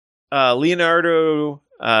Leonardo.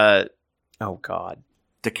 Oh God,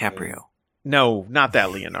 DiCaprio. No, not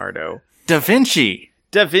that Leonardo. Da Vinci.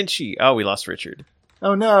 Da Vinci. Oh, we lost Richard.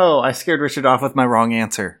 Oh no, I scared Richard off with my wrong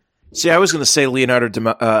answer. See, I was going to say Leonardo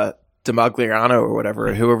Dimigliano or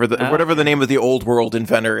whatever, whatever the name of the old world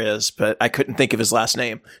inventor is, but I couldn't think of his last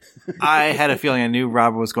name. I had a feeling I knew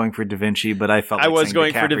Rob was going for Da Vinci, but I felt like I was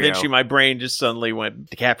going DiCaprio. for Da Vinci. My brain just suddenly went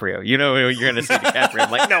DiCaprio. You know, you're going to say DiCaprio.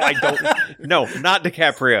 I'm like, no, I don't. No, not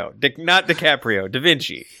DiCaprio. Not DiCaprio. Da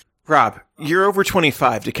Vinci. Rob, you're over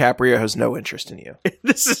 25. DiCaprio has no interest in you.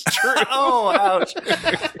 This is true. Oh, ouch.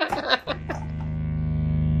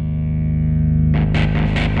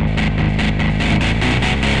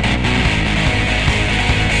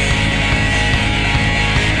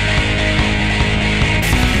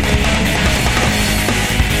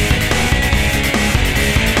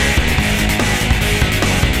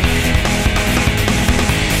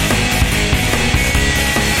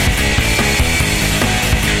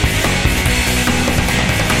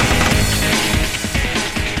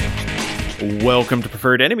 Welcome to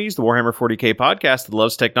Preferred Enemies, the Warhammer 40k podcast that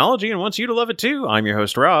loves technology and wants you to love it too. I'm your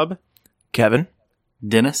host, Rob. Kevin.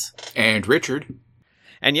 Dennis. And Richard.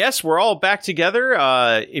 And yes, we're all back together.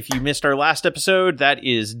 If you missed our last episode, that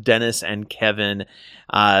is Dennis and Kevin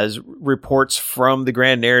reports from the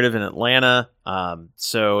Grand Narrative in Atlanta.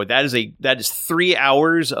 So that is 3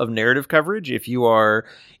 hours of narrative coverage. If you are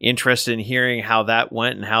interested in hearing how that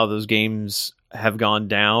went and how those games have gone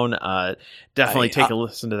down, definitely take a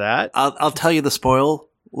listen to that. I'll tell you the spoiler.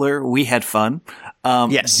 We had fun.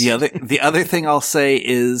 Yes. The other thing I'll say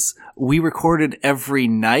is we recorded every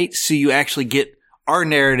night, so you actually get our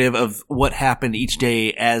narrative of what happened each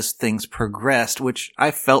day as things progressed, which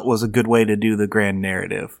I felt was a good way to do the grand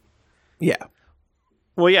narrative. Yeah.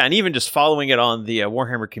 Well, yeah, and even just following it on the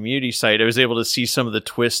Warhammer community site, I was able to see some of the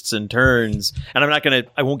twists and turns. And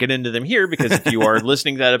I won't get into them here because if you are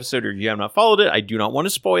listening to that episode or you have not followed it, I do not want to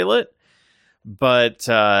spoil it. But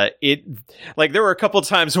there were a couple of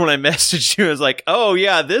times when I messaged you, I was like, oh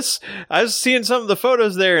yeah, I was seeing some of the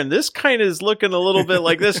photos there and this kind of is looking a little bit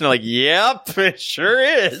like this. And you're like, yep, it sure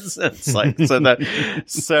is. And it's like,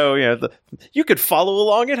 you could follow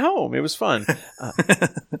along at home. It was fun.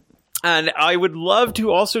 And I would love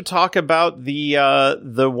to also talk about the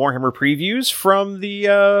Warhammer previews from the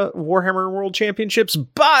Warhammer World Championships,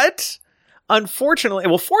 but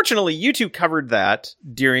fortunately, you two covered that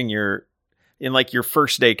during your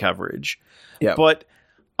first day coverage. Yeah. But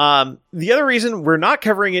the other reason we're not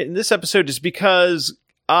covering it in this episode is because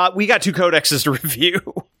we got 2 codexes to review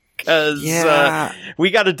because we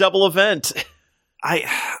got a double event.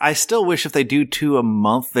 I still wish if they do 2 a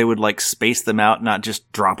month, they would space them out, not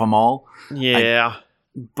just drop them all. Yeah.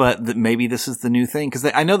 But maybe this is the new thing. Because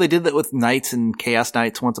I know they did that with Knights and Chaos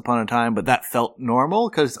Knights once upon a time, but that felt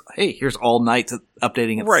normal because, hey, here's all Knights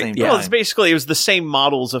updating at the same time. Well, it was the same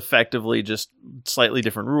models effectively, just slightly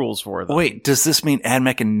different rules for them. Wait, does this mean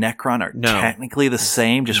AdMech and Necron are technically the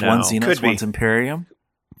same? Just one's Xenos, one's Imperium?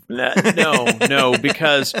 No,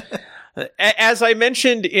 because... As I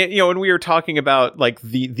mentioned, when we were talking about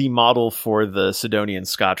the model for the Sidonian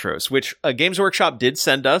Skatros, which Games Workshop did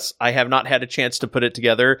send us, I have not had a chance to put it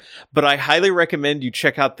together, but I highly recommend you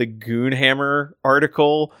check out the Goonhammer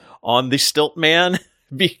article on the Stilt Man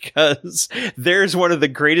because there's one of the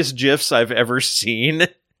greatest GIFs I've ever seen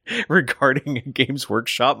regarding a Games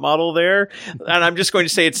Workshop model there, and I'm just going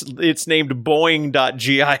to say it's named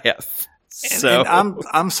Boeing.gif. So and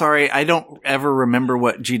I'm sorry, I don't ever remember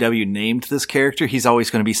what GW named this character. He's always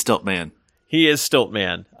going to be Stiltman. He is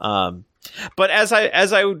Stiltman. But as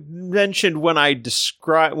I mentioned when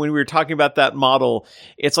we were talking about that model,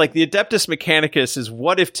 it's like the Adeptus Mechanicus is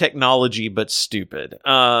what if technology but stupid.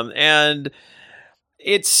 And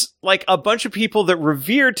it's like a bunch of people that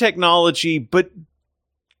revere technology but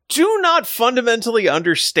do not fundamentally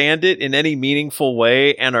understand it in any meaningful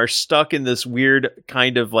way and are stuck in this weird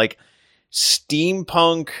kind of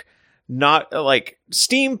steampunk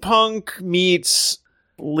meets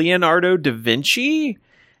Leonardo da Vinci.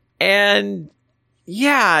 And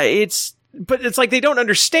yeah, it's like they don't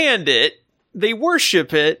understand it. They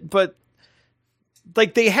worship it, but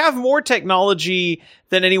they have more technology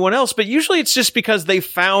than anyone else, but usually it's just because they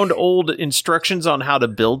found old instructions on how to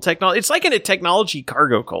build technology. It's like in a technology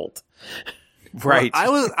cargo cult. Right.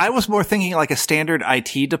 Well, I was more thinking like a standard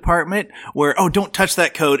IT department where, don't touch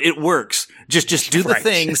that code. It works. Just do the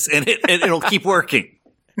things and it'll keep working.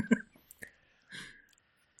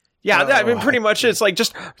 Yeah, pretty much it's like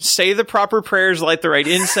just say the proper prayers, light the right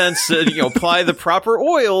incense, apply the proper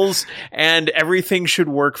oils, and everything should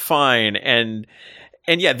work fine. And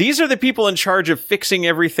And yeah, these are the people in charge of fixing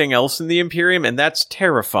everything else in the Imperium, and that's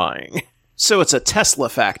terrifying. So it's a Tesla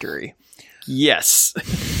factory. Yes.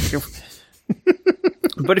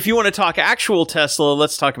 But if you want to talk actual Tesla,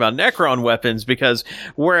 let's talk about Necron weapons, because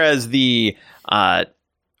whereas the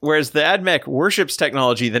AdMech worships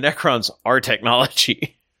technology, the Necrons are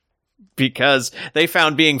technology. Because they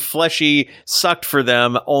found being fleshy sucked for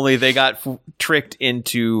them, only they got tricked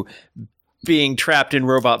into being trapped in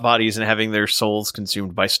robot bodies and having their souls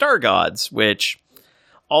consumed by star gods, which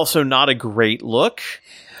also not a great look.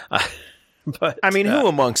 But I mean, who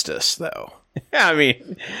amongst us, though? I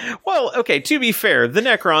mean, well, okay, to be fair, the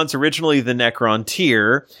Necrons, originally the Necron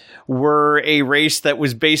tier, were a race that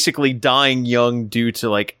was basically dying young due to,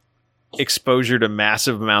 like, exposure to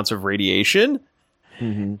massive amounts of radiation.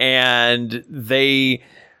 Mm-hmm. And they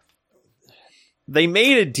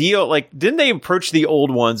made a deal, like, didn't they approach the old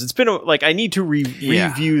ones? It's been, like, I need to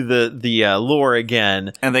review the lore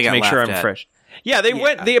again and they got to make sure I'm fresh. Yeah,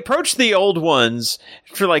 they approached the old ones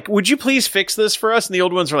for, like, would you please fix this for us? And the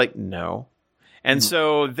old ones were like, no. And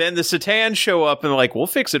so then the C'tan show up and they're like, we'll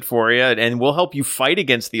fix it for you and we'll help you fight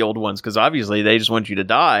against the old ones because obviously they just want you to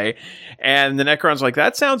die. And the Necrons are like,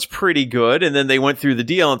 that sounds pretty good. And then they went through the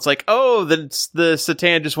deal and it's like, oh, the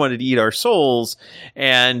C'tan just wanted to eat our souls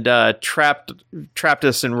and trapped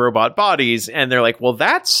us in robot bodies. And they're like, well,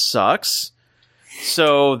 that sucks.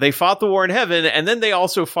 So they fought the war in heaven, and then they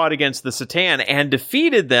also fought against the C'tan and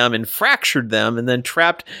defeated them and fractured them and then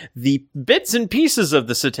trapped the bits and pieces of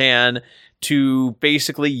the C'tan to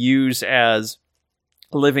basically use as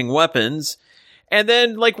living weapons. And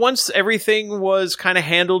then, like, once everything was kind of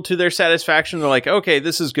handled to their satisfaction, they're like, okay,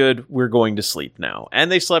 this is good. We're going to sleep now.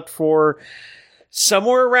 And they slept for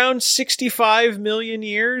somewhere around 65 million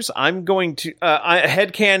years. I'm going to...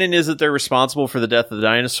 headcanon is that they're responsible for the death of the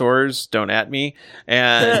dinosaurs. Don't at me.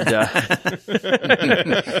 And...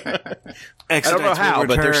 I don't know how,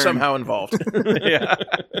 but they're somehow involved. Yeah.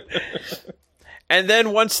 And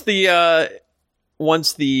then once the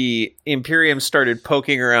Imperium started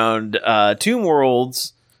poking around tomb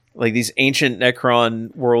worlds, like these ancient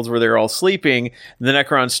Necron worlds where they're all sleeping, the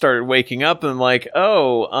Necrons started waking up and like,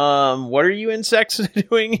 oh, what are you insects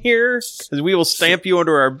doing here? Because we will stamp you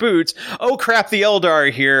under our boots. Oh crap, the Eldar are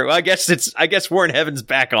here. Well, I guess War in Heaven's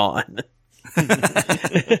back on.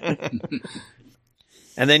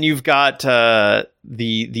 And then you've got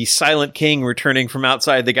the Silent King returning from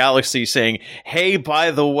outside the galaxy saying, hey,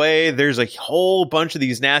 by the way, there's a whole bunch of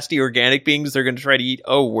these nasty organic beings they're going to try to eat.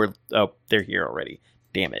 Oh, they're here already.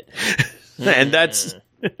 Damn it. And that's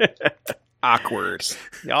awkward.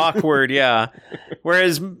 Awkward, yeah.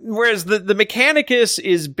 Whereas the Mechanicus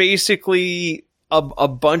is basically a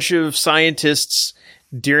bunch of scientists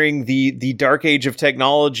during the dark age of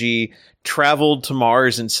technology traveled to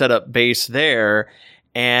Mars and set up base there.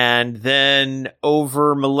 And then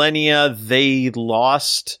over millennia, they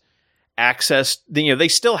lost access. They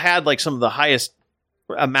still had like some of the highest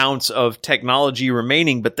amounts of technology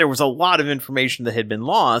remaining, but there was a lot of information that had been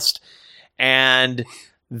lost. And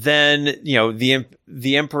then,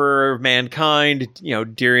 the Emperor of Mankind,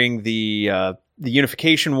 during the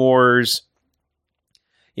Unification Wars,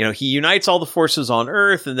 he unites all the forces on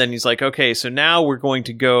Earth, and then he's like, okay, so now we're going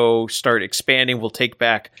to go start expanding. We'll take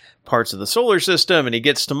back parts of the solar system, and he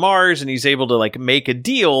gets to Mars, and he's able to like make a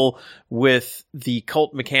deal with the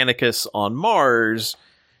cult Mechanicus on Mars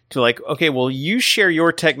to like, okay, well, you share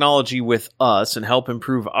your technology with us and help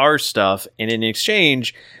improve our stuff, and in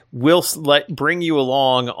exchange, we'll bring you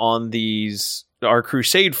along on our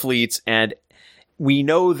crusade fleets, and we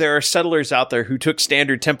know there are settlers out there who took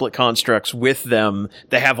standard template constructs with them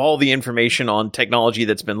that have all the information on technology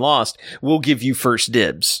that's been lost. We'll give you first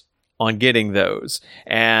dibs on getting those.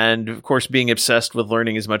 And of course, being obsessed with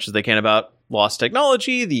learning as much as they can about lost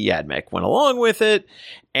technology, the AdMech went along with it.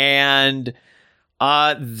 And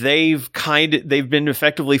they've been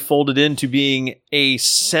effectively folded into being a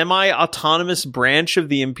semi-autonomous branch of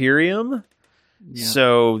the Imperium. Yeah.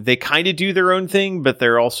 So they kind of do their own thing, but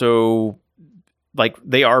they're also... like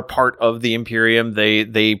they are part of the Imperium.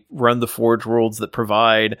 They run the Forge Worlds that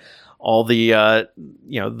provide all the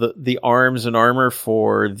the arms and armor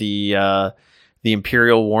for the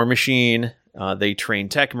Imperial War Machine. They train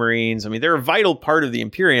Tech Marines. I mean, they're a vital part of the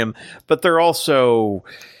Imperium, but they're also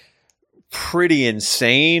pretty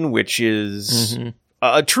insane, which is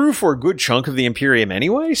true for a good chunk of the Imperium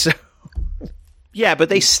anyway. So. Yeah, but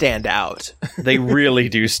they stand out. They really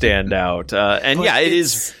do stand out. And but yeah, it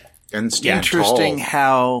is. And interesting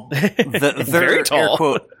how their air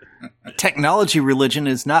quote technology religion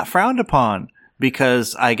is not frowned upon,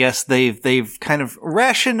 because I guess they've kind of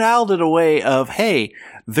rationaled it away of, hey,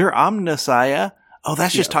 they're Omnissiah. Oh,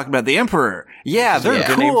 that's just talking about the Emperor. Yeah, they're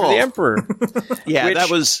cool. Name for the Emperor. Yeah, Which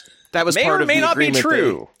that was may part or of may the not be agreement.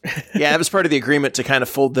 true. Yeah, that was part of the agreement to kind of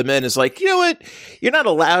fold them in. Is like, you know what? You're not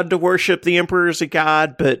allowed to worship the Emperor as a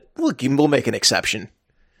god, but we'll make an exception.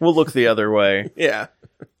 We'll look the other way. Yeah.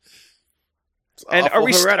 And are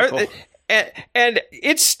we and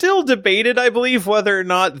it's still debated, I believe, whether or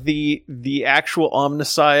not the actual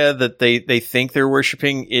Omnissiah that they think they're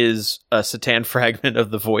worshiping is a Satan fragment of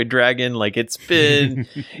the Void Dragon. Like it's been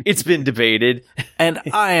debated. And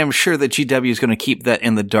I am sure that GW is going to keep that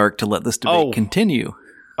in the dark to let this debate continue.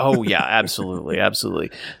 Oh yeah, absolutely,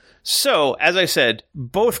 absolutely. So, as I said,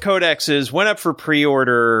 both codexes went up for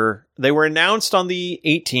pre-order. They were announced on the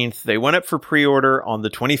 18th. They went up for pre-order on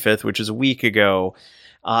the 25th, which is a week ago.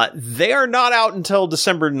 They are not out until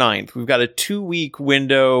December 9th. We've got a 2-week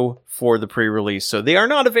window for the pre-release, so they are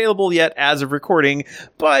not available yet as of recording,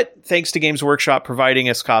 but thanks to Games Workshop providing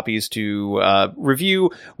us copies to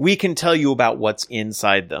review, we can tell you about what's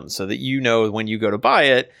inside them so that you know when you go to buy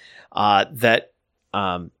it that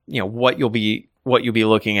what you'll be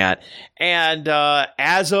looking at. And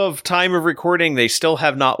as of time of recording, they still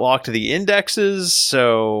have not locked the indexes,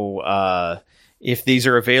 so if these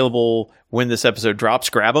are available when this episode drops,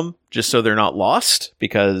 grab them just so they're not lost,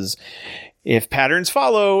 because if patterns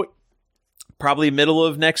follow, probably middle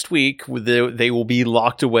of next week, they will be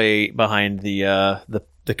locked away behind the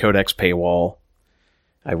Codex paywall.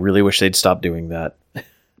 I really wish they'd stop doing that.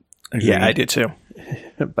 Yeah, I did too.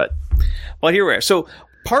 But here we are. So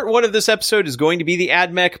part 1 of this episode is going to be the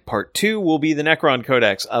AdMech. Part 2 will be the Necron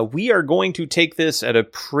Codex. We are going to take this at a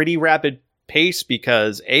pretty rapid pace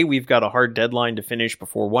because we've got a hard deadline to finish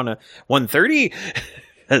before 1:30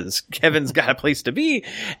 because Kevin's got a place to be,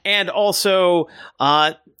 and also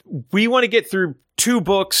we want to get through 2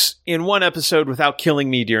 books in one episode without killing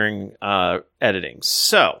me during editing.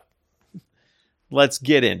 So let's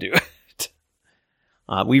get into it.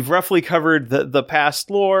 We've roughly covered the past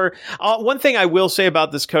lore. One thing I will say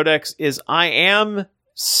about this codex is I am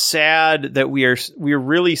sad that we're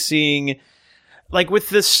really seeing, like with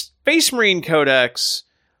this Space Marine Codex,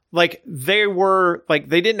 like they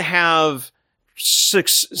didn't have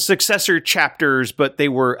successor chapters, but they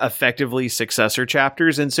were effectively successor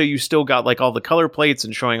chapters, and so you still got like all the color plates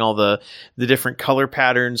and showing all the different color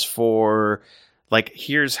patterns for like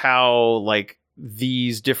here's how like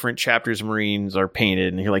these different chapters of Marines are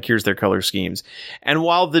painted, and you're like, here's their color schemes. And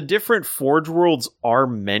while the different Forge worlds are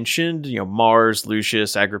mentioned, Mars,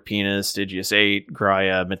 Lucius, Agrippina, Stygius 8,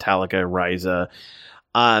 Graia, Metallica, Ryza,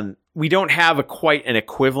 we don't have quite an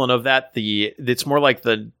equivalent of that. It's more like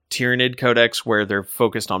the Tyranid Codex where they're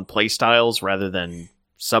focused on playstyles rather than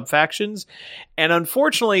subfactions. And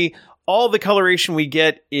unfortunately, all the coloration we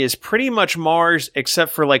get is pretty much Mars,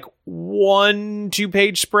 except for like 1-2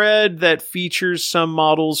 page spread that features some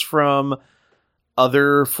models from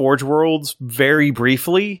other Forge worlds very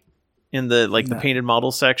briefly in the painted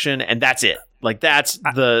model section, and that's it. Like that's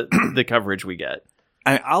the coverage we get.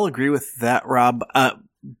 I'll agree with that, Rob.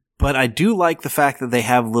 But I do like the fact that they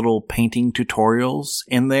have little painting tutorials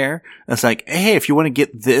in there. It's like, hey, if you want to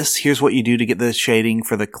get this, here's what you do to get the shading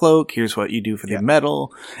for the cloak. Here's what you do for the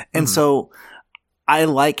metal. And so I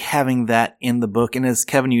like having that in the book. And as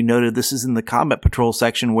Kevin, you noted, this is in the Combat Patrol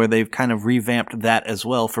section where they've kind of revamped that as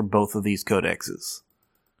well for both of these codexes.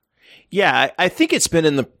 Yeah, I think it's been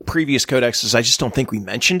in the previous codexes. I just don't think we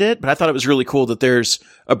mentioned it, but I thought it was really cool that there's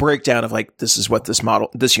a breakdown of like, this is what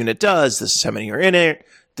this unit does. This is how many are in it.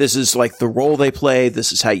 This is like the role they play.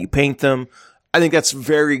 This is how you paint them. I think that's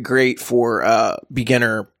very great for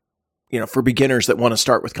beginners that want to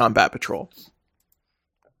start with Combat Patrol.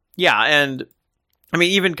 Yeah, and I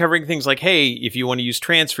mean, even covering things like, hey, if you want to use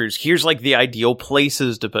transfers, here's like the ideal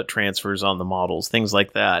places to put transfers on the models, things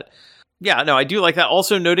like that. Yeah, no, I do like that.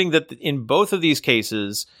 Also noting that in both of these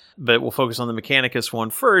cases, but we'll focus on the Mechanicus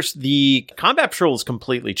one first, the Combat Patrol is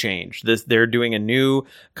completely changed. They're doing a new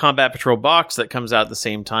Combat Patrol box that comes out at the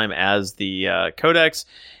same time as the Codex,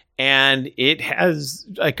 and it has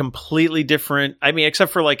a completely different, I mean,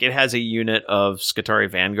 except for like it has a unit of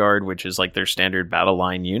Skitarii Vanguard, which is like their standard battle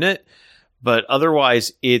line unit. But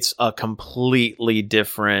otherwise, it's a completely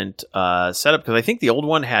different setup, because I think the old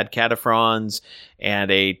one had Cataphrons and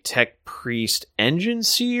a Tech Priest Engine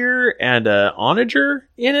Seer and a Onager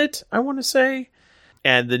in it, I want to say.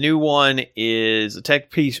 And the new one is a Tech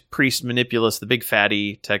Priest Manipulus, the big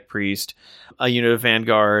fatty Tech Priest, a unit of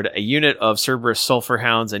Vanguard, a unit of Cerberus Sulphur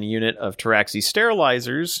Hounds, and a unit of Taraxi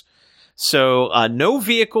Sterilizers. So no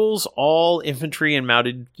vehicles, all infantry and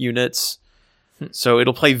mounted units. So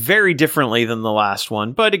it'll play very differently than the last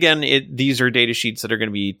one. But again, these are data sheets that are going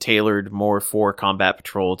to be tailored more for Combat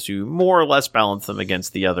Patrol to more or less balance them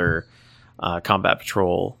against the other Combat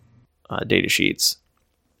Patrol data sheets.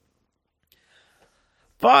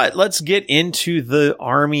 But let's get into the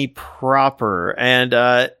army proper. And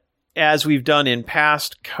as we've done in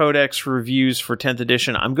past Codex reviews for 10th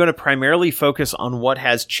edition, I'm going to primarily focus on what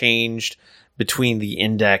has changed between the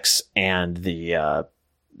Index and the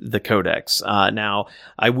Codex. Now,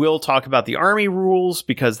 I will talk about the army rules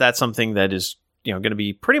because that's something that is going to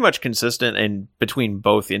be pretty much consistent and between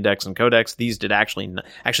both Index and Codex. These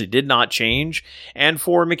actually did not change. And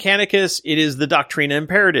for Mechanicus, it is the Doctrina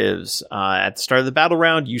Imperatives. At the start of the battle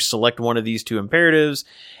round, you select one of these two imperatives.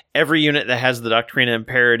 Every unit that has the Doctrina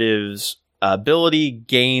Imperatives ability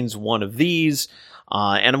gains one of these.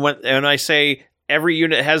 And when I say every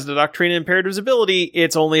unit has the Doctrina Imperatives ability,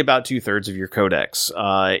 it's only about 2/3 of your Codex.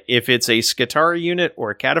 If it's a Skitarii unit or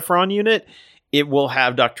a Cataphron unit, it will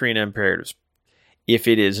have Doctrina Imperatives. If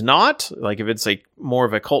it is not, like if it's more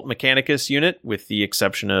of a Cult Mechanicus unit, with the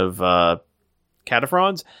exception of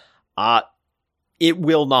Cataphrons, it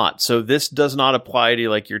will not. So this does not apply to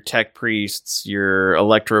your Tech Priests, your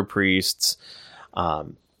Electro Priests,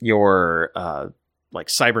 your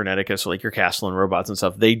Cyberneticus, or your Castellan robots and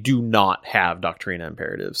stuff. They do not have Doctrina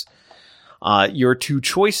Imperatives. Your two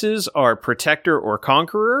choices are Protector or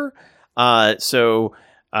Conqueror.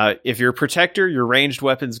 If you're Protector, your ranged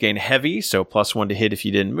weapons gain heavy, so +1 to hit if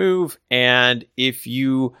you didn't move. And if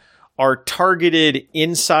you are targeted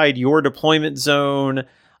inside your deployment zone,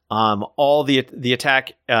 all the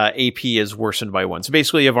attack AP is worsened by 1. So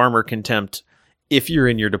basically you have Armor Contempt if you're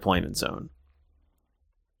in your deployment zone.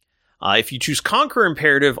 If you choose Conqueror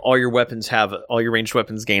Imperative, all your ranged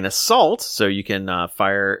weapons gain Assault, so you can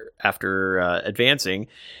fire after advancing.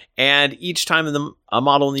 And each time a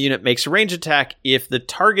model in the unit makes a range attack, if the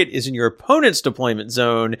target is in your opponent's deployment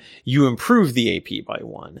zone, you improve the AP by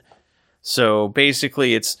 1. So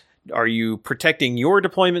basically, are you protecting your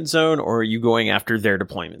deployment zone, or are you going after their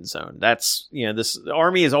deployment zone? That's this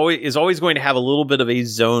army is always going to have a little bit of a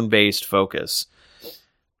zone-based focus.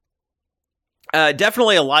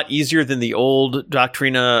 Definitely a lot easier than the old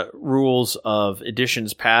Doctrina rules of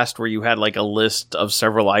editions past, where you had a list of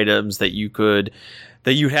several items that you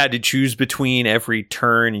had to choose between every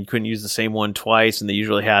turn. You couldn't use the same one twice, and they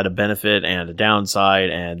usually had a benefit and a downside,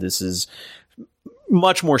 and this is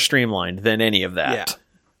much more streamlined than any of that. Yeah,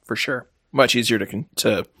 for sure. Much easier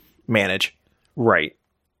to manage. Right.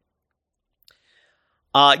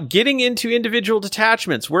 Getting into individual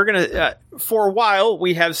detachments, we're going to, for a while,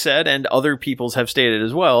 we have said, and other peoples have stated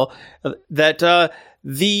as well, that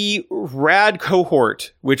the Rad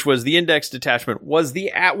Cohort, which was the Index detachment, was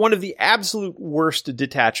one of the absolute worst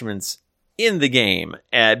detachments in the game,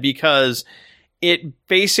 because it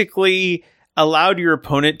basically allowed your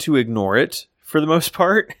opponent to ignore it for the most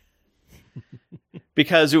part,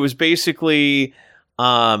 because it was basically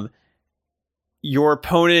your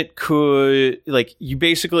opponent could,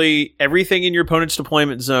 everything in your opponent's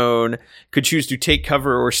deployment zone could choose to take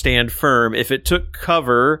cover or stand firm. If it took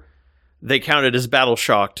cover, they counted as battle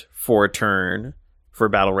shocked for a turn, for a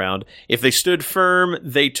battle round. If they stood firm,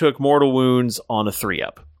 they took mortal wounds on a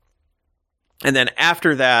 3-up. And then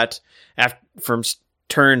after that, from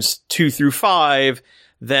turns 2 through 5,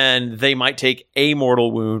 then they might take a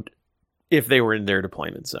mortal wound if they were in their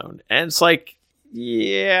deployment zone. And it's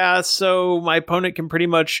yeah, so my opponent can pretty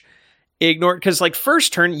much ignore it, because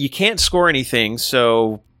first turn you can't score anything,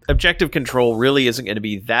 so objective control really isn't going to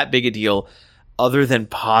be that big a deal, other than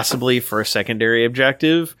possibly for a secondary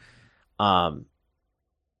objective. And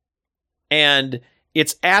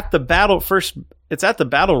it's at the battle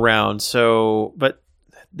round, so but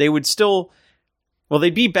they would still,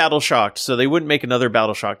 they'd be battle shocked, so they wouldn't make another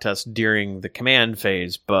battle shock test during the command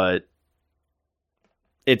phase, but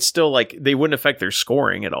it's still they wouldn't affect their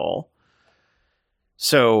scoring at all.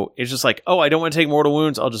 So it's just I don't want to take mortal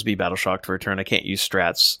wounds. I'll just be battle shocked for a turn. I can't use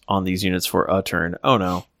strats on these units for a turn. Oh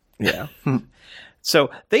no. Yeah.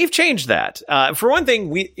 So they've changed that. For one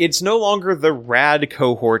thing, it's no longer the Rad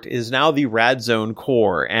Cohort, it is now the Rad Zone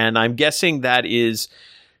Core. And I'm guessing that is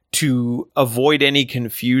to avoid any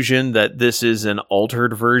confusion that this is an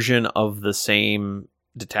altered version of the same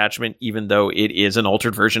detachment, even though it is an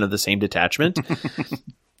altered version of the same detachment.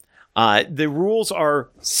 The rules are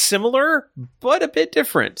similar, but a bit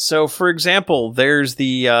different. So, for example, there's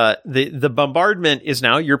the bombardment is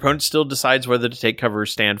now your opponent still decides whether to take cover or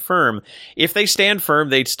stand firm. If they stand firm,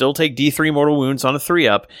 they'd still take D3 mortal wounds on a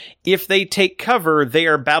 3-up. If they take cover, they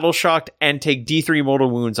are battle shocked and take D3 mortal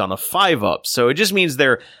wounds on a 5-up. So it just means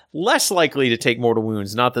they're less likely to take mortal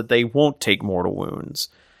wounds, not that they won't take mortal wounds.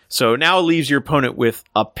 So now it leaves your opponent with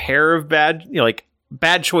a pair of bad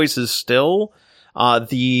choices still.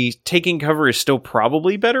 The taking cover is still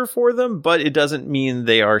probably better for them, but it doesn't mean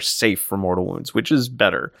they are safe for mortal wounds, which is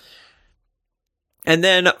better. And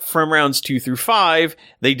then from rounds 2 through 5,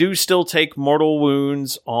 they do still take mortal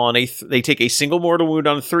wounds on they take a single mortal wound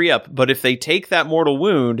on a 3-up, but if they take that mortal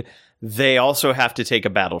wound, they also have to take a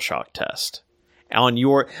battle shock test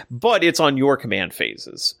but it's on your command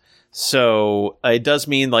phases. So it does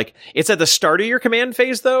mean it's at the start of your command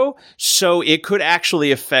phase though, so it could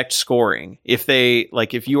actually affect scoring. If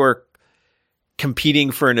if you are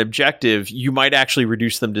competing for an objective, you might actually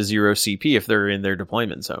reduce them to 0 CP if they're in their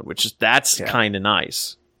deployment zone, that's kind of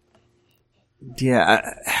nice.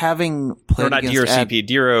 Yeah, having played not against 0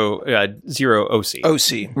 CP, 0 OC.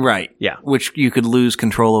 OC. Right. Yeah. Which you could lose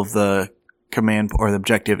control of the command or the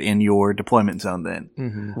objective in your deployment zone then.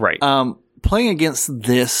 Mm-hmm. Right. Playing against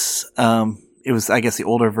this, it was, I guess, the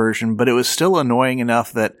older version, but it was still annoying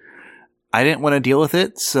enough that I didn't want to deal with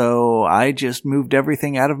it, so I just moved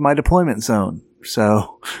everything out of my deployment zone.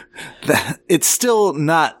 So it's still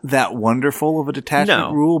not that wonderful of a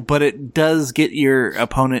detachment rule, but it does get your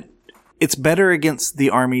opponent. It's better against the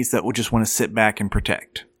armies that will just want to sit back and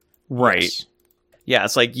protect. Right. Yes. Yeah,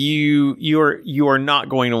 it's you are not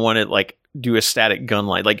going to want to do a static gun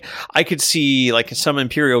line. I could see some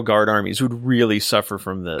Imperial Guard armies would really suffer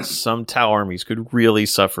from this. Some Tau armies could really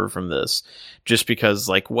suffer from this just because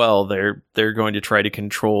they're going to try to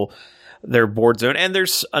control their board zone. And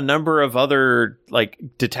there's a number of other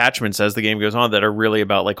detachments as the game goes on that are really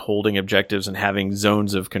about holding objectives and having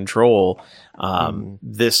zones of control.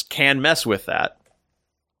 This can mess with that.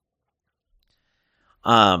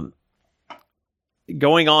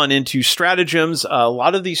 Going on into stratagems, a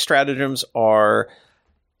lot of these stratagems are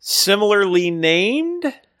similarly named,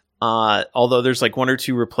 although there's 1 or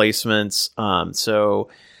 2 replacements. So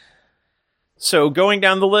going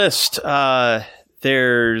down the list,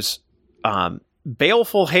 there's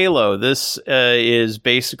Baleful Halo. This is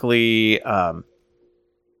basically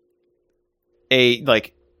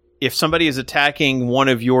if somebody is attacking one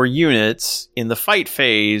of your units in the fight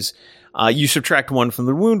phase, you subtract 1 from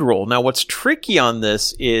the wound roll. Now, what's tricky on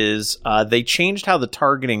this is they changed how the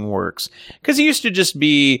targeting works. Because it used to just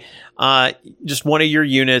be just one of your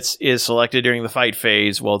units is selected during the fight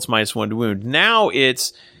phase. Well, it's -1 to wound. Now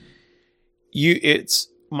it's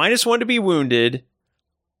 -1 to be wounded,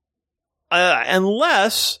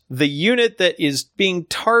 unless the unit that is being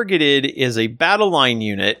targeted is a battle line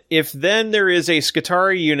unit. If then there is a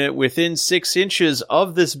Skitarii unit within 6 inches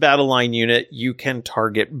of this battle line unit, you can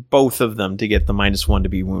target both of them to get the -1 to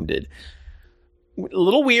be wounded. A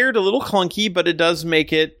little weird, a little clunky, but it does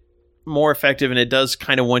make it more effective, and it does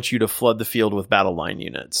kind of want you to flood the field with battle line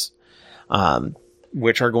units,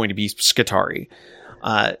 which are going to be Skitarii.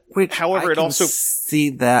 However, it also see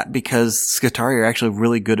that because Skitarii are actually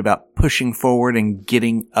really good about pushing forward and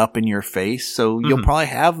getting up in your face. So you'll probably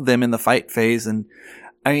have them in the fight phase. And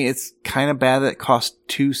I mean, it's kind of bad that it costs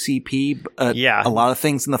 2 CP. A lot of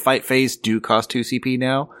things in the fight phase do cost 2 CP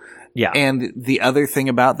now. Yeah. And the other thing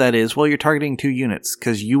about that is, you're targeting 2 units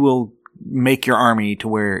because you will make your army to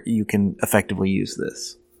where you can effectively use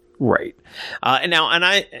this. Right.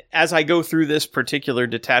 As I go through this particular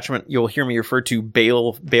detachment, you'll hear me refer to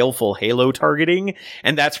Baleful Halo targeting.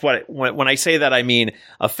 And that's when I say that, I mean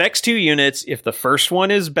affects 2 units if the first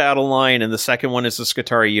one is battle line and the second one is a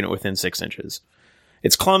Skitarii unit within 6 inches.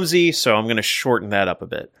 It's clumsy, so I'm going to shorten that up a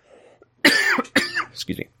bit.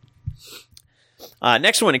 Excuse me.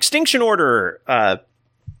 Next one, Extinction Order.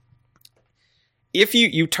 If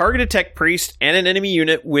you target a Tech Priest and an enemy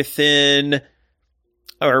unit within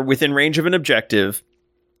range of an objective,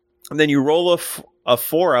 and then you roll a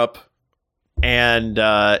 4-up,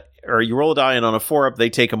 or you roll a die, and on a 4-up, they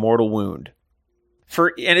take a mortal wound.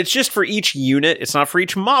 And it's just for each unit. It's not for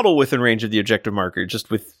each model within range of the objective marker, just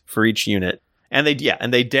for each unit. And they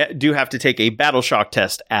do have to take a battle shock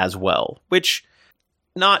test as well, which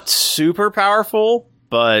not super powerful,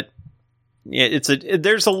 but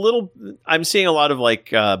there's a little. I'm seeing a lot of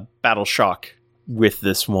battle shock with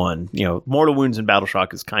this one. Mortal wounds and battle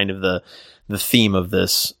shock is kind of the theme of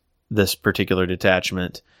this particular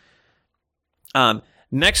detachment.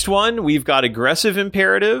 Next one, we've got Aggressive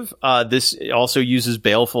Imperative. This also uses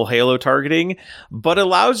Baleful Halo targeting, but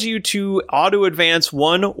allows you to auto-advance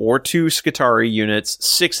 1 or 2 Skitarii units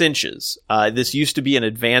 6 inches. This used to be an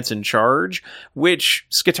advance and charge, which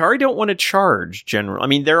Skitarii don't want to charge, generally. I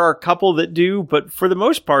mean, there are a couple that do, but for the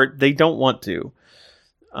most part, they don't want to.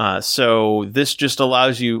 So this just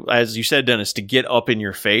allows you, as you said, Dennis, to get up in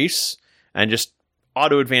your face and just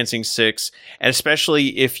auto-advancing 6, and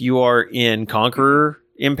especially if you are in Conqueror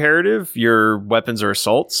Imperative, your weapons are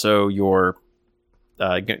assault, so your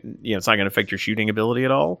it's not going to affect your shooting ability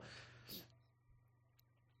at all.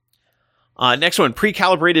 Next one,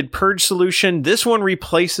 Pre-Calibrated Purge Solution. This one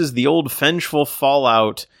replaces the old Vengeful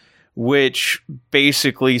Fallout, which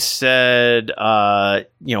basically said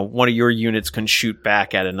one of your units can shoot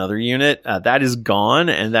back at another unit. That is gone,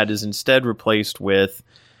 and that is instead replaced with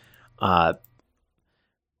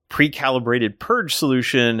Pre-Calibrated Purge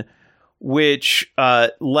Solution, which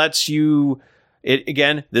lets you...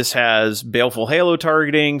 This has Baleful Halo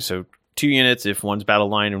targeting, so 2 units if one's battle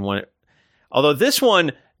line and one... Although this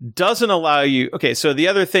one doesn't allow you... Okay, so the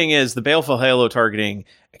other thing is the Baleful Halo targeting...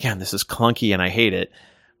 Again, this is clunky and I hate it.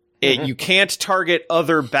 You can't target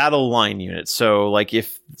other battle line units. So,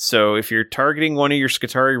 if you're targeting one of your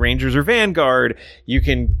Skitarii Rangers or Vanguard, you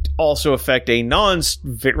can also affect a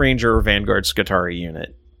non-Ranger or Vanguard Skitarii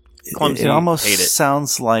unit. Clumsy, it almost hate it.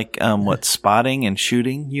 Sounds like spotting and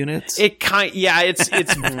shooting units.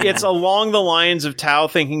 It's along the lines of Tau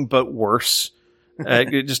thinking, but worse.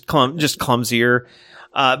 Just clumsier.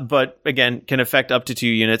 But again, can affect up to 2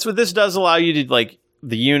 units. But this does allow you to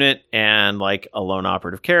the unit and a lone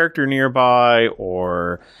operative character nearby,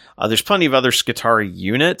 or there's plenty of other Skitarii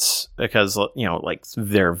units because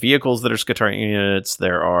there are vehicles that are Skitarii units.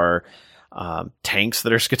 There are tanks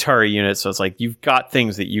that are Skitarii units, so it's you've got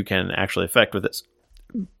things that you can actually affect with this.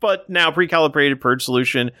 But now Pre-Calibrated Purge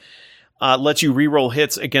Solution lets you reroll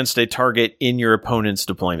hits against a target in your opponent's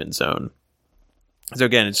deployment zone. So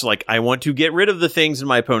again, it's I want to get rid of the things in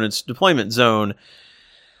my opponent's deployment zone,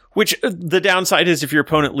 which the downside is if your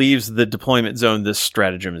opponent leaves the deployment zone, this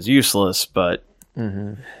stratagem is useless, but...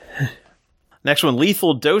 Next one,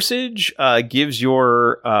 Lethal Dosage, gives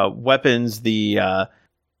your weapons the...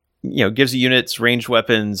 gives the units ranged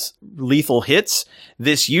weapons lethal hits.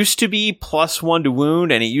 This used to be +1 to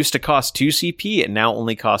wound, and it used to cost 2 CP. It now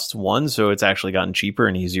only costs 1, so it's actually gotten cheaper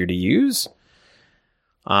and easier to use.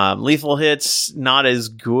 Lethal hits, not as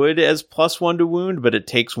good as +1 to wound, but it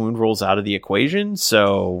takes wound rolls out of the equation,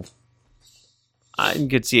 so I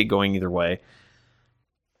could see it going either way.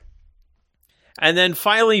 And then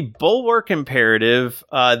finally, Bulwark Imperative.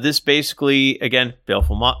 This basically, again,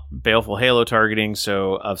 Baleful Halo targeting,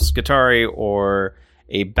 so of Skitarii or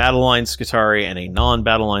a battle line Skitarii and a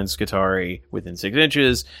non-battle line Skitarii within 6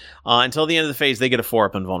 inches. Until the end of the phase, they get a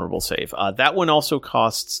 4-up invulnerable save. That one also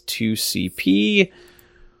costs 2 CP,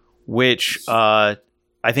 which I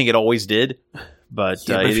think it always did. But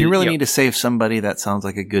if you really need to save somebody, that sounds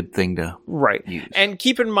like a good thing to use. And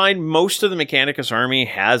keep in mind, most of the Mechanicus army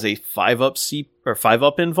has a 5-up or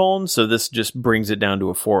 5-up invuln, so this just brings it down to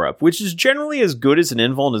a 4-up, which is generally as good as an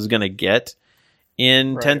invuln is going to get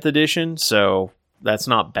in 10th edition, so that's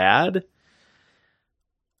not bad.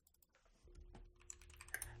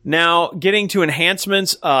 Now, getting to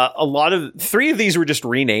enhancements, 3 of these were just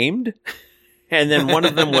renamed. And then one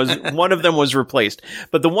of them was replaced.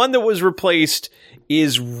 But the one that was replaced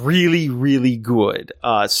is really, really good.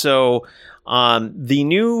 The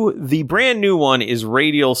brand new one is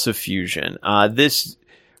Radial Suffusion. This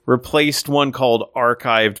replaced one called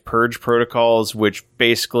Archived Purge Protocols, which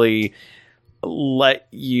basically let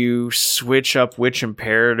you switch up which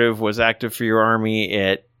imperative was active for your army.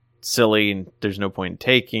 It's silly, and there's no point in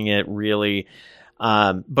taking it, really.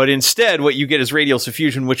 But instead, what you get is Radial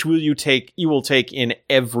Suffusion, which you will take in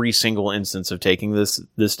every single instance of taking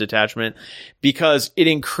this detachment, because it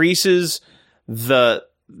increases the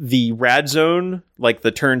rad zone,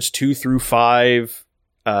 the turns 2 through 5,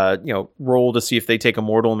 roll to see if they take a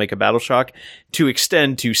mortal and make a battle shock, to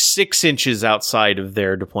extend to 6 inches outside of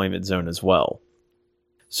their deployment zone as well.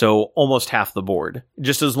 So almost half the board,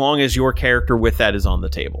 just as long as your character with that is on the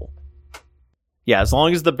table. Yeah, as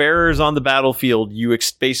long as the bearer is on the battlefield, you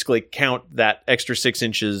basically count that extra 6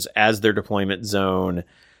 inches as their deployment zone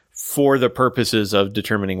for the purposes of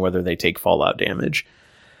determining whether they take fallout damage.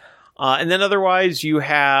 And then otherwise, you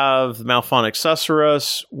have the Malphonic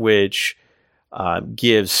Susurrus, which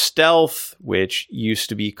gives stealth, which used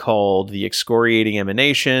to be called the Excoriating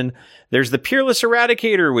Emanation. There's the Peerless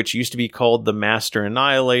Eradicator, which used to be called the Master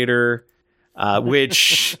Annihilator.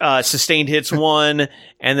 which sustained hits 1,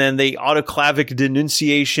 and then the Autoclavic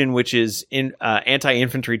Denunciation, which is in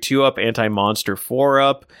anti-infantry 2 up, anti-monster 4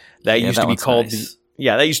 up. That used to be called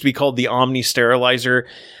that used to be called the Omni Sterilizer.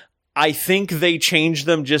 I think they changed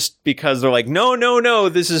them just because they're like, no,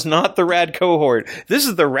 this is not the Rad Cohort. This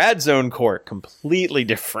is the Rad Zone Court. Completely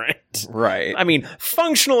different. Right. I mean,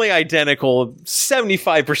 functionally identical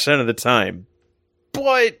 75% of the time,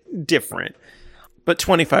 but different. But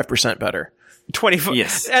 25% better. 25.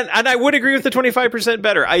 Yes. And I would agree with the 25%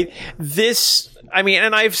 better.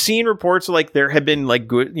 And I've seen reports like there have been like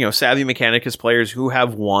good, savvy Mechanicus players who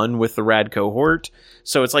have won with the Rad Cohort.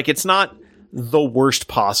 So it's like, it's not the worst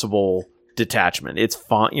possible detachment. It's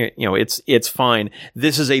fine. It's fine.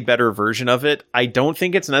 This is a better version of it. I don't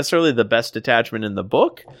think it's necessarily the best detachment in the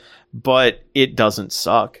book, but it doesn't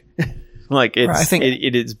suck. Like I think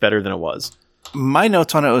it is better than it was. My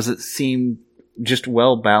notes on it was it seemed just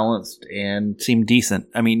well balanced and seemed decent.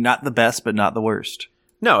 I mean, not the best, but not the worst.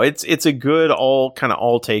 No, it's a good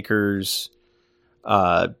all takers,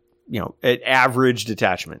 average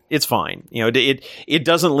detachment. It's fine. It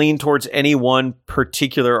doesn't lean towards any one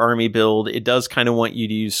particular army build. It does kind of want you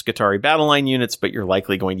to use Skitarii battle line units, but you're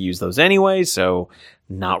likely going to use those anyway, so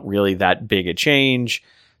not really that big a change.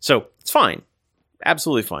 So it's fine.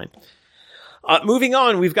 Absolutely fine. Moving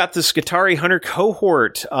on, we've got the Skitarii Hunter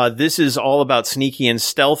Cohort. This is all about sneaky and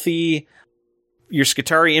stealthy. Your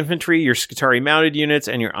Skitarii infantry, your Skitarii mounted units,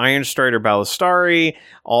 and your Iron Strider Ballistari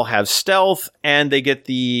all have stealth, and they get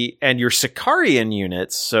and your Sicarian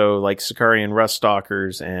units, so like Sicarian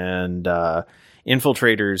Ruststalkers and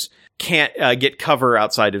Infiltrators, can't get cover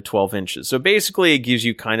outside of 12 inches. So basically, it gives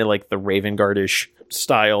you kind of like the Raven Guardish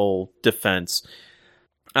style defense.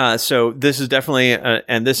 So this is definitely,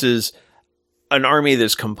 and this is an army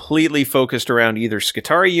that's completely focused around either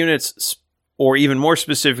Skitarii units, or even more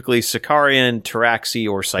specifically, Sicarian, Taraxi,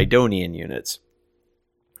 or Sidonian units,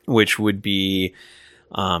 which would be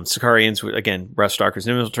Sicarians, again, Ruststalkers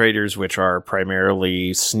and Infiltrators, which are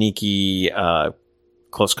primarily sneaky,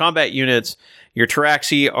 close combat units. Your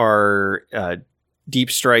Taraxi are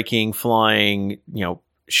deep striking, flying,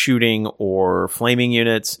 shooting, or flaming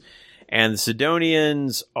units. And the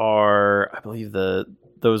Sidonians are, I believe,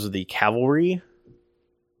 those are the cavalry.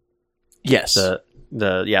 Yes.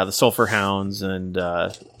 The Sulphur Hounds and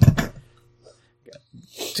the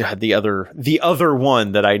other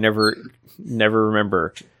one that I never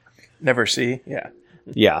remember. Never see. Yeah.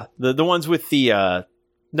 Yeah. The ones with the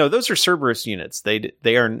no, those are Cerberus units. They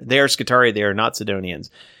are Skitarii, they are not Sidonians.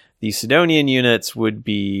 The Sidonian units would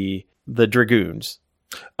be the Dragoons.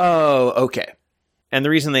 Oh, okay. And the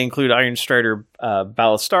reason they include Iron Strider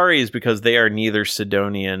Ballistari is because they are neither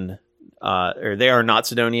Sidonian, or they are not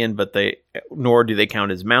Sidonian, but nor do they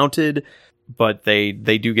count as mounted, but they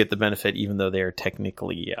do get the benefit even though they are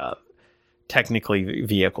technically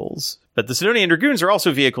vehicles. But the Sidonian Dragoons are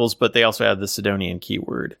also vehicles, but they also have the Sidonian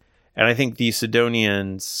keyword. And I think the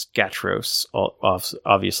Sidonian Skatros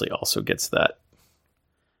obviously also gets that,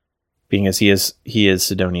 being as he is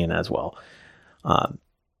Sidonian as well.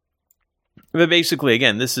 But basically,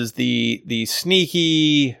 again, this is the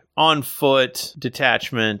sneaky on foot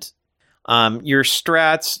detachment. Your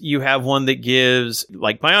strats, you have one that gives,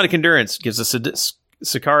 like Bionic Endurance, gives a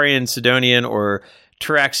Sicarian, Sidonian, or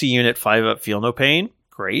Taraxi unit 5-up, feel no pain.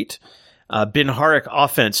 Great. Binharic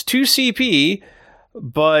Offense, 2 CP,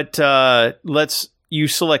 but lets you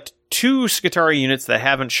select 2 Skitarii units that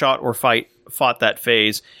haven't shot or fought that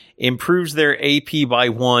phase. Improves their AP by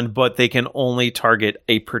 1, but they can only target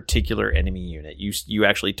a particular enemy unit. You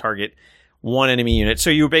actually target one enemy unit.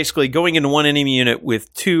 So you're basically going into one enemy unit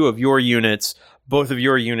with 2 of your units. Both of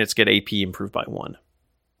your units get AP improved by 1.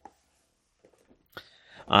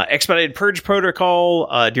 Expedited Purge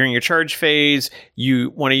Protocol. During your charge phase,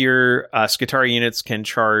 one of your Skitarii units can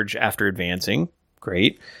charge after advancing.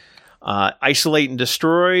 Great. Isolate and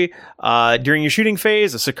Destroy. During your shooting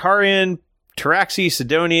phase, a Sicarian, Taraxi,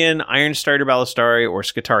 Sidonian, Iron Strider Ballistari, or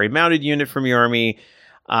Skitarii mounted unit from your army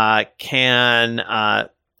can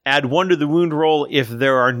add 1 to the wound roll if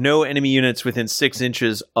there are no enemy units within 6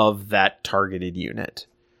 inches of that targeted unit.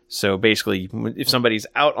 So basically, if somebody's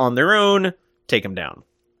out on their own, take them down.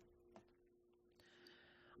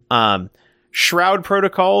 Shroud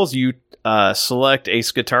Protocols, you select a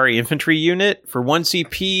Skitarii infantry unit. For 1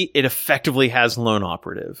 CP, it effectively has Lone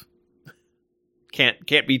Operative.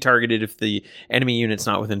 Can't be targeted if the enemy unit's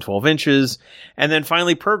not within 12 inches. And then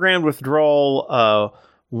finally, Programmed Withdrawal,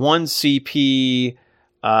 1 CP.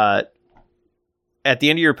 At the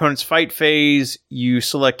end of your opponent's fight phase, you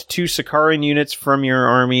select 2 Sicarian units from your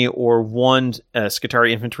army or 1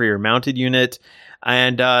 Skitarii infantry or mounted unit.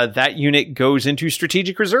 And that unit goes into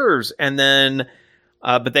strategic reserves, and then,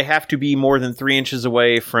 but they have to be more than 3 inches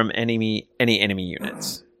away from any enemy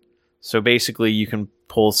units. So basically, you can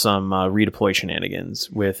pull some redeploy shenanigans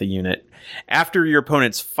with a unit after your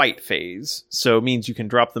opponent's fight phase. So it means you can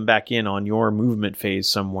drop them back in on your movement phase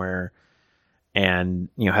somewhere, and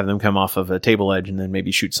have them come off of a table edge and then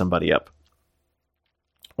maybe shoot somebody up.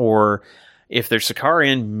 Or if they're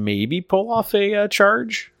Sicarian, maybe pull off a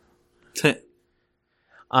charge.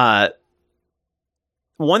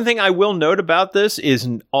 One thing I will note about this is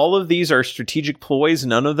all of these are strategic ploys.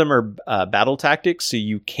 None of them are battle tactics, so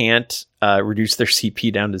you can't reduce their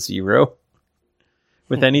CP down to 0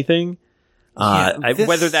 with anything.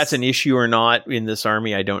 Whether that's an issue or not in this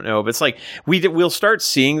army, I don't know. But it's like we'll start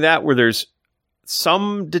seeing that where there's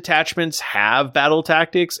some detachments have battle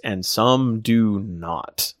tactics and some do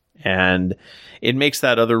not. And it makes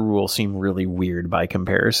that other rule seem really weird by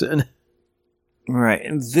comparison. Right.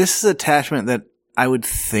 And this is an attachment that I would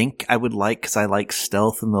think I would like because I like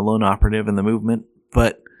stealth and the lone operative and the movement.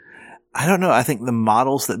 But I don't know. I think the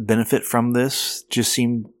models that benefit from this just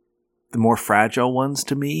seem the more fragile ones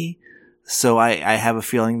to me. So I have a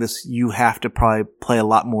feeling you have to probably play a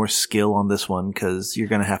lot more skill on this one because you're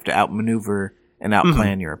going to have to outmaneuver and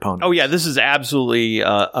outplan your opponent. Oh, yeah. This is absolutely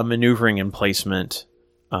a maneuvering and placement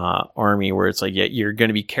army where it's like, you're going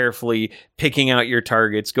to be carefully picking out your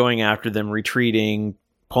targets, going after them, retreating,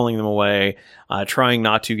 pulling them away, trying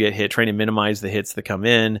not to get hit, trying to minimize the hits that come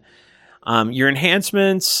in. Your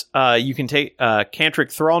enhancements, you can take Cantric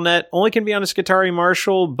Thrallnet, only can be on a Skitarii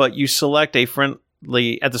Marshal, but you select a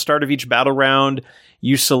friendly, at the start of each battle round,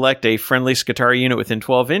 you select a friendly Skitarii unit within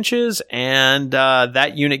 12 inches, and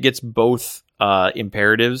that unit gets both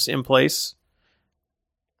imperatives in place.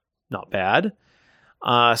 Not bad.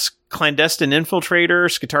 Clandestine Infiltrator,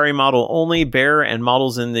 Skitarii model only, bearer and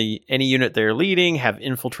models in any unit they're leading have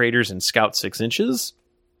infiltrators and scout 6 inches,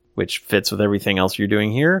 which fits with everything else you're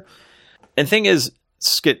doing here. And thing is,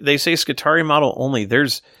 they say Skitarii model only.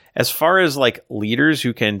 There's, as far as like leaders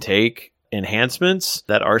who can take enhancements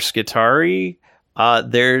that are Skitarii,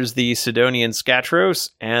 there's the Sidonian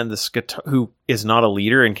Skatros and who is not a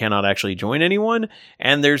leader and cannot actually join anyone.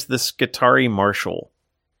 And there's the Skitarii Marshal.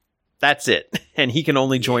 That's it. And he can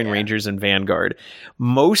only join Rangers and Vanguard.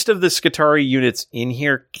 Most of the Skitarii units in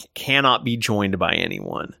here cannot be joined by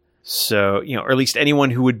anyone. So, or at least anyone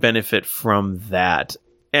who would benefit from that.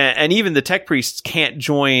 And even the Tech Priests can't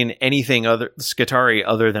join anything Skitarii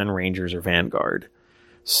other than Rangers or Vanguard.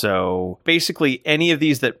 So basically any of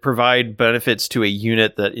these that provide benefits to a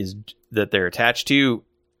unit that they're attached to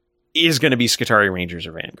is going to be Skitarii, Rangers,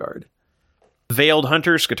 or Vanguard. Veiled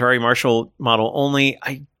Hunter, Skitarii Marshal model only.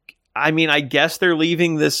 I mean, I guess they're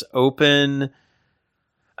leaving this open.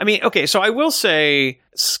 I mean, okay, so I will say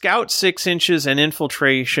Scout 6 inches and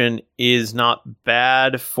Infiltration is not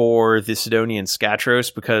bad for the Sidonian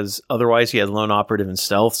Skatros because otherwise he has Lone Operative and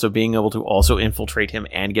Stealth, so being able to also infiltrate him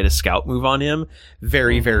and get a Scout move on him,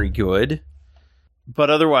 very, very good. But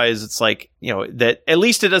otherwise, it's like, that at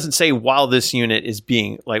least it doesn't say while this unit is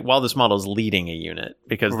being, like, while this model is leading a unit,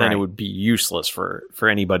 because then it would be useless for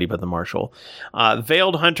anybody but the Marshal.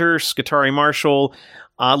 Veiled Hunter, Skitarii Marshal,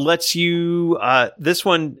 lets you, this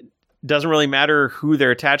one doesn't really matter who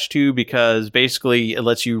they're attached to, because basically it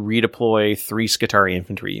lets you redeploy 3 Skitarii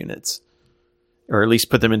infantry units, or at least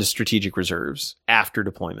put them into strategic reserves after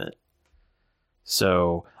deployment.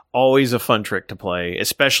 So always a fun trick to play,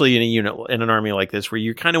 especially in an army like this, where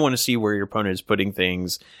you kind of want to see where your opponent is putting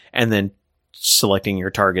things and then selecting your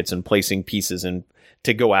targets and placing pieces and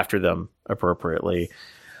to go after them appropriately.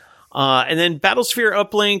 And then Battlesphere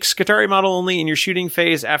uplink, Skitarii model only in your shooting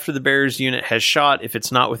phase after the bearer's unit has shot. If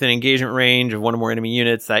it's not within engagement range of one or more enemy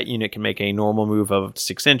units, that unit can make a normal move of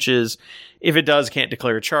 6 inches. If it does, can't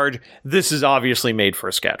declare a charge. This is obviously made for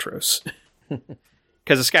a Skatros.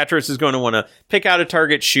 Because a Skatros is going to want to pick out a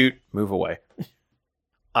target, shoot, move away.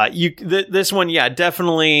 This one,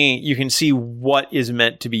 definitely you can see what is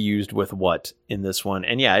meant to be used with what in this one.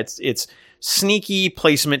 And it's sneaky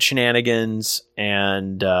placement shenanigans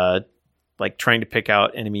and like trying to pick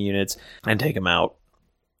out enemy units and take them out.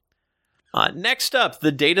 Next up,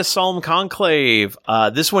 the Data Psalm Conclave.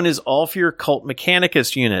 This one is all for your Cult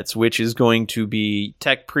Mechanicus units, which is going to be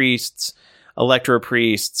Tech Priests, Electro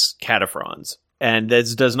Priests, Cataphrons. And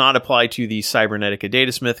this does not apply to the Cybernetica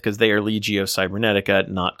Datasmith because they are Legio Cybernetica,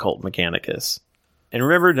 not Cult Mechanicus. And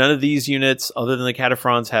remember, none of these units, other than the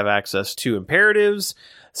Cataphrons, have access to imperatives.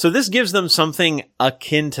 So this gives them something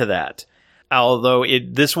akin to that. although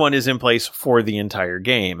this one is in place for the entire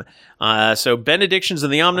game. So Benedictions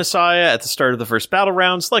of the Omnissiah at the start of the first battle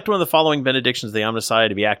round. Select one of the following Benedictions of the Omnissiah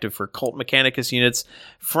to be active for Cult Mechanicus units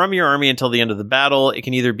from your army until the end of the battle. It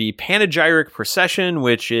can either be Panegyric Procession,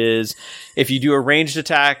 which is if you do a ranged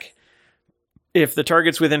attack, if the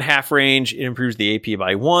target's within half range, it improves the AP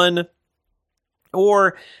by 1.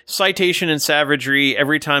 Or Citation and Savagery.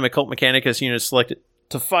 Every time a Cult Mechanicus unit is selected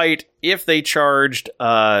to fight, if they charged,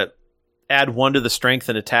 add 1 to the strength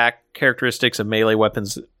and attack characteristics of melee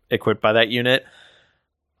weapons equipped by that unit.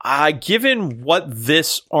 Given what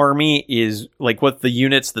this army is, like what the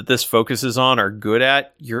units that this focuses on are good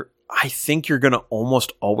at, I think you're going to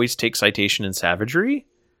almost always take Citation and Savagery.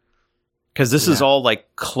 Because this is all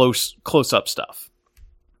like close up stuff.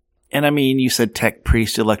 And I mean, you said Tech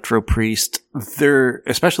Priest, Electro Priest. They're,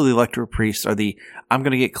 especially the Electro Priests, are I'm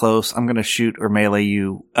going to get close, I'm going to shoot or melee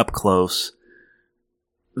you up close.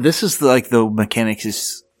 This is the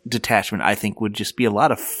Mechanicus detachment, I think, would just be a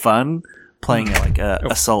lot of fun playing like a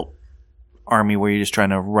assault army where you're just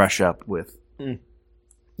trying to rush up with.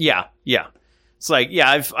 Yeah. It's like,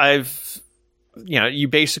 I've you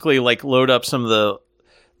basically like load up some of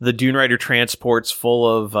the Dune Rider transports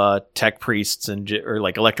full of tech priests or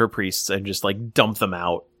like electro priests and just like dump them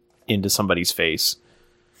out into somebody's face.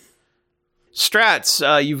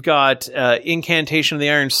 Strats, you've got Incantation of the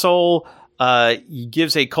Iron Soul.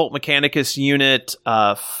 Gives a Cult Mechanicus unit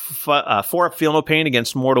 4-up Feel No Pain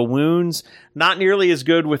against mortal wounds. Not nearly as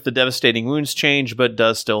good with the Devastating Wounds change, but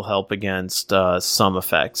does still help against some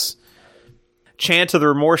effects. Chant of the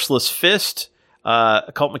Remorseless Fist.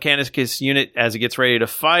 A Cult Mechanicus unit, as it gets ready to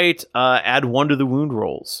fight, add 1 to the wound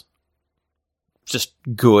rolls. Just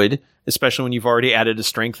good, especially when you've already added a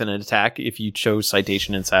strength and an attack if you chose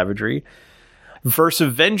Citation and Savagery. Verse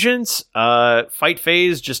of Vengeance, fight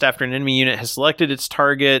phase just after an enemy unit has selected its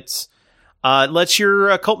targets. Lets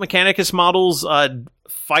your Cult Mechanicus models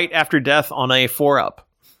fight after death on a 4-up.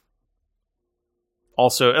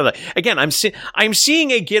 Also, again, I'm seeing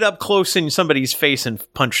a get up close in somebody's face and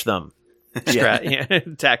punch them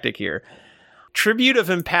tactic here. Tribute of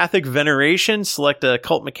Empathic Veneration. Select a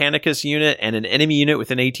Cult Mechanicus unit and an enemy unit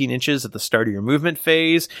within 18 inches at the start of your movement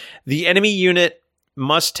phase. The enemy unit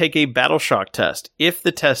must take a Battle Shock test. If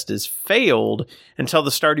the test is failed until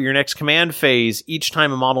the start of your next command phase, each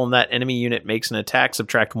time a model in that enemy unit makes an attack,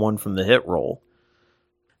 subtract 1 from the hit roll.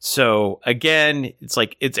 So again,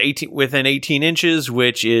 it's 18 within 18 inches,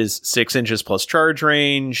 which is 6 inches plus charge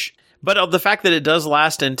range. But of the fact that it does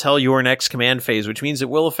last until your next command phase, which means it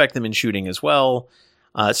will affect them in shooting as well.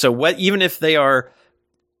 Even if they're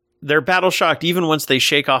battle shocked, even once they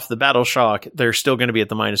shake off the battle shock, they're still going to be at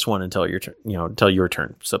the -1 until your turn, until your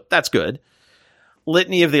turn. So that's good.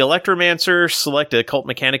 Litany of the Electromancer. Select a Cult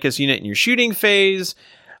Mechanicus unit in your shooting phase.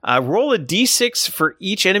 Roll a d6 for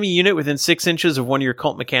each enemy unit within 6 inches of one of your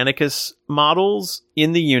Cult Mechanicus models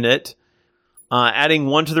in the unit. Adding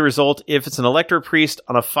 1 to the result if it's an Electro Priest.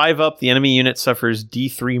 On a 5-up, the enemy unit suffers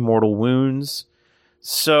d3 mortal wounds.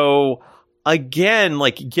 So again,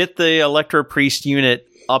 get the Electro Priest unit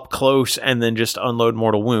up close and then just unload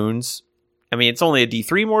mortal wounds. I mean, it's only a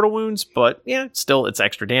d3 mortal wounds, but yeah, still it's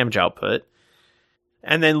extra damage output.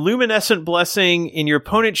 And then Luminescent Blessing. In your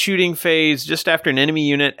opponent's shooting phase, just after an enemy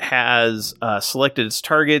unit has selected its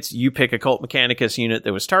targets, you pick a Cult Mechanicus unit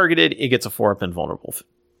that was targeted. It gets a 4-up invulnerable.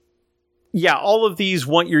 Yeah, all of these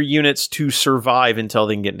want your units to survive until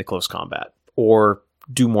they can get into close combat or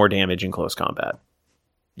do more damage in close combat.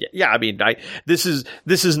 Yeah. I mean, this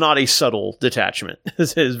is not a subtle detachment.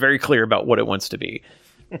 This is very clear about what it wants to be.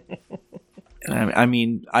 I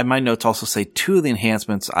mean, my notes also say 2 of the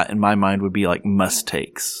enhancements in my mind would be like must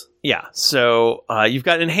takes. Yeah, so you've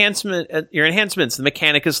got your enhancements, the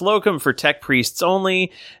Mechanicus Locum for Tech Priests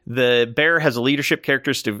only. The Bear has a leadership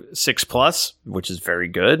characteristic 6+, which is very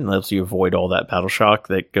good, and lets you avoid all that battle shock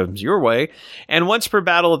that comes your way. And once per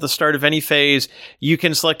battle at the start of any phase, you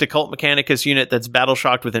can select a Cult Mechanicus unit that's battle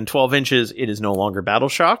shocked within 12 inches. It is no longer battle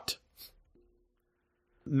shocked.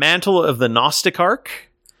 Mantle of the Gnostic Arc.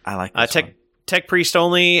 I like this one. Tech Priest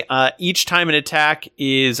only. Each time an attack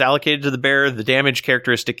is allocated to the bearer, the damage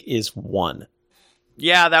characteristic is 1.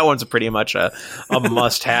 Yeah, that one's pretty much a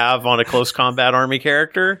must-have on a close combat army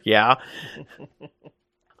character. Yeah.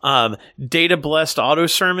 Data Blessed Auto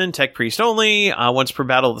Sermon, Tech Priest only. Once per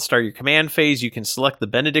battle at the start of your command phase, you can select the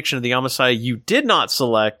Benediction of the Omnissiah you did not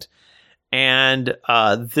select, and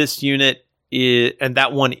this unit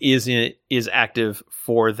that one is active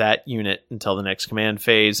for that unit until the next command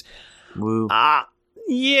phase. Woo.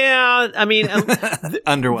 Yeah, I mean,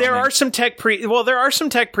 there are some tech priests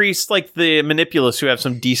like the Manipulus who have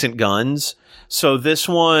some decent guns. So this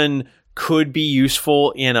one could be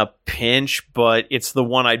useful in a pinch, but it's the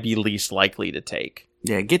one I'd be least likely to take.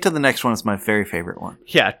 Yeah, get to the next one. It's my very favorite one.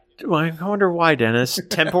 Yeah. I wonder why, Dennis.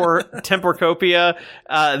 Temporcopia,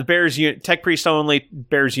 the Bears unit, Tech Priest only,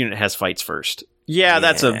 Bears unit has fights first. Yeah,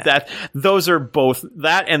 those are both,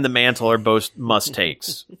 that and the Mantle are both must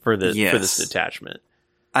takes for this detachment.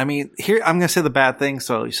 I mean, here, I'm going to say the bad thing,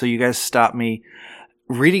 so you guys stop me.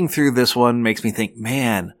 Reading through this one makes me think,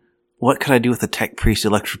 man, what could I do with the Tech Priest,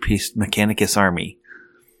 Electric Priest, Mechanicus army?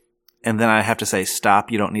 And then I have to say,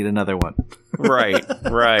 stop, you don't need another one. Right.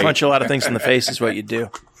 Punch a lot of things in the face is what you do.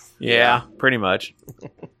 Yeah, pretty much.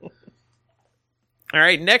 All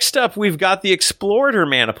right, next up, we've got the Explorator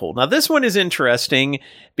Maniple. Now, this one is interesting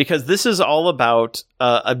because this is all about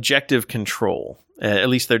objective control, at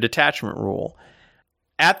least their detachment rule.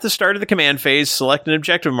 At the start of the command phase, select an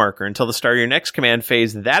objective marker. Until the start of your next command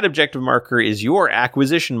phase, that objective marker is your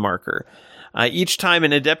acquisition marker. Each time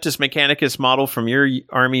an Adeptus Mechanicus model from your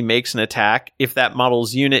army makes an attack, if that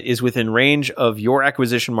model's unit is within range of your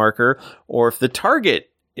acquisition marker, or if the target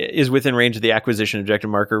is within range of the acquisition objective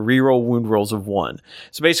marker, reroll wound rolls of 1.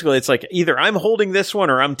 So basically, it's like either I'm holding this one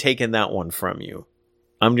or I'm taking that one from you.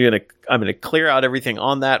 I'm gonna clear out everything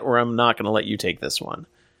on that, or I'm not gonna let you take this one.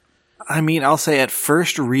 I mean, I'll say at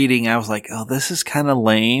first reading, I was like, oh, this is kind of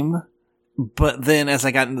lame. But then as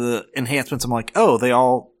I got into the enhancements, I'm like, oh, they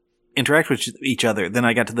all interact with each other. Then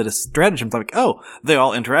I got to the stratagems, I'm like, oh, they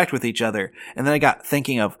all interact with each other. And then I got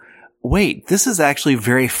thinking of, wait, this is actually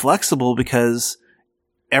very flexible because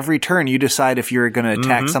every turn you decide if you're going to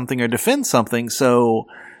attack something or defend something. So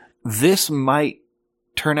this might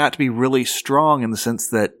turn out to be really strong in the sense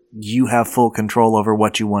that you have full control over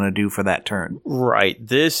what you want to do for that turn. Right.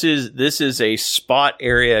 This is a spot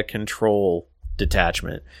area control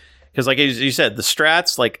detachment. Because like as you said, the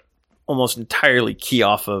strats like almost entirely key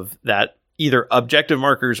off of that, either objective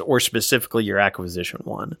markers or specifically your acquisition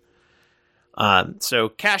one. So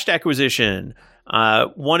cached acquisition.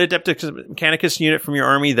 One Adeptus Mechanicus unit from your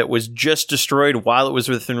army that was just destroyed while it was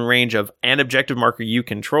within range of an objective marker you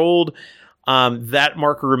controlled, that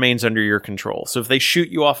marker remains under your control. So if they shoot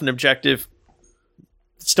you off an objective,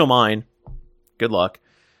 it's still mine. Good luck.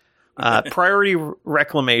 Priority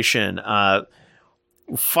reclamation.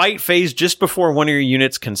 Fight phase just before one of your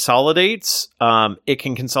units consolidates. It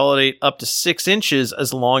can consolidate up to 6 inches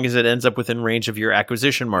as long as it ends up within range of your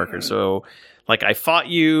acquisition marker. So, like, I fought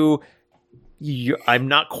you, I'm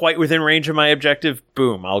not quite within range of my objective.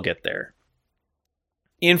 Boom, I'll get there.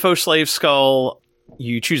 Info Slave Skull.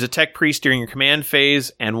 You choose a Tech Priest during your command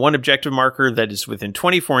phase and one objective marker that is within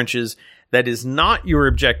 24 inches. That is not your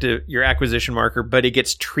objective, your acquisition marker, but it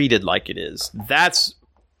gets treated like it is. That's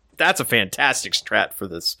a fantastic strat for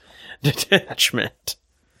this detachment.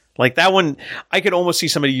 Like that one, I could almost see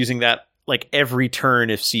somebody using that like every turn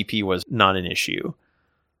if CP was not an issue.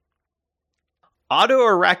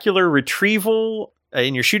 Auto-oracular retrieval.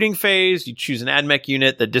 In your shooting phase, you choose an AdMech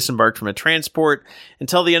unit that disembarked from a transport.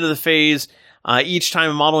 Until the end of the phase, each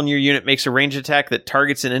time a model in your unit makes a ranged attack that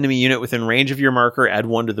targets an enemy unit within range of your marker, add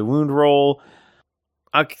 1 to the wound roll.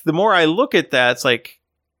 The more I look at that, it's like,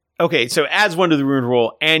 okay, so adds 1 to the wound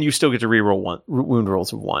roll, and you still get to reroll wound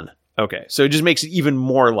rolls of 1. Okay, so it just makes it even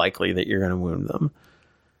more likely that you're going to wound them.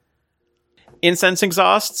 Incense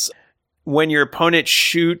exhausts. When your opponent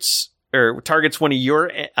shoots or targets one of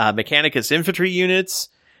your Mechanicus infantry units,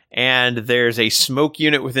 and there's a smoke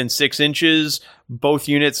unit within 6 inches, both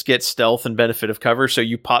units get stealth and benefit of cover, so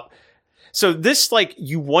you pop... So this, like,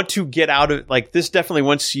 you want to get out of, like, this definitely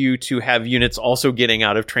wants you to have units also getting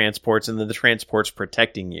out of transports and then the transports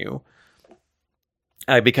protecting you.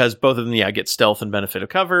 Because both of them, get stealth and benefit of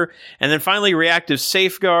cover. And then finally, reactive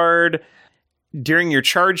safeguard. During your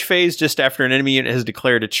charge phase, just after an enemy unit has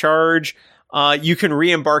declared a charge, you can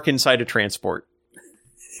re-embark inside a transport.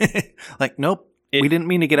 Like, nope, we didn't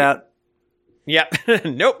mean to get out. Yeah.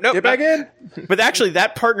 Nope. Get back in. But actually,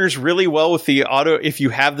 that partners really well with the auto. If you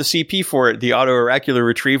have the CP for it, the auto-oracular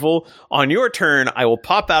retrieval. On your turn, I will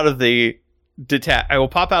pop out of the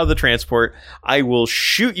transport. I will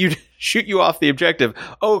shoot you off the objective.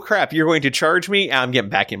 Oh crap! You're going to charge me. I'm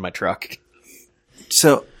getting back in my truck.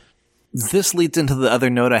 So this leads into the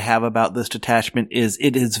other note I have about this detachment is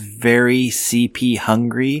it is very CP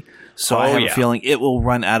hungry. So I have a feeling it will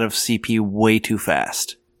run out of CP way too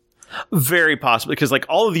fast. Very possibly, because like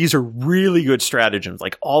all of these are really good stratagems.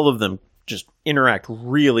 Like all of them just interact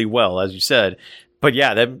really well, as you said. But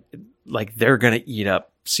yeah, they're gonna eat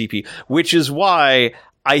up CP, which is why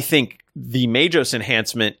I think the Magos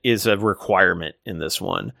enhancement is a requirement in this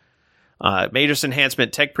one. Magos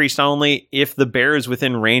enhancement, Tech Priest only. If the bear is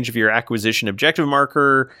within range of your acquisition objective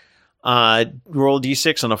marker, Roll a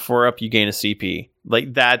d6 on a 4-up, you gain a CP.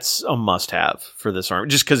 Like, that's a must-have for this army,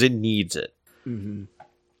 just because it needs it. Mm-hmm.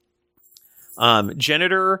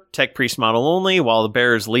 Janitor, Tech Priest model only. While the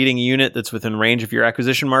bearer is leading a unit that's within range of your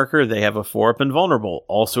acquisition marker, they have a 4-up and vulnerable.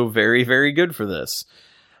 Also very, very good for this.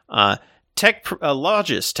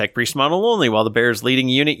 Logis, Tech Priest model only. While the bearer is leading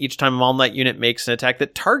a unit, each time a that unit makes an attack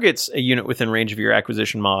that targets a unit within range of your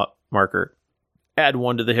acquisition marker, add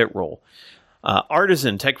 1 to the hit roll.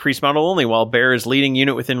 Artisan, Tech Priest model only. While bearer is leading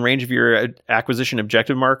unit within range of your acquisition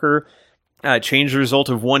objective marker, change the result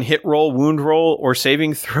of 1 hit roll, wound roll, or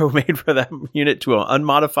saving throw made for that unit to an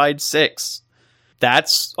unmodified 6.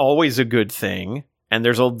 That's always a good thing. And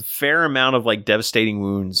there's a fair amount of like devastating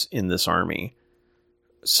wounds in this army.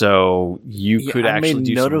 So you could actually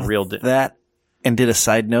do some real that and did a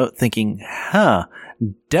side note thinking,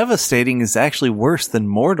 devastating is actually worse than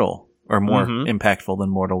mortal, or more impactful than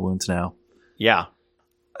mortal wounds now. Yeah.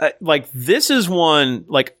 Like, this is one,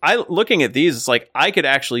 like, looking at these, it's like, I could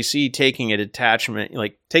actually see taking a detachment,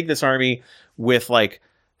 like, take this army with, like,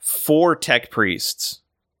 4 tech priests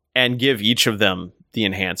and give each of them the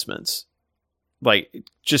enhancements. Like,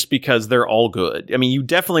 just because they're all good. I mean, you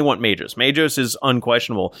definitely want Magos. Magos is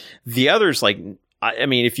unquestionable. The others, like, I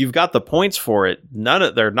mean, if you've got the points for it,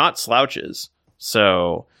 they're not slouches.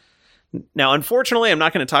 So, now, unfortunately, I'm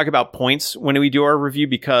not going to talk about points when we do our review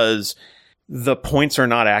because the points are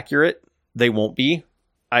not accurate. They won't be.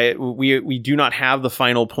 We do not have the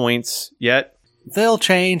final points yet. They'll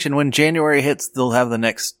change, and when January hits, they'll have the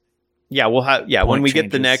next. Yeah, we'll have. Yeah, when we changes.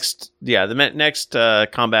 get the next. Yeah, the next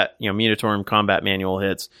combat. Munitorum combat manual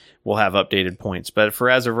hits, we'll have updated points. But for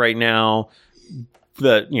as of right now,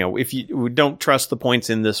 if you don't trust the points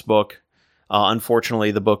in this book,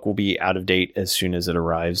 unfortunately, the book will be out of date as soon as it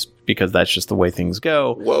arrives because that's just the way things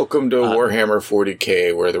go. Welcome to Warhammer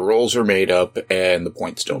 40K, where the rolls are made up and the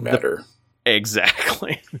points don't matter.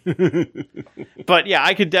 Exactly. But yeah,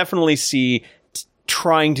 I could definitely see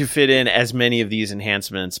trying to fit in as many of these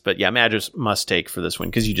enhancements. But yeah, Magos must take for this one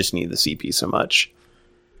because you just need the CP so much.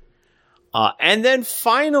 And then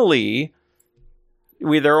finally,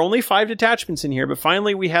 there are only 5 detachments in here, but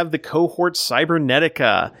finally we have the cohort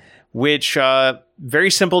Cybernetica, which, very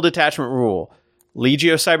simple detachment rule.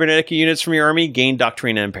 Legio Cybernetica units from your army gain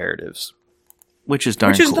Doctrina Imperatives. Which is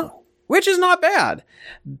darn cool. Which is not bad.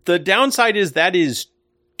 The downside is that is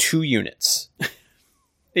 2 units.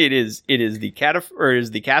 It is the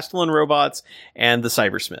Castellan robots and the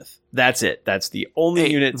Cybersmith. That's it. That's the only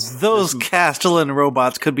units. Those Castellan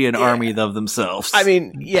robots could be an army of themselves. I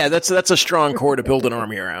mean, yeah, that's a strong core to build an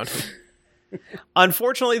army around.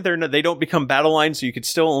 Unfortunately, they don't become battle lines, so you could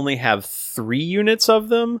still only have 3 units of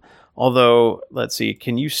them. Although, let's see,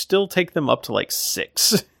 can you still take them up to like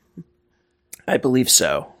 6? I believe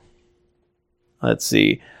so. Let's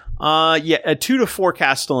see. 2 to 4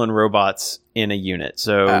 Castellan robots in a unit.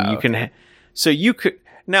 So you can. So you could.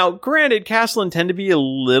 Now, granted, Castellan tend to be a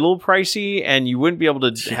little pricey, and you wouldn't be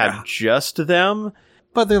able to have just them.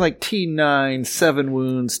 But they're like T9, 7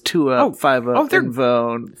 wounds, 2 up, 5 up,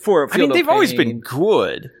 Invone, 4 up. I mean, they've always been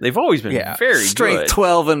good. They've always been very good. Strength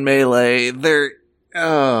 12 in melee.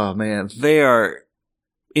 Oh man, they are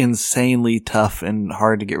insanely tough and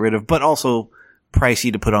hard to get rid of, but also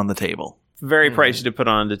pricey to put on the table. Very pricey to put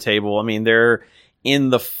on the table. I mean, they're in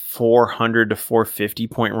the 400 to 450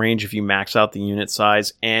 point range if you max out the unit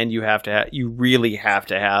size, and you really have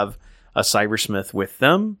to have a Cybersmith with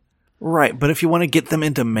them. Right, but if you want to get them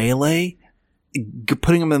into melee,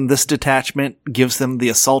 putting them in this detachment gives them the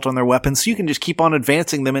assault on their weapons, so you can just keep on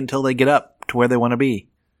advancing them until they get up to where they want to be.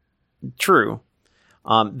 True.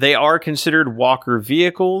 They are considered walker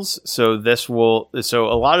vehicles, so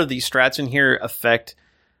a lot of these strats in here affect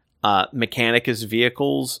Mechanicus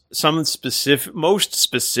vehicles. Most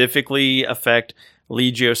specifically affect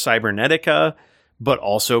Legio Cybernetica, but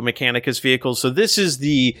also Mechanicus vehicles. So this is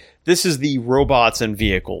the robots and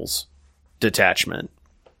vehicles detachment.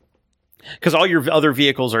 Because all your other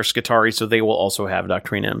vehicles are Scutari, so they will also have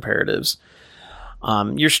Doctrina Imperatives.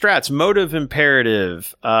 Your strats, motive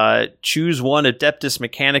imperative. Choose 1 Adeptus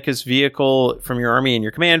Mechanicus vehicle from your army in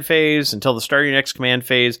your command phase. Until the start of your next command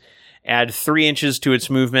phase, add 3 inches to its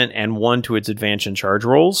movement and 1 to its advance and charge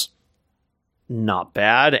rolls. Not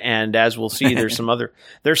bad. And as we'll see, there's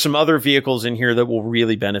some other vehicles in here that will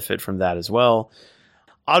really benefit from that as well.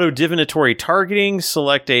 Auto divinatory targeting.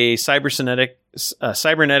 Select a Cybernetica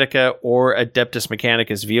or Adeptus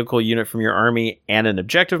Mechanicus vehicle unit from your army and an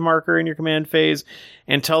objective marker in your command phase.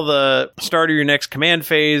 Until the start of your next command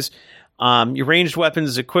phase, your ranged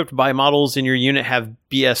weapons equipped by models in your unit have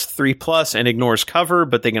BS 3+ and ignores cover,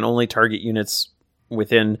 but they can only target units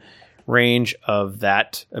within range of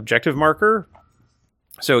that objective marker.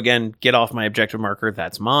 So again, get off my objective marker.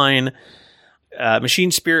 That's mine.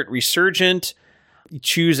 Machine Spirit Resurgent. You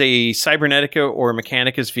choose a Cybernetica or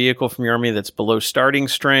Mechanicus vehicle from your army that's below starting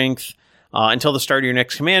strength. Until the start of your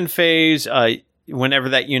next command phase, whenever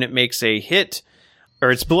that unit makes a hit, or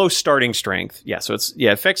it's below starting strength. Yeah, so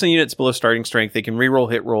effects on units below starting strength. They can reroll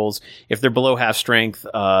hit rolls. If they're below half strength,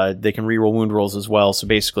 they can reroll wound rolls as well. So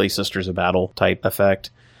basically, Sisters of Battle type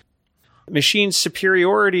effect. Machine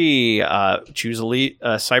Superiority. Choose a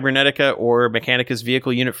Cybernetica or Mechanicus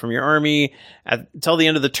vehicle unit from your army. Until the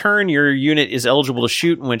end of the turn, your unit is eligible to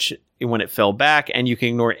shoot when it fell back, and you can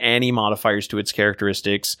ignore any modifiers to its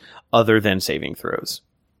characteristics other than saving throws.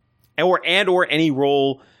 Or any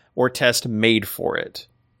roll or test made for it.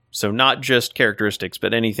 So not just characteristics,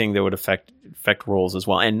 but anything that would affect rolls as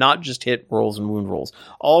well. And not just hit rolls and wound rolls.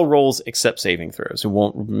 All rolls except saving throws. It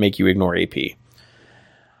won't make you ignore AP.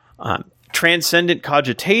 Transcendent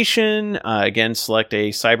Cogitation. Again, select a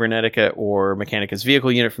Cybernetica or Mechanicus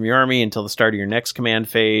vehicle unit from your army until the start of your next command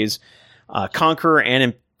phase. Conqueror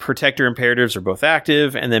and Protector imperatives are both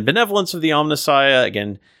active. And then Benevolence of the Omnissiah.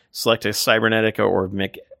 Again, select a Cybernetica or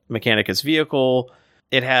Mechanicus vehicle.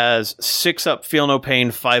 It has 6 up, feel no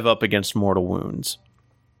pain, 5 up against mortal wounds.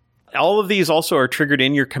 All of these also are triggered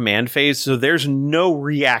in your command phase, so there's no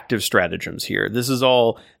reactive stratagems here. This is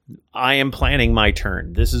all, I am planning my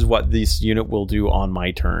turn. This is what this unit will do on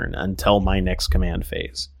my turn until my next command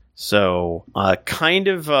phase. So, kind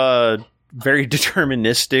of a very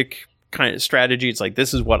deterministic kind of strategy. It's like,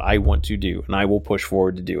 this is what I want to do, and I will push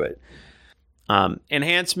forward to do it.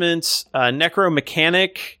 Enhancements, Necro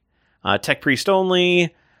Mechanic, Tech Priest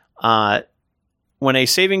only. When a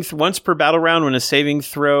saving once per battle round, when a saving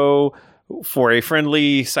throw for a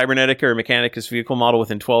friendly Cybernetica or Mechanicus vehicle model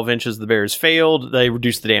within 12 inches of the bear is failed, they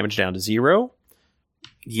reduce the damage down to 0.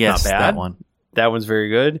 Yes, not bad. that one. That one's very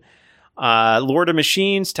good. Lord of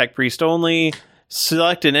Machines, Tech Priest only.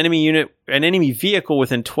 Select an enemy vehicle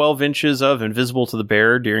within 12 inches of and visible to the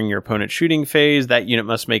bearer during your opponent's shooting phase. That unit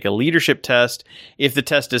must make a leadership test. If the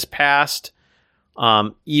test is passed,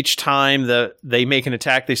 each time that they make an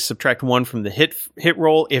attack, they subtract 1 from the hit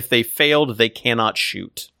roll. If they failed, they cannot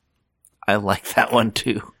shoot. I like that one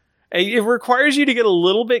too. It requires you to get a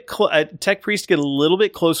little bit Tech Priest get a little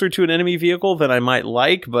bit closer to an enemy vehicle than I might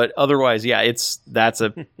like, but otherwise, yeah, that's a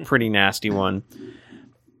pretty nasty one.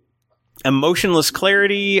 Emotionless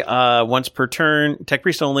Clarity, once per turn, Tech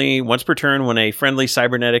Priest only, once per turn when a friendly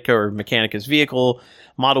Cybernetica or Mechanicus vehicle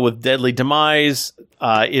model with deadly demise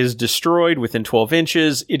is destroyed within 12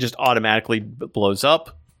 inches, it just automatically blows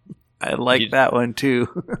up. I like that one too.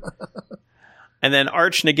 And then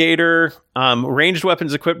Arch Negator, ranged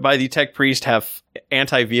weapons equipped by the Tech Priest have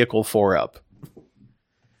anti-vehicle 4-up.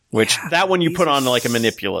 Which, that one you put on like a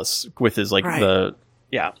Manipulus with his like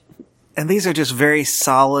yeah. And these are just very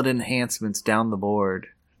solid enhancements down the board.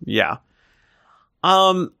 Yeah.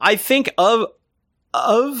 I think of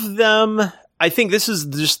them, I think this is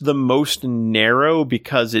just the most narrow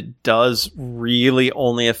because it does really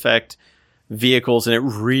only affect vehicles, and it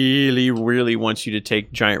really, really wants you to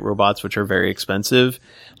take giant robots, which are very expensive.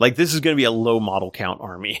 Like, this is going to be a low model count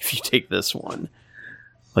army if you take this one.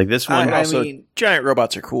 Like, this one I mean, giant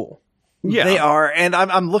robots are cool. Yeah, they are. And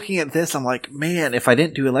I'm looking at this. I'm like, man, if I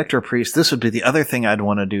didn't do Electro Priest, this would be the other thing I'd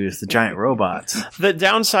want to do is the giant robots. The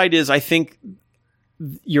downside is I think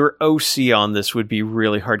your OC on this would be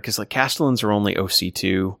really hard because like Castellans are only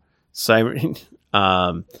OC2. So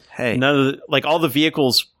hey, none of like all the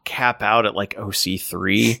vehicles cap out at like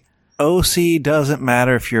OC3. OC doesn't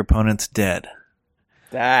matter if your opponent's dead.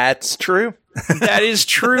 That's true. That is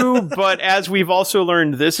true, but as we've also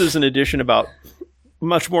learned, this is an edition about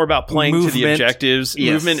much more about playing to the objectives,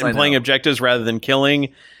 movement and playing objectives rather than killing.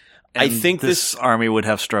 And I think this army would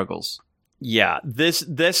have struggles. Yeah, this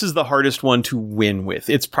is the hardest one to win with.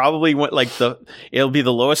 It's probably it'll be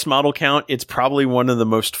the lowest model count. It's probably one of the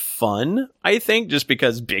most fun, I think, just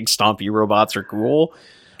because big stompy robots are cool.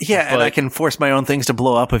 Yeah, and I can force my own things to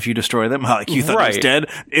blow up if you destroy them. Like you thought it was dead,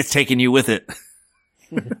 it's taking you with it.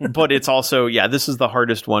 But it's also, this is the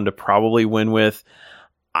hardest one to probably win with.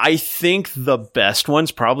 I think the best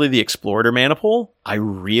one's probably the Explorator Maniple. I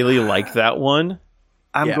really like that one.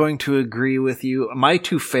 I'm going to agree with you. My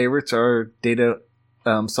two favorites are Data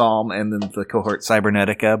Psalm and then the cohort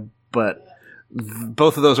Cybernetica, but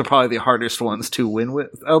both of those are probably the hardest ones to win with.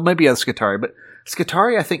 Oh, maybe Scutari, but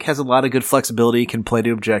Scutari I think has a lot of good flexibility, can play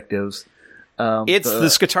to objectives. The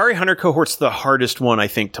Scutari Hunter cohort's the hardest one, I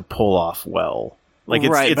think, to pull off well. Like,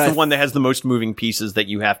 it's the one that has the most moving pieces that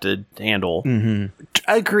you have to handle. Mm-hmm.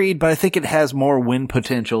 Agreed, but I think it has more win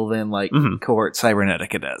potential than, cohort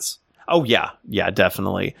Cybernetica does. Oh, yeah. Yeah,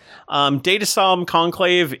 definitely. Datasom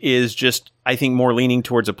Conclave is just, I think, more leaning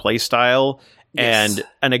towards a play style. Yes. And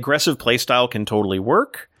an aggressive play style can totally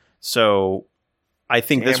work. So I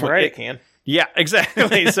think this one... it can. Yeah,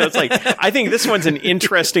 exactly. So it's like, I think this one's an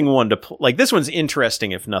interesting one to like. This one's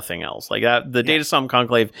interesting, if nothing else. Like that, the Datasom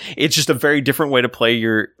Conclave, it's just a very different way to play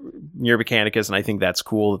your Mechanicus, and I think that's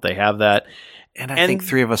cool that they have that. And I think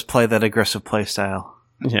 3 of us play that aggressive play style.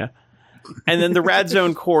 Yeah. And then the Rad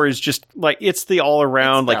Zone Core is just like, it's the all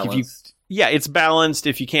around, like balanced. it's balanced.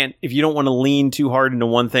 If you don't want to lean too hard into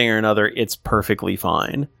one thing or another, it's perfectly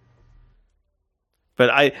fine. But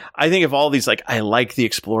I think of all these, like, I like the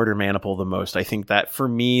Explorer Maniple the most. I think that for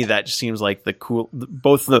me, that just seems like the cool,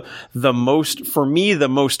 both the most, for me, the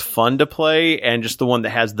most fun to play, and just the one that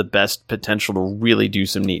has the best potential to really do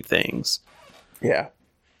some neat things. Yeah.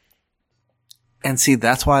 And see,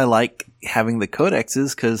 that's why I like having the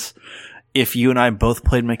codexes, because if you and I both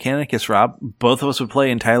played Mechanicus, Rob, both of us would play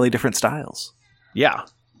entirely different styles. Yeah.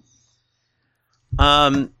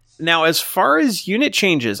 Now, as far as unit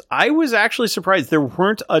changes, I was actually surprised there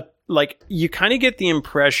weren't you kind of get the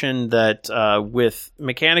impression that with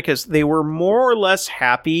Mechanicus, they were more or less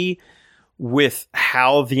happy with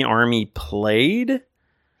how the army played.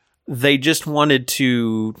 They just wanted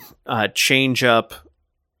to change up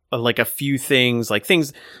like a few things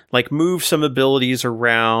like move some abilities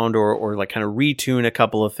around or like kind of retune a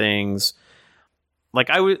couple of things.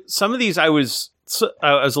 Like some of these I was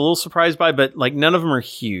a little surprised by, but like none of them are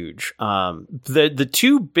huge. The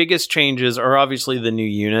 2 biggest changes are obviously the new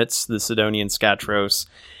units, the Sidonian Skatros.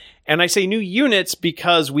 And I say new units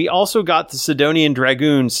because we also got the Sidonian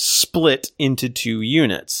Dragoons split into 2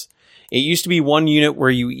 units. It used to be 1 unit where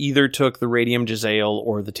you either took the Radium Jezzail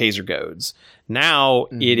or the Taser Goads. Now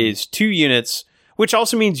it is 2 units, which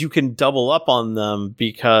also means you can double up on them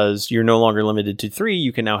because you're no longer limited to 3.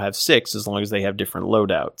 You can now have 6 as long as they have different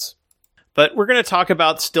loadouts. But we're going to talk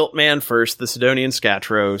about Stiltman first, the Sidonian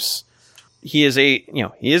Skatros. He is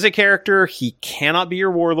a character. He cannot be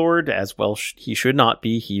your warlord, as well he should not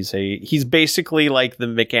be. He's basically like the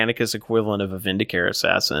Mechanicus equivalent of a Vindicare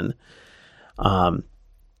assassin.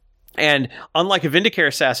 And unlike a Vindicare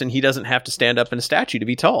assassin, he doesn't have to stand up in a statue to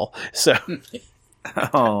be tall. So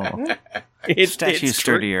Statue's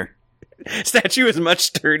sturdier. Statue is much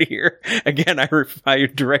sturdier. Again, I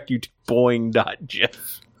direct you to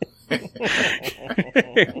boing.gif.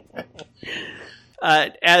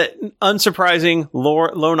 Unsurprising,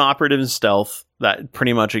 lone operative and stealth. That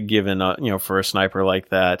pretty much a given, for a sniper like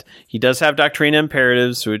that. He does have Doctrina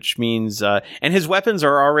Imperatives, which means, and his weapons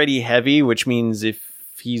are already heavy, which means if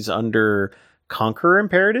he's under Conqueror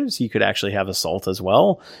Imperatives, he could actually have Assault as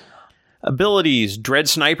well. Abilities: Dread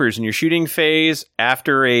Snipers. In your shooting phase,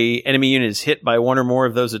 after a enemy unit is hit by 1 or more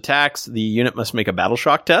of those attacks, the unit must make a Battle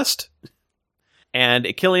Shock test. And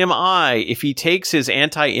Achilleum Eye, if he takes his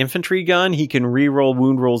anti-infantry gun, he can reroll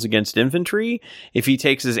wound rolls against infantry. If he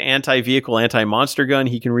takes his anti-vehicle, anti-monster gun,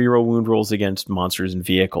 he can reroll wound rolls against monsters and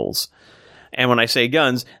vehicles. And when I say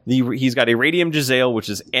guns, he's got a Radium Jezzail, which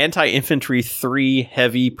is anti-infantry 3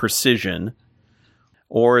 heavy precision.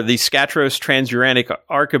 Or the Skatros Transuranic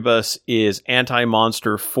Arquebus is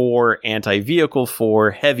anti-monster 4, anti-vehicle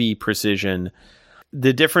 4 heavy precision.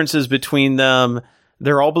 The differences between them,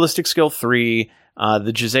 they're all ballistic skill 3.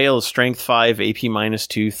 The Jezzail is strength 5, AP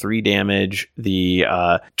 -2, 3 damage. The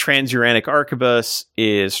Transuranic Arquebus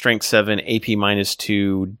is strength 7, AP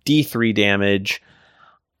 -2, D3 damage.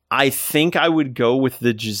 I think I would go with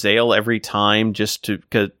the Jezzail every time just to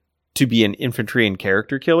be an infantry and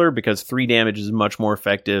character killer, because 3 damage is much more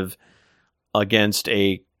effective against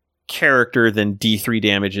a character than D3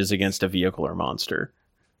 damage is against a vehicle or monster.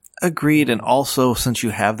 Agreed, and also since you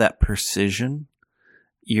have that precision,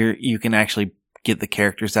 you can actually get the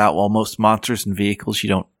characters out, while most monsters and vehicles you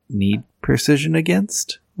don't need precision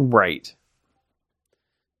against. Right.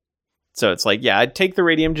 So it's like, yeah, I'd take the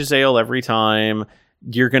Radium Jezzail every time.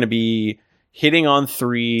 You're going to be hitting on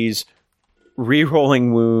 3s,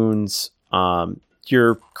 re-rolling wounds.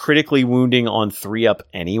 You're critically wounding on 3-up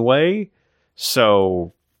anyway.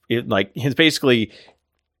 So it's basically,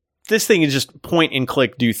 this thing is just point and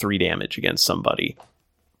click, do 3 damage against somebody.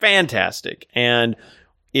 Fantastic. And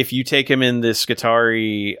if you take him in the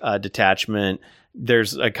Skitarii detachment,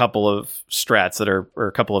 there's a couple of strats or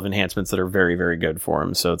a couple of enhancements that are very, very good for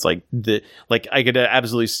him. So it's like I could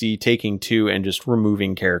absolutely see taking 2 and just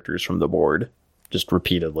removing characters from the board just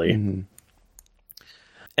repeatedly. Mm-hmm.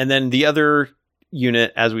 And then the other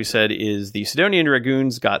unit, as we said, is the Sidonian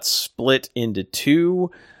Dragoons got split into 2.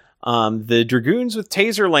 The Dragoons with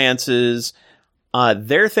Taser Lances,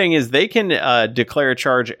 Their thing is they can declare a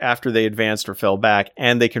charge after they advanced or fell back,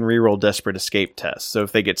 and they can reroll desperate escape tests. So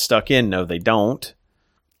if they get stuck in, no, they don't.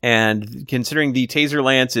 And considering the Taser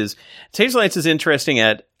Lance is interesting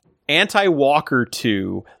at anti-walker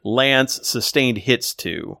 2, Lance sustained hits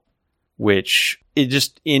 2, which is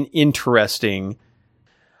just interesting.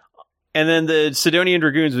 And then the Sidonian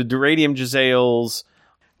Dragoons with Duradium Jezzails.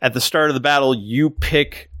 At the start of the battle, you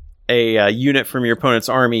pick a unit from your opponent's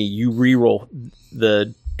army. You reroll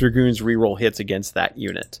the Dragoons reroll hits against that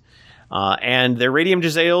unit. And their Radium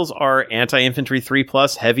Jezzails are anti-infantry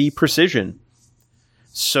 3+ heavy precision.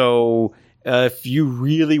 So if you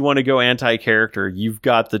really want to go anti-character, you've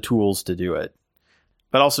got the tools to do it.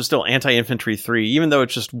 But also still anti-infantry 3, even though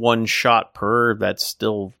it's just 1 shot per, that's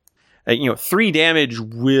still... 3 damage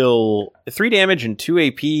and 2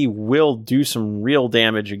 AP will do some real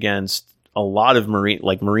damage against a lot of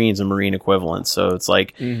Marines and Marine equivalents. So it's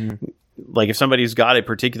like if somebody's got a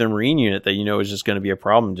particular Marine unit that is just going to be a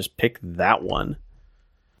problem, just pick that one.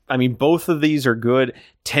 I mean, both of these are good.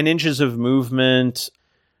 10 inches of movement.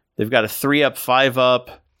 They've got a 3-up,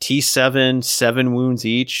 5-up, T7, 7 wounds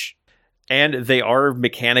each. And they are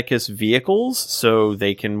Mechanicus vehicles, so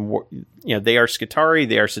they can, they are Skitarii,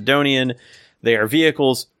 they are Sidonian, they are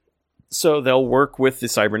vehicles, so they'll work with the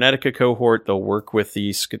Cybernetica cohort, they'll work with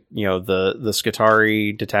the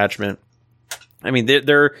Skitarii detachment. I mean,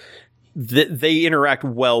 they interact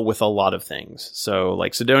well with a lot of things. So,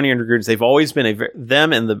 like Sidonian Dragoons, they've always been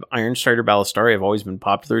them and the Iron Strider Ballistari have always been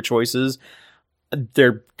popular choices.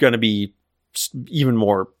 They're going to be even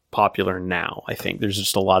more popular now. I think there's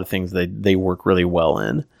just a lot of things that they work really well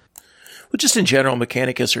in. Well, just in general,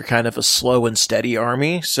 Mechanicus are kind of a slow and steady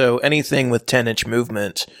army, so anything with 10-inch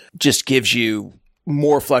movement just gives you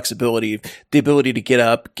more flexibility, the ability to get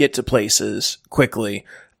up, get to places quickly.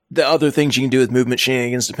 The other things you can do with movement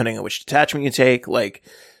shenanigans, depending on which detachment you take, like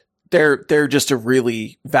they're just a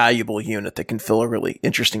really valuable unit that can fill a really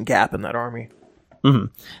interesting gap in that army. Mm-hmm.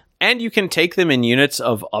 And you can take them in units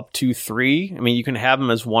of up to 3. I mean, you can have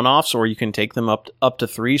them as one-offs, or you can take them up to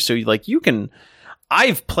 3. So, you can...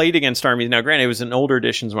 I've played against armies. Now, granted, it was in older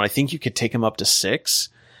editions when I think you could take them up to 6.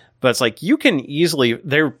 But it's like, you can easily...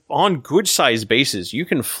 They're on good-sized bases. You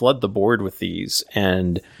can flood the board with these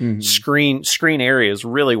and screen areas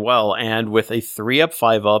really well. And with a 3-up,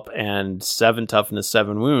 5-up, and 7 toughness,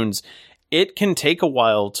 7 wounds, it can take a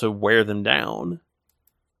while to wear them down.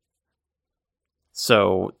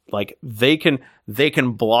 So, they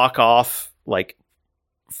can block off,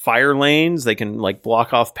 fire lanes. They can,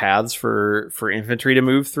 block off paths for infantry to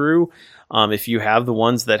move through. If you have the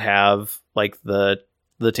ones that have, the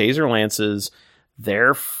Taser Lances,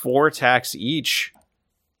 they're 4 attacks each.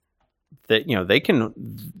 That, they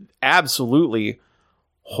can absolutely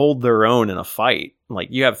hold their own in a fight.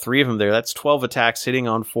 You have 3 of them there. That's 12 attacks hitting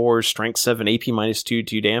on 4, strength 7, AP -2,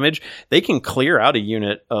 2 damage. They can clear out a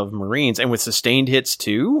unit of Marines, and with sustained hits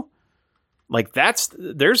too.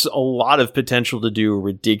 There's a lot of potential to do a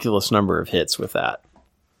ridiculous number of hits with that.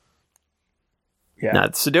 Yeah. Now,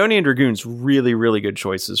 Sidonian Dragoons, really, really good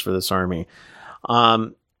choices for this army.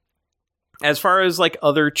 As far as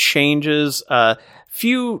other changes,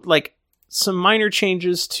 few some minor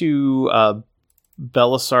changes to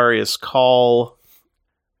Belisarius Call.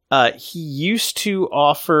 He used to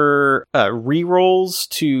offer rerolls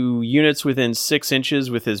to units within 6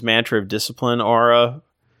 inches with his Mantra of Discipline aura,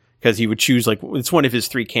 because he would choose, it's one of his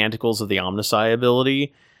 3 canticles of the Omnisci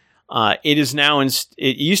ability. It is now, it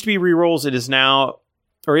used to be rerolls, it is now,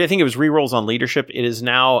 or I think it was rerolls on leadership, it is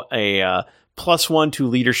now a +1 to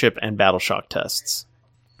leadership and battle shock tests.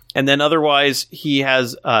 And then otherwise, he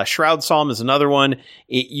has Shroud Psalm is another one.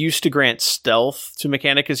 It used to grant stealth to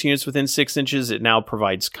Mechanicus units within 6 inches. It now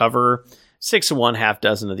provides cover. 6 of one, half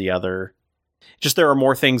dozen of the other. Just there are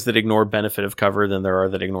more things that ignore benefit of cover than there are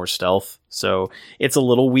that ignore stealth. So it's a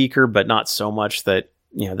little weaker, but not so much that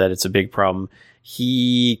that it's a big problem.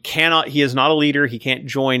 He is not a leader. He can't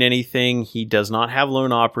join anything. He does not have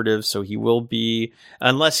lone operatives, so he will be,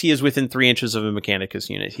 unless he is within 3 inches of a Mechanicus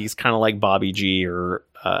unit. He's kind of like Bobby G or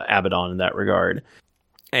Abaddon in that regard.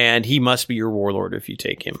 And he must be your warlord if you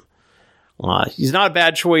take him. He's not a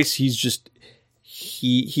bad choice. He's just,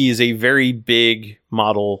 he is a very big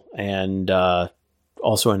model and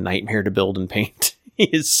also a nightmare to build and paint. He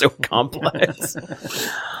is so complex.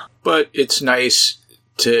 But it's nice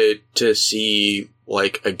to see,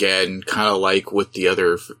 again, kind of like with the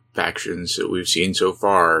other factions that we've seen so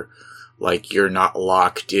far, you're not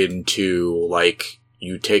locked into,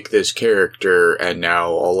 you take this character and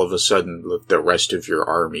now all of a sudden the rest of your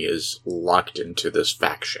army is locked into this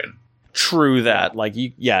faction. True that. Like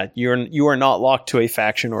you are not locked to a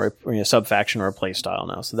faction or a sub faction or a play style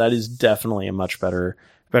now. So that is definitely a much better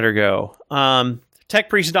go. Tech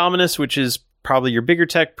Priest Dominus, which is probably your bigger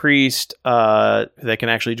tech priest that can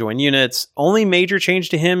actually join units. Only major change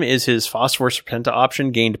to him is his Phosphor Serpenta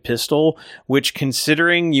option gained pistol, which,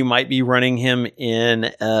 considering you might be running him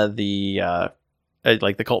in the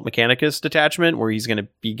Cult Mechanicus detachment where he's going to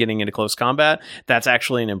be getting into close combat, that's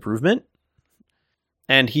actually an improvement.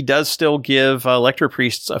 And he does still give Electro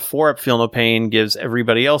Priests a 4-up Feel No Pain, gives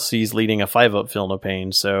everybody else he's leading a 5-up Feel No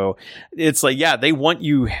Pain. So it's like, yeah, they want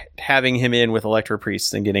you having him in with Electro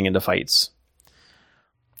Priests and getting into fights.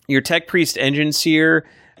 Your Tech Priest Engine Seer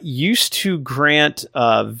used to grant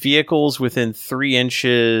vehicles within 3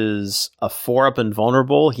 inches a 4-up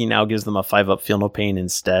Invulnerable. He now gives them a 5-up Feel No Pain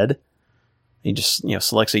instead. He just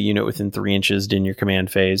selects a unit within 3 inches in your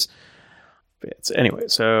command phase. Anyway,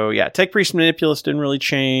 so yeah, Tech Priest Manipulus didn't really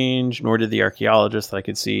change, nor did the Archaeologist that I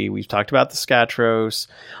could see. We've talked about the Skatros.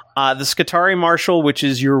 The Skitarii Marshal, which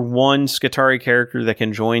is your one Skitarii character that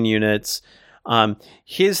can join units.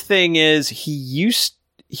 His thing is he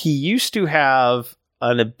used to have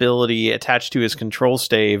an ability attached to his control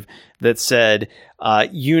stave that said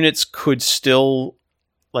units could still,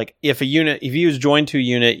 like, if he was joined to a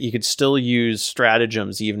unit, you could still use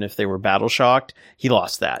stratagems even if they were battle shocked. He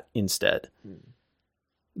lost that instead.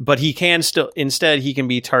 But he can he can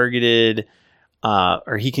be targeted,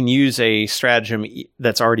 or he can use a stratagem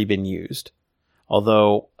that's already been used.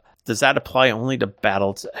 Although, does that apply only to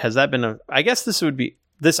battle? Has that been I guess this would be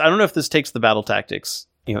this. I don't know if this takes the battle tactics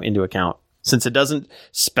into account. Since it doesn't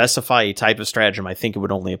specify a type of stratagem, I think it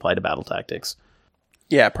would only apply to battle tactics.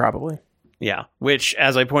 Yeah, probably. Yeah, which,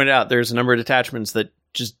 as I pointed out, there's a number of detachments that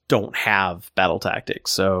just don't have battle tactics,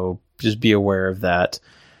 so just be aware of that.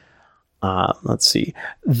 Let's see.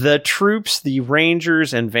 The troops, the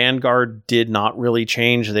Rangers and Vanguard did not really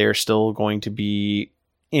change. They are still going to be,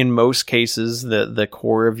 in most cases, the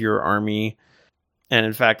core of your army. And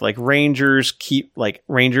in fact, Rangers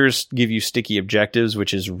give you sticky objectives,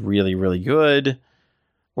 which is really, really good.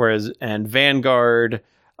 And Vanguard,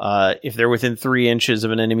 if they're within 3 inches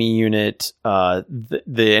of an enemy unit, the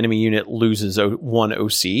enemy unit loses 1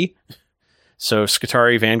 OC. So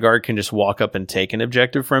Skitarii Vanguard can just walk up and take an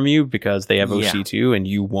objective from you because they have OC2 and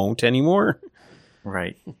you won't anymore.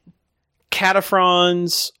 Right.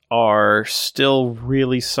 Cataphrons are still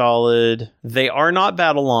really solid. They are not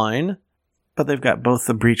battle line. But they've got both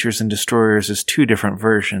the Breachers and Destroyers as 2 different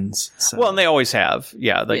versions. So. Well, and they always have.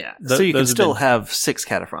 Yeah. So you can still have 6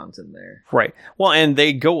 Cataphrons in there. Right. Well, and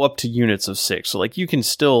they go up to units of 6. So, you can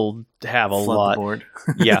still have a lot. The board.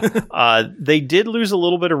 Yeah. They did lose a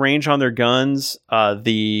little bit of range on their guns.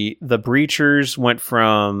 The Breachers went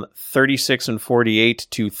from 36 and 48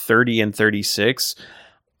 to 30 and 36.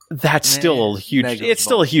 That's still a huge. Negligible. It's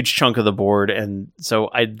still a huge chunk of the board, and so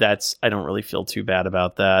I don't really feel too bad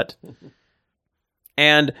about that.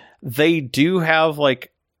 And they do have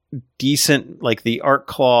decent, the Arc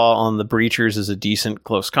Claw on the Breachers is a decent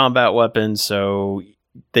close combat weapon, so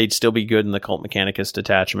they'd still be good in the Cult Mechanicus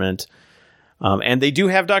detachment. And they do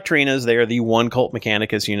have Doctrinas. They are the one Cult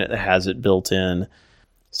Mechanicus unit that has it built in.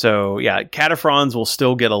 So yeah, Cataphrons will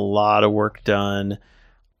still get a lot of work done,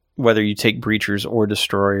 whether you take Breachers or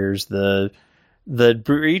Destroyers. The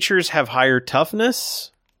Breachers have higher toughness.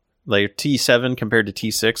 Like T7 compared to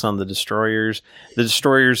T6 on the Destroyers. The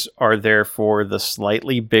Destroyers are there for the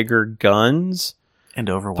slightly bigger guns and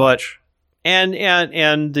Overwatch. But and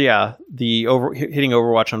yeah, hitting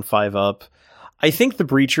Overwatch on 5-up. I think the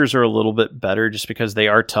Breachers are a little bit better just because they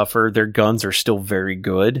are tougher. Their guns are still very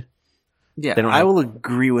good. Yeah, I will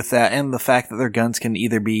agree with that, and the fact that their guns can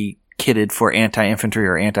either be kitted for anti-infantry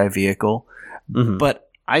or anti-vehicle. Mm-hmm. But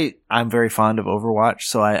I'm very fond of Overwatch,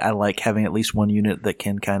 so I like having at least one unit that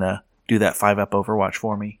can kind of do that 5-up Overwatch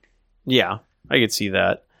for me. Yeah, I could see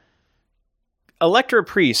that. Electro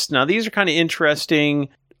Priests. Now, these are kind of interesting.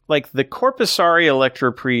 The Corpusari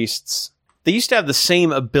Electro Priests, they used to have the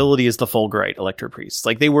same ability as the Fulgurite Electro Priests.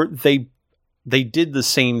 They did the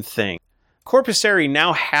same thing. Corpusari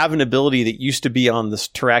now have an ability that used to be on the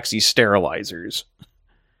Taraxi Sterilizers.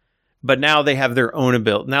 But now they have their own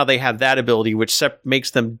ability. Now they have that ability, which makes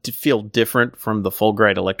them feel different from the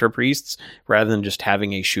Fulgurite Electro Priests, rather than just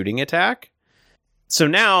having a shooting attack. So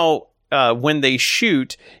now, when they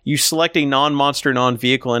shoot, you select a non-monster,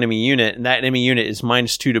 non-vehicle enemy unit, and that enemy unit is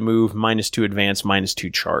 -2 to move, -2 advance,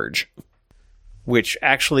 -2 charge, which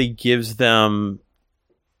actually gives them,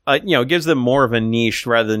 more of a niche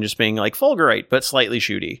rather than just being like Fulgurite, but slightly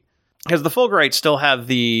shooty. because the Fulgurites still have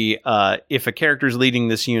the if a character's leading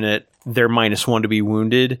this unit, they're -1 to be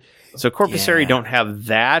wounded. So Corpusari don't have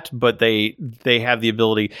that, but they have the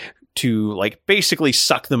ability to like basically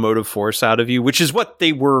suck the motive force out of you, which is what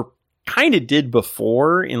they were kind of did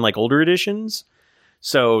before in like older editions.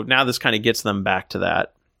 So now this kind of gets them back to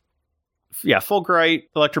that. Yeah, Fulgurite,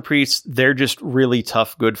 Electropriests, they're just really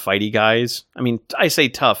tough, good fighty guys. I mean, I say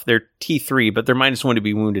tough, they're T3, but they're -1 to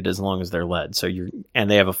be wounded as long as they're led. So and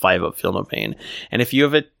they have a 5-up feel no pain. And if you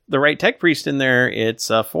have the right Tech Priest in there, it's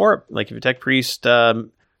a 4-up. Like if you Tech Priest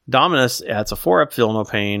Dominus, it's a 4-up feel no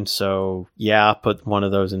pain. So yeah, put one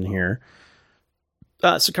of those in here.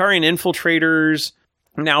 Sicarian Infiltrators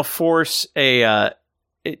now force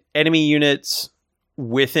enemy units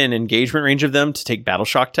within engagement range of them to take battle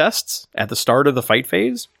shock tests at the start of the fight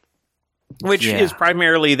phase, which is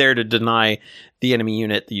primarily there to deny the enemy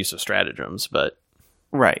unit the use of stratagems. But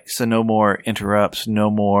right, so no more interrupts, no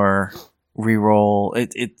more reroll.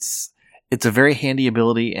 It's a very handy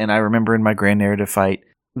ability, and I remember in my Grand Narrative fight,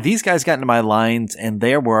 these guys got into my lines, and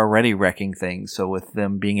they were already wrecking things. So with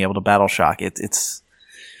them being able to battle shock, it's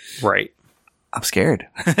right. I'm scared.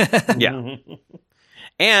 Yeah.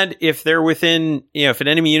 And if they're within, if an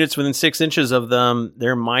enemy unit's within 6 inches of them,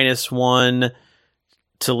 they're -1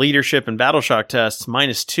 to leadership and battle shock tests,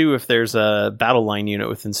 -2 if there's a battle line unit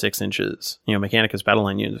within 6 inches. Mechanicus battle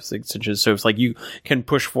line unit within 6 inches. So it's like you can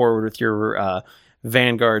push forward with your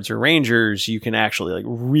vanguards or rangers, you can actually like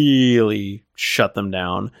really shut them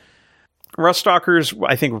down. Ruststalkers,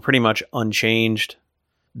 I think, were pretty much unchanged.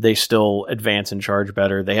 They still advance and charge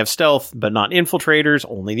better. They have stealth, but not infiltrators.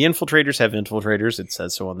 Only the infiltrators have infiltrators. It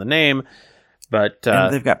says so on the name. But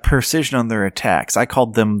and they've got precision on their attacks. I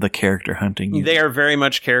called them the character hunting unit. They are very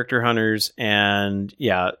much character hunters. And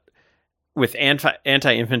yeah, with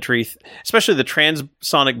anti-infantry, especially the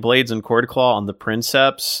transonic blades and cord claw on the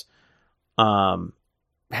Princeps,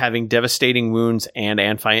 having devastating wounds and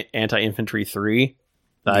anti-infantry 3.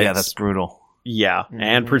 That's brutal. Yeah,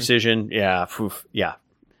 and precision. Yeah, yeah.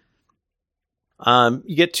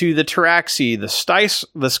 You get to the Taraxi,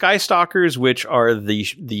 the Sky Stalkers, which are the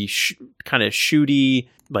kind of shooty,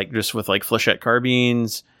 like just with like flechette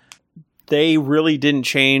carbines. They really didn't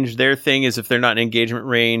change. Their thing is if they're not in engagement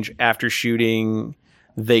range after shooting,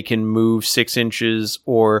 they can move 6 inches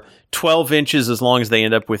or 12 inches as long as they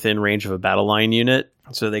end up within range of a battle line unit.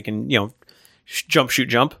 So they can, jump, shoot,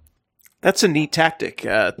 jump. That's a neat tactic.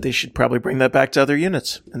 They should probably bring that back to other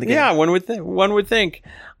units in the game. Yeah, one would think.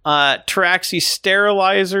 Taraxi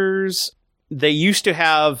sterilizers, they used to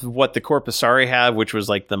have what the Corpusari have, which was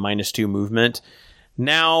like the -2 movement.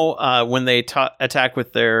 Now, when they attack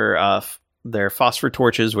with their phosphor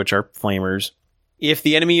torches, which are flamers, if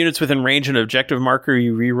the enemy unit's within range of an objective marker,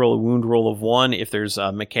 you reroll a wound roll of 1. If there's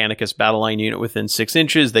a Mechanicus battle line unit within 6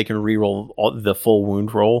 inches, they can reroll the full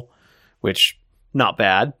wound roll, which not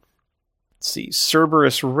bad. Let's see,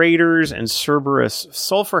 Cerberus Raiders and Cerberus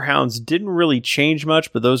Sulfur Hounds didn't really change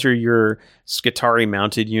much, but those are your Skitarii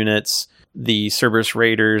mounted units. The Cerberus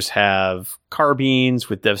Raiders have carbines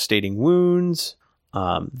with devastating wounds.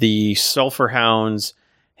 The Sulfur Hounds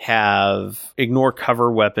have ignore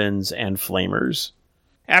cover weapons and flamers.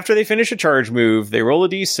 After they finish a charge move, they roll a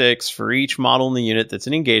d6 for each model in the unit that's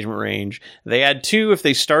in engagement range. They add 2 if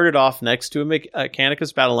they started off next to a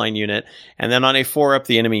Mechanicus battle line unit, and then on a 4-up,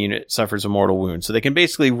 the enemy unit suffers a mortal wound. So they can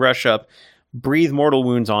basically rush up, breathe mortal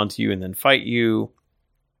wounds onto you, and then fight you.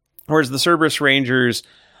 Whereas the Cerberus Rangers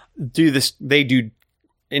do this, they do,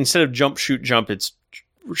 instead of jump, shoot, jump, it's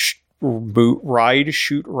ride,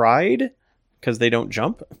 shoot, ride, because they don't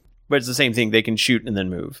jump. But it's the same thing, they can shoot and then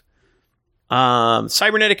move.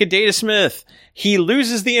 Cybernetica Datasmith, he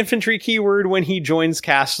loses the infantry keyword when he joins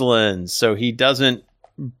Castellans, so he doesn't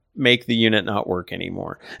make the unit not work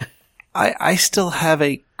anymore. I still have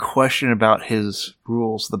a question about his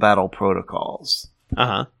rules, the battle protocols.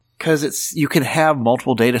 Because you can have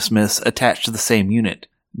multiple Datasmiths attached to the same unit.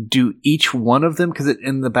 Do each one of them, because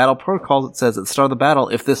in the battle protocols it says at the start of the battle,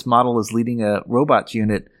 if this model is leading a robots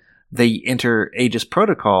unit, they enter Aegis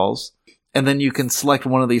protocols, and then you can select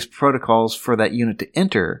one of these protocols for that unit to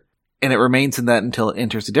enter, and it remains in that until it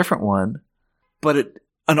enters a different one. But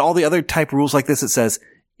on all the other type rules like this, it says,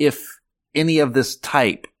 if any of this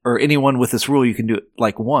type, or anyone with this rule, you can do it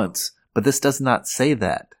like once, but this does not say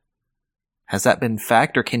that. Has that been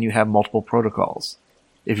fact, or can you have multiple protocols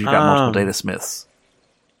if you've got multiple Datasmiths?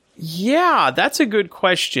 Yeah, that's a good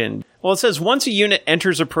question. Well, it says once a unit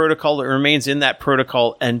enters a protocol, it remains in that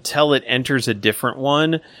protocol until it enters a different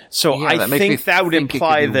one. So yeah, I think that would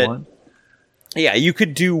imply that one. Yeah, you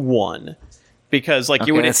could do one because like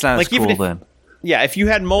you would. It's not like as cool even if, then. Yeah, if you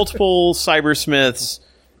had multiple cybersmiths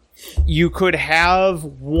you could have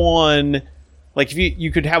one, like if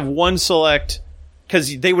you could have one select,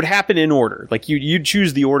 because they would happen in order. Like you'd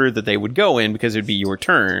choose the order that they would go in because it'd be your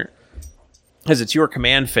turn, because it's your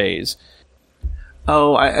command phase.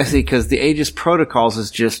 Oh, I see. Because the Aegis Protocols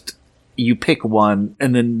is just you pick one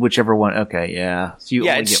and then whichever one. Okay, yeah. So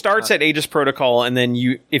it starts at Aegis Protocol, and then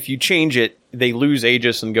if you change it, they lose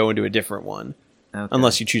Aegis and go into a different one,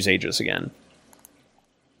 unless you choose Aegis again.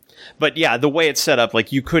 But yeah, the way it's set up,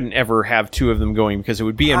 like you couldn't ever have two of them going because it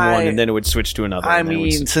would be in one and then it would switch to another. I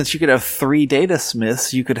mean, since you could have 3 data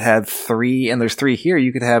smiths, you could have 3, and there's 3 here.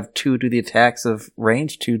 You could have 2 to the attacks of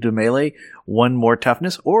range, 2 to melee, 1 more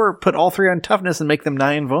toughness, or put all 3 on toughness and make them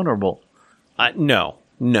nigh invulnerable. No,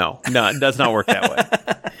 it does not work that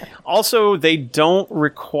way. Also, they don't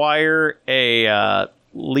require a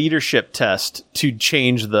leadership test to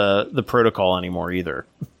change the protocol anymore either.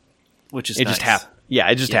 Which is nice. Just happens. Yeah,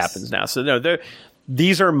 it just happens now. So no,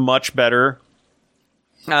 these are much better.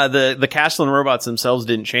 The Castellan robots themselves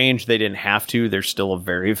didn't change. They didn't have to. They're still a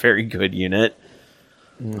very, very good unit.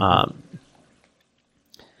 Mm-hmm.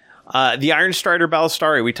 The Iron Strider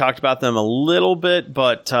Ballistari, we talked about them a little bit,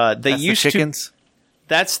 but they That's used the chickens? to.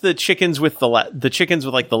 That's the chickens with the chickens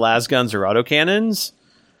with like the las guns or autocannons.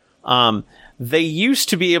 They used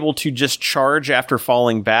to be able to just charge after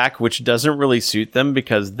falling back, which doesn't really suit them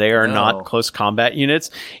because they are not close combat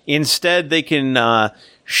units. Instead, they can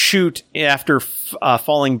shoot after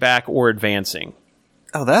falling back or advancing.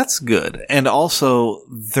 Oh, that's good. And also,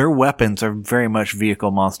 their weapons are very much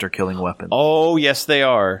vehicle monster killing weapons. Oh, yes, they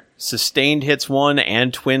are. Sustained hits 1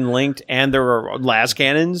 and twin linked, and there are las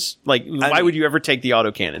cannons. Like, why would you ever take the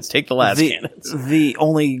autocannons? Take the las cannons. The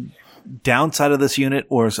only downside of this unit,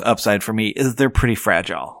 or upside for me, is they're pretty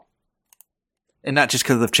fragile. And not just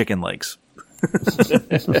because of chicken legs.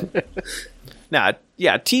 Now,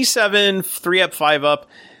 yeah, T7, 3 up, 5 up.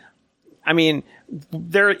 I mean,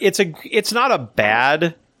 it's not a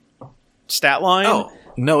bad stat line. Oh,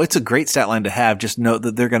 no, it's a great stat line to have. Just note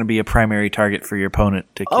that they're going to be a primary target for your opponent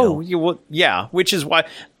to kill. Oh, yeah, which is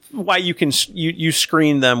why you can you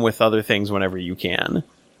screen them with other things whenever you can.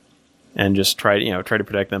 And just try to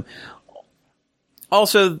protect them.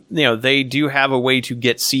 Also, they do have a way to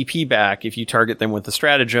get CP back if you target them with the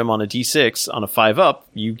stratagem on a D6 on a 5 up.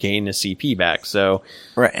 You gain a CP back. So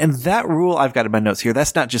right, and that rule I've got in my notes here.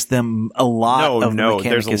 That's not just them. A lot of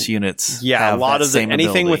Mechanicus units. Yeah, have a lot of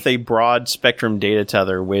anything ability. with a broad spectrum data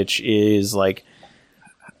tether, which is like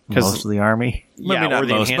most of the army. Yeah, maybe not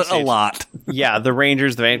most, but a lot. Yeah, the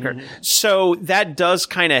Rangers, the Vanguard. Mm-hmm. So that does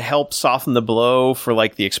kind of help soften the blow for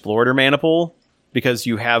like the Explorator Maniple, because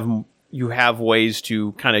you have ways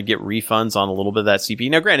to kind of get refunds on a little bit of that CP.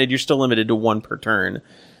 Now, granted, you're still limited to 1 per turn,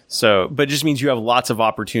 but it just means you have lots of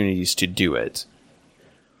opportunities to do it.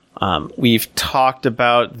 We've talked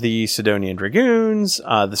about the Sidonian Dragoons,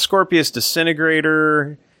 the Scorpius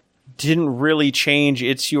Disintegrator. Didn't really change.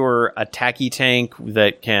 It's your attacky tank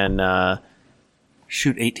that can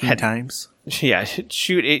shoot 18 times. Yeah,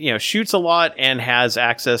 shoots a lot and has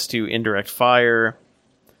access to indirect fire.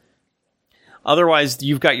 Otherwise,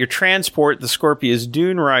 you've got your transport, the Scorpius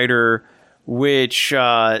Dune Rider, which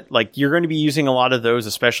you're going to be using a lot of those,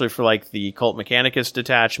 especially for like the Cult Mechanicus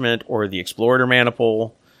detachment or the Explorator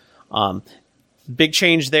Maniple. Big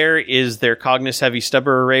change there is their Cognis Heavy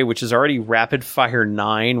Stubber Array, which is already rapid fire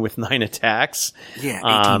 9 with 9 attacks.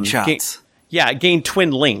 Yeah, 18 shots. It gained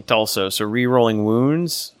twin linked also, so re-rolling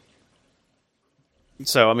wounds.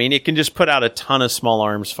 So, I mean, it can just put out a ton of small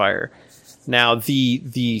arms fire. Now,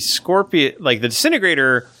 the Scorpion, like the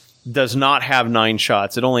Disintegrator, does not have 9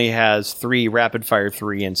 shots. It only has 3 rapid fire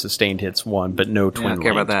 3 and sustained hits 1, but no twin linked. I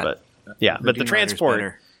don't care about that. But the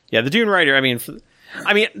transport, the Dune Rider, I mean,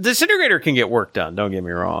 the Disintegrator can get work done, don't get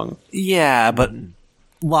me wrong. Yeah, but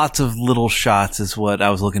lots of little shots is what I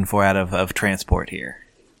was looking for out of transport here.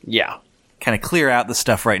 Yeah. Kind of clear out the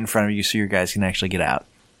stuff right in front of you so your guys can actually get out.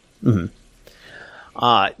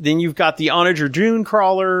 Mm-hmm. Then you've got the Onager Dune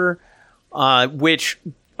Crawler, which,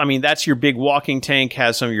 I mean, that's your big walking tank,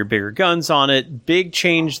 has some of your bigger guns on it. Big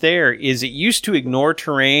change there is it used to ignore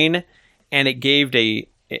terrain, and it gave it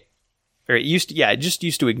just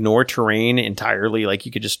used to ignore terrain entirely. Like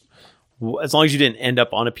you could just, as long as you didn't end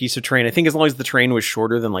up on a piece of terrain, I think as long as the terrain was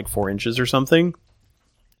shorter than like 4 inches or something.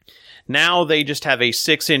 Now they just have a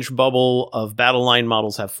 6-inch bubble of battle line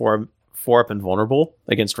models have 4 up and vulnerable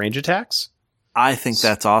against range attacks. I think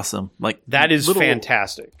that's awesome. Like that is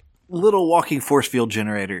fantastic. Little walking force field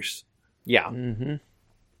generators. Yeah. Mm-hmm.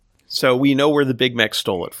 So we know where the Big Mech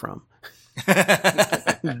stole it from.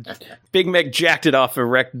 Big Mech jacked it off a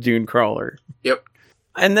wrecked Dune Crawler. Yep.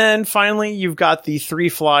 And then finally, you've got the 3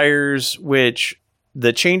 flyers, which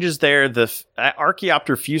the changes there, the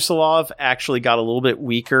Archaeopter Fusilov actually got a little bit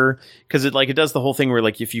weaker because it does the whole thing where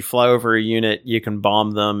like if you fly over a unit, you can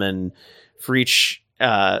bomb them, and for each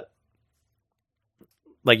like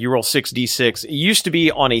you roll 6d6. It used to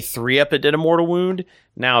be on a 3-up it did a mortal wound.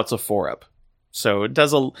 Now it's a 4-up. So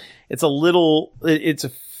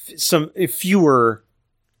some fewer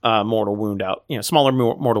mortal wound out, smaller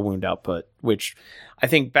mortal wound output, which I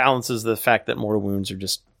think balances the fact that mortal wounds are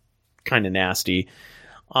just kind of nasty.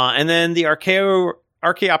 And then the Archaeopter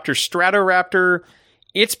Stratoraptor,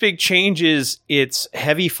 its big change is its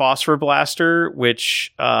heavy phosphor blaster,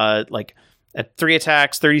 which at 3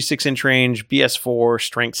 attacks, 36-inch range, BS4,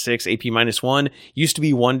 strength 6, AP -1. Used to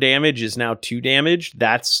be 1 damage, is now 2 damage.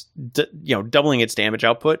 That's, doubling its damage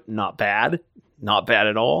output. Not bad. Not bad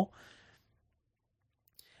at all.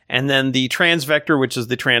 And then the Transvector, which is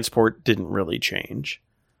the transport, didn't really change.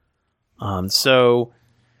 So,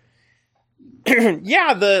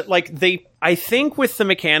 yeah, I think with the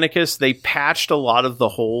Mechanicus, they patched a lot of the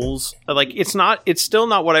holes. It's still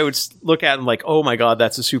not what I would look at and like, oh my god,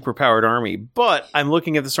 that's a super powered army. But I'm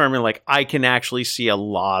looking at this army and like, I can actually see a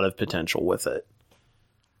lot of potential with it.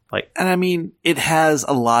 And I mean, it has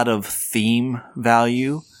a lot of theme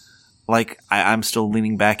value. Like, I'm still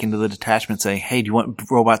leaning back into the detachment saying, hey, do you want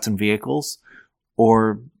robots and vehicles?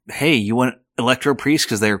 Or, hey, you want Electro Priests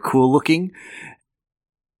because they're cool looking?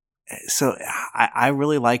 So I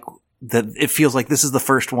really like that. It feels like this is the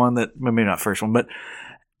first one that, maybe not first one, but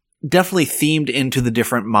definitely themed into the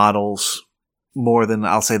different models more than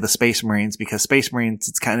I'll say the Space Marines, because Space Marines,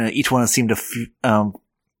 it's kind of, each one seemed to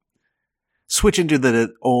switch into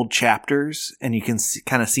the old chapters, and you can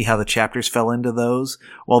kind of see how the chapters fell into those.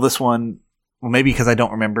 While this one, well, maybe because I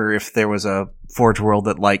don't remember if there was a Forge World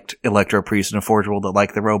that liked Electro Priest and a Forge World that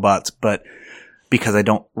liked the robots, but because I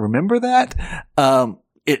don't remember that,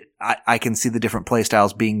 I can see the different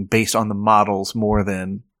playstyles being based on the models more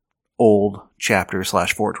than old chapter /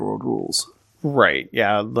 Forge World rules. Right.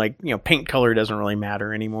 Yeah. Paint color doesn't really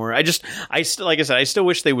matter anymore. I still, like I said, I still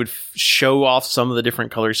wish they would show off some of the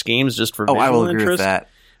different color schemes just for visual I will agree interest. with that.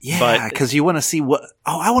 Yeah, because you want to see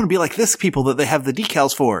I want to be like this people that they have the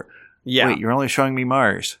decals for. Yeah. Wait, you're only showing me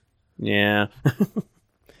Mars. Yeah.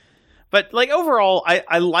 But overall,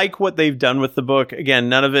 I like what they've done with the book. Again,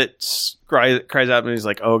 none of it cries out and he's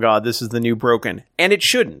like, oh god, this is the new broken. And it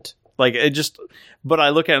shouldn't. But I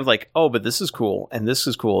look at it like, oh, but this is cool, and this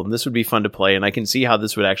is cool, and this would be fun to play, and I can see how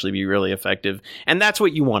this would actually be really effective. And that's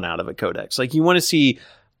what you want out of a codex. You want to see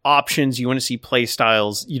options, you want to see play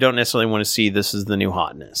styles. You don't necessarily want to see this is the new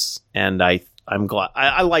hotness. And I'm glad.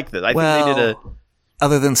 I like that. I think they did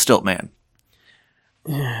other than Stiltman.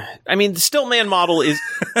 I mean, the Stiltman model is...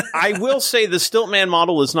 I will say the Stiltman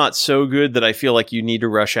model is not so good that I feel like you need to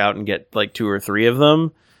rush out and get 2 or 3 of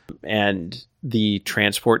them. And the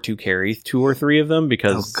transport to carry 2 or 3 of them,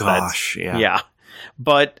 because yeah.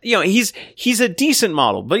 But he's a decent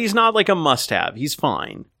model, but he's not a must-have. He's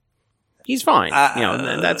fine. I'll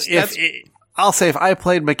say if I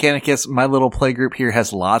played Mechanicus, my little play group here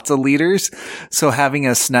has lots of leaders, so having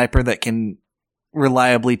a sniper that can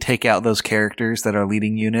reliably take out those characters that are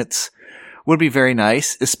leading units would be very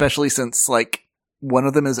nice, especially since one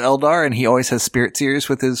of them is Eldar and he always has Spirit Seers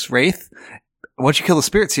with his Wraith. Once you kill the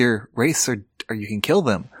Spirit Seer, Wraiths are you can kill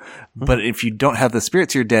them. Mm-hmm. But if you don't have the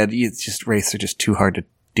Spirit Seer dead, it's just Wraiths are just too hard to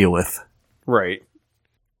deal with. Right.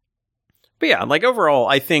 But yeah, overall,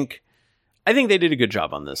 I think they did a good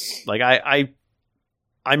job on this. I'm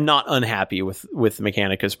not unhappy with the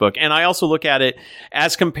Mechanicus book. And I also look at it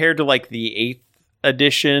as compared to the 8th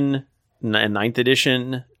edition and 9th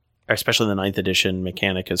edition, especially the 9th edition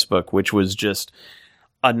Mechanicus book, which was just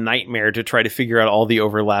a nightmare to try to figure out all the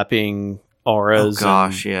overlapping auras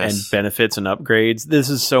and benefits and upgrades. This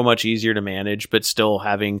is so much easier to manage, but still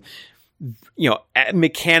having,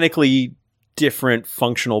 mechanically different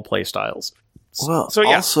functional play styles. Well, so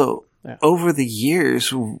yeah. Also, over the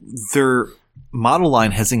years, their model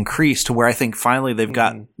line has increased to where I think finally they've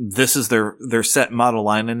got, this is their set model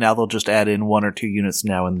line, and now they'll just add in 1 or 2 units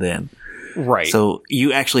now and then. Right. So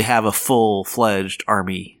you actually have a full-fledged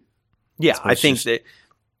army. Yeah, I think that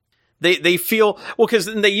they feel, well, because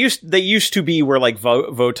they used to be where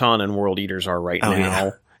Votan and World Eaters are right now.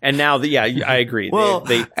 Yeah. And now, I agree. Well,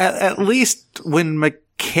 at least when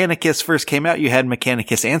Mechanicus first came out, you had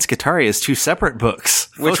Mechanicus and Scutaria as 2 separate books.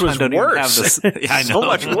 Which Photon was worse. I know. So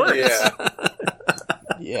much worse.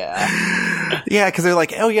 Yeah. Yeah, because they're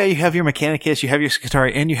like, oh yeah, you have your Mechanicus, you have your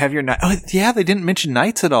Scutaria, and you have your Knight. Oh yeah, they didn't mention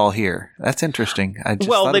Knights at all here. That's interesting.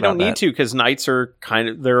 They don't need to, because Knights are kind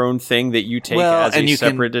of their own thing that you take as a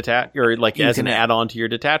separate detach, or as an add-on to your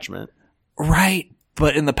detachment. Right.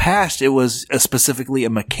 But in the past, it was specifically a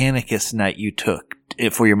Mechanicus knight you took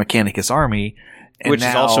for your Mechanicus army. Which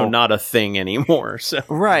is also not a thing anymore. So.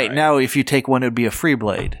 Right. Now, if you take one, it would be a free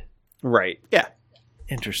blade. Right. Yeah.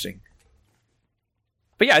 Interesting.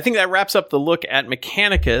 But yeah, I think that wraps up the look at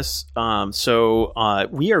Mechanicus. So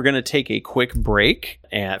we are going to take a quick break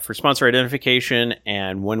for sponsor identification.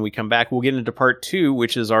 And when we come back, we'll get into part 2,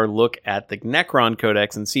 which is our look at the Necron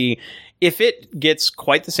Codex and see if it gets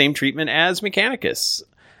quite the same treatment as Mechanicus.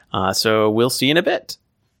 So we'll see in a bit.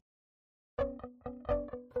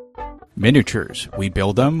 Miniatures. We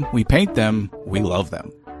build them, we paint them, we love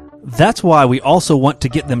them. That's why we also want to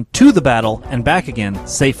get them to the battle and back again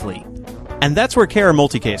safely. And that's where KR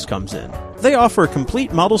Multicase comes in. They offer a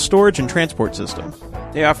complete model storage and transport system.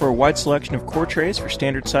 They offer a wide selection of core trays for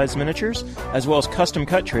standard-sized miniatures, as well as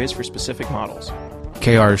custom-cut trays for specific models.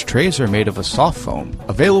 KR's trays are made of a soft foam,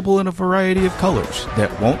 available in a variety of colors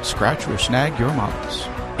that won't scratch or snag your models.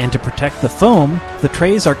 And to protect the foam, the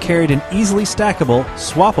trays are carried in easily stackable,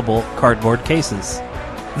 swappable cardboard cases.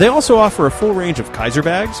 They also offer a full range of Kaiser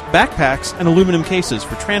bags, backpacks, and aluminum cases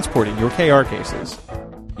for transporting your KR cases.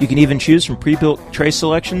 You can even choose from pre-built tray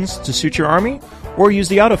selections to suit your army, or use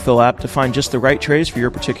the autofill app to find just the right trays for your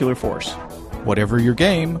particular force. Whatever your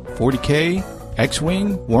game, 40K,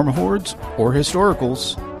 X-Wing, Warmahordes, or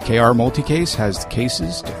Historicals, KR Multicase has the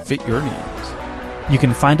cases to fit your needs. You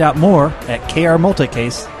can find out more at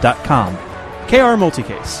krmulticase.com. KR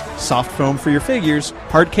Multicase. Soft foam for your figures,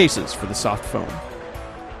 hard cases for the soft foam.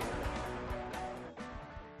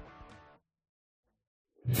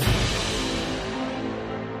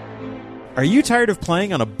 Are you tired of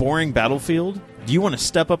playing on a boring battlefield? Do you want to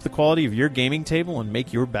step up the quality of your gaming table and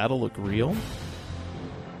make your battle look real?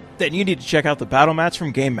 Then you need to check out the battle mats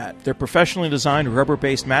from GameMat. Their professionally designed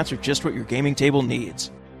rubber-based mats are just what your gaming table needs.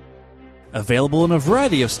 Available in a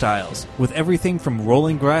variety of styles, with everything from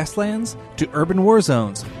rolling grasslands to urban war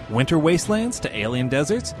zones, winter wastelands to alien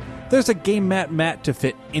deserts, there's a Game mat to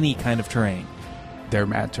fit any kind of terrain. Their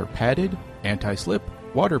mats are padded, anti-slip,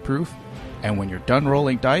 waterproof, and when you're done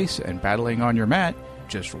rolling dice and battling on your mat,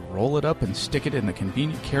 just roll it up and stick it in the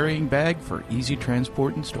convenient carrying bag for easy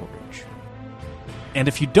transport and storage. And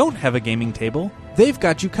if you don't have a gaming table, they've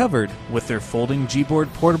got you covered with their folding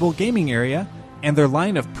G-board portable gaming area and their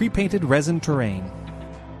line of pre-painted resin terrain.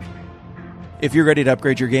 If you're ready to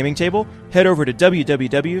upgrade your gaming table, head over to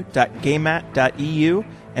www.gamemat.eu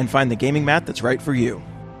and find the gaming mat that's right for you.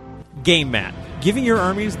 Game Mat, giving your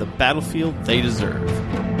armies the battlefield they deserve.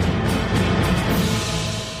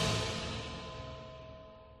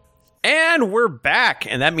 And we're back,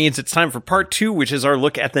 and that means it's time for part 2, which is our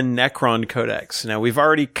look at the Necron Codex. Now, we've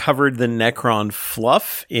already covered the Necron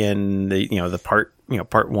fluff in the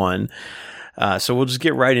part 1. So we'll just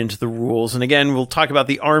get right into the rules. And again, we'll talk about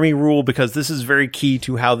the army rule because this is very key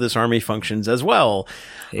to how this army functions as well.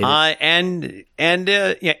 In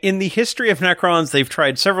the history of Necrons, they've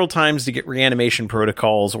tried several times to get reanimation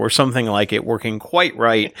protocols or something like it working quite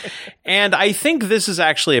right. And I think this is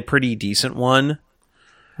actually a pretty decent one.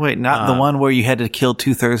 Wait, not the one where you had to kill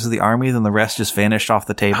 2/3 of the army, then the rest just vanished off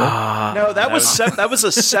the table? No, that was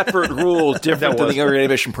a separate rule different than the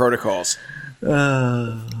reanimation protocols.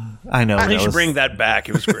 I know. You should bring that back.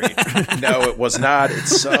 It was great. No, it was not. It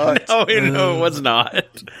sucked. No, it was not.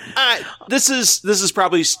 This is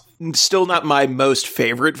probably still not my most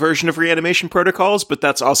favorite version of reanimation protocols, but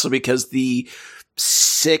that's also because the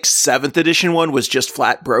 6th, 7th edition one was just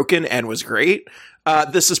flat broken and was great.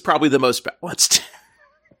 This is probably the most balanced.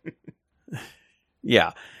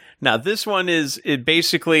 Yeah. Now, this one is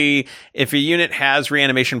basically, if a unit has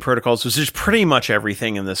reanimation protocols, which is pretty much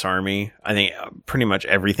everything in this army, I think pretty much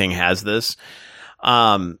everything has this.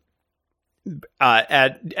 At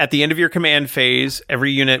the end of your command phase,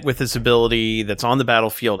 every unit with this ability that's on the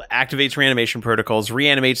battlefield activates reanimation protocols,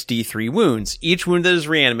 reanimates D3 wounds. Each wound that is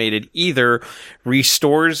reanimated either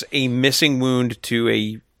restores a missing wound to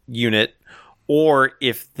a unit, or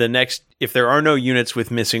if there are no units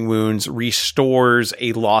with missing wounds, restores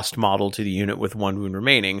a lost model to the unit with 1 wound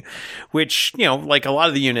remaining, which, like a lot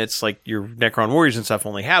of the units, like your Necron warriors and stuff,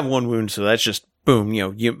 only have 1 wound, so that's just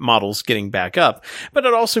boom, models getting back up. But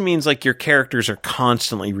it also means like your characters are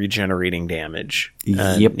constantly regenerating damage.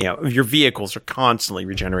 Yep. Your vehicles are constantly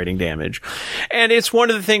regenerating damage. And it's one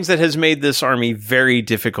of the things that has made this army very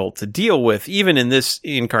difficult to deal with, even in this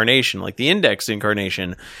incarnation. Like the Index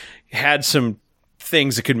incarnation had some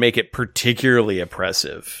things that could make it particularly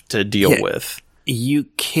oppressive to deal with. You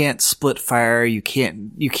can't split fire. You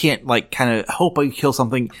can't like kind of hope you kill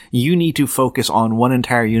something. You need to focus on one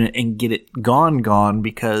entire unit and get it gone,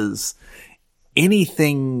 because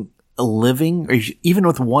anything living, or even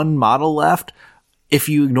with 1 model left, if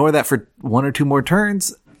you ignore that for 1 or 2 more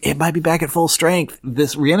turns, it might be back at full strength.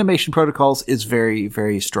 This reanimation protocols is very,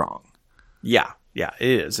 very strong. Yeah, it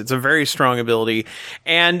is. It's a very strong ability.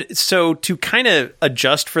 And so to kind of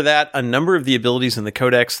adjust for that, a number of the abilities in the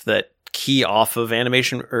Codex that key off of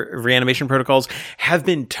animation or reanimation protocols have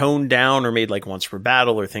been toned down or made like once per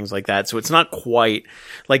battle or things like that. So it's not quite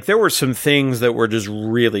like there were some things that were just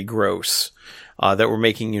really gross. That were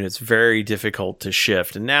making units very difficult to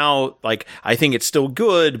shift. And now, like, I think it's still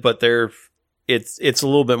good, but it's a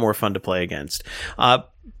little bit more fun to play against.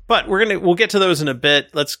 But we'll get to those in a bit.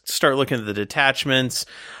 Let's start looking at the detachments.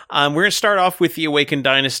 We're going to start off with the Awakened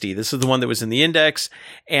Dynasty. This is the one that was in the index,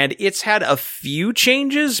 and it's had a few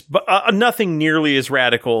changes, but nothing nearly as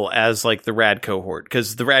radical as like the Rad cohort,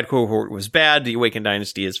 because the Rad cohort was bad. The Awakened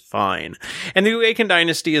Dynasty is fine. And the Awakened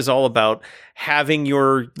Dynasty is all about having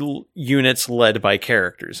your units led by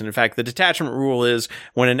characters. And in fact, the detachment rule is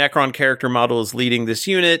when a Necron character model is leading this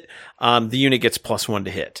unit, the unit gets +1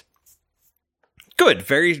 to hit. Good.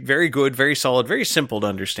 Very, very good. Very solid. Very simple to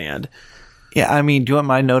understand. Yeah, I mean, do you want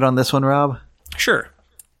my note on this one, Rob? Sure.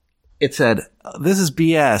 It said, this is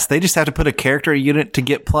BS. They just have to put a character unit to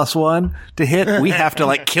get +1 to hit. We have to,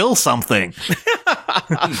 like, kill something.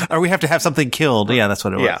 Or we have to have something killed. Yeah, that's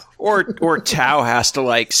what it was. Yeah. Or Tau has to,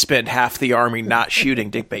 like, spend half the army not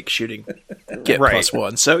shooting, dick shooting, get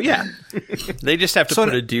 +1. So, yeah. They just have to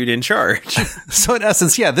put a dude in charge. So, in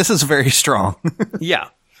essence, yeah, this is very strong. Yeah.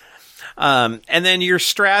 And then your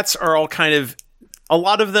strats are all kind of, a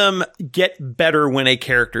lot of them get better when a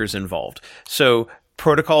character is involved. So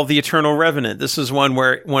Protocol of the Eternal Revenant. This is one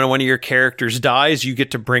where when one of your characters dies, you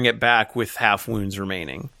get to bring it back with half wounds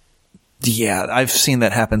remaining. Yeah, I've seen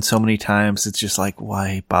that happen so many times. It's just like,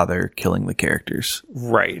 why bother killing the characters?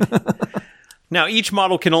 Right. Now, each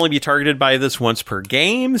model can only be targeted by this once per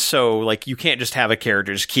game. So like you can't just have a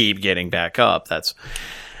character just keep getting back up.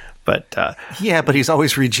 Yeah, but he's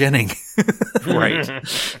always regenning.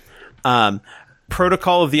 Right.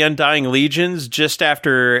 Protocol of the Undying Legions. Just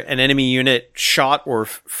after an enemy unit shot or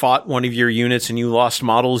fought one of your units and you lost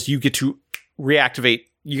models, you get to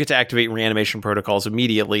activate reanimation protocols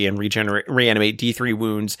immediately and reanimate D3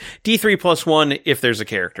 wounds, D3 +1 if there's a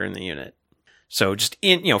character in the unit. So just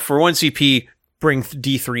for 1 CP, bring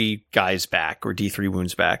D3 guys back or D3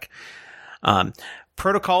 wounds back.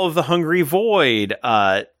 Protocol of the Hungry Void.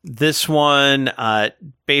 This one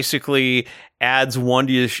basically adds 1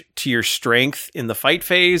 to your strength in the fight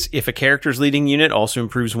phase. If a character's leading unit, also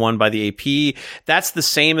improves 1 by the AP. That's the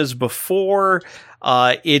same as before.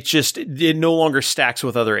 It no longer stacks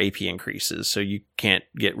with other AP increases, so you can't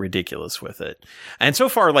get ridiculous with it. And so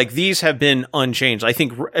far, like, these have been unchanged. I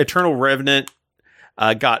think Eternal Revenant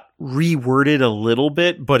got reworded a little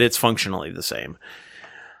bit, but it's functionally the same.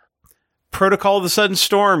 Protocol of the Sudden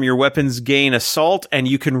Storm. Your weapons gain assault, and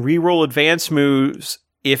you can reroll advanced moves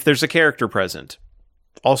if there's a character present.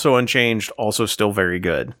 Also unchanged, also still very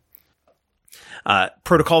good.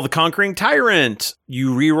 Protocol of the Conquering Tyrant.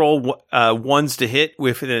 You reroll ones to hit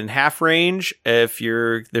within half range. If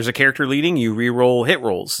there's a character leading, you reroll hit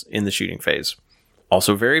rolls in the shooting phase.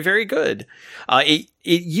 Also very, very good. It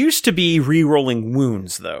used to be rerolling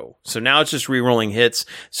wounds, though. So now it's just rerolling hits.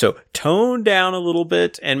 So toned down a little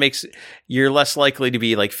bit and you're less likely to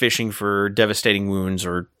be like fishing for devastating wounds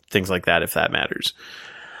or things like that, if that matters.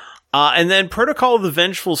 And then Protocol of the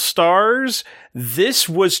Vengeful Stars. This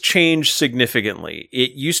was changed significantly.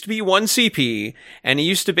 It used to be 1 CP, and it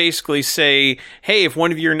used to basically say, hey, if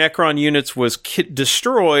one of your Necron units was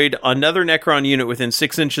destroyed, another Necron unit within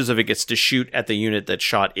 6 inches of it gets to shoot at the unit that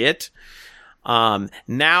shot it.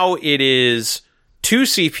 Now it is 2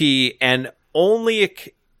 CP, and only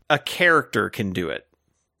a character can do it.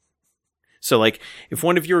 So, like, if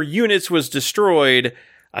one of your units was destroyed,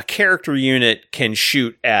 a character unit can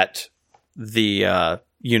shoot at the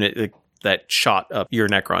unit that shot up your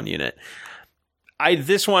Necron unit. I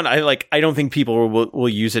don't think people will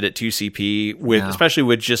use it at 2 CP especially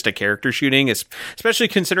with just a character shooting, especially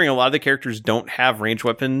considering a lot of the characters don't have ranged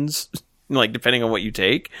weapons, like depending on what you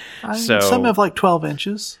take. Some have like 12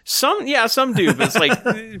 inches. Some do, but it's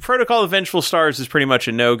like Protocol of Vengeful Stars is pretty much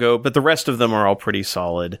a no-go, but the rest of them are all pretty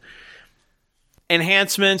solid.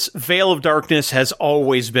 Enhancements. Veil of Darkness has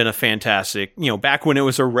always been a fantastic, back when it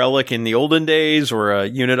was a relic in the olden days or a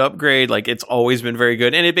unit upgrade, like it's always been very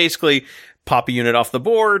good. And it basically pop a unit off the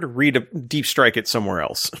board, deep strike it somewhere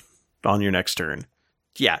else on your next turn.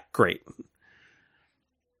 Yeah, great.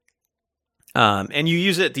 And you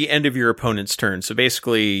use it at the end of your opponent's turn. So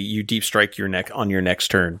basically you deep strike on your next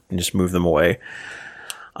turn and just move them away.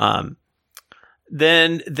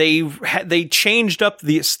 Then they changed up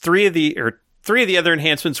 3 of the other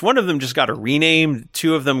enhancements, one of them just got a rename.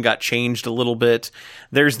 2 of them got changed a little bit.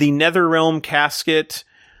 There's the Netherrealm Casket,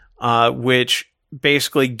 which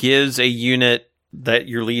basically gives a unit that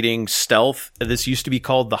you're leading stealth. This used to be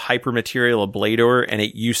called the Hypermaterial Ablator, and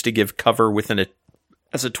it used to give cover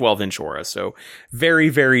as a 12-inch aura. So very,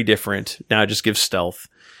 very different. Now it just gives stealth.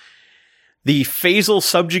 The Phasal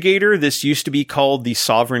Subjugator, this used to be called the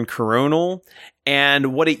Sovereign Coronal.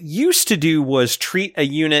 And what it used to do was treat a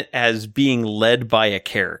unit as being led by a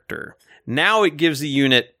character. Now it gives the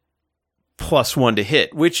unit +1 to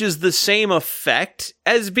hit, which is the same effect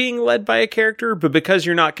as being led by a character, but because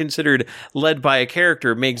you're not considered led by a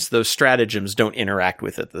character, it makes those stratagems don't interact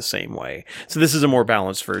with it the same way. So this is a more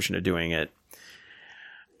balanced version of doing it.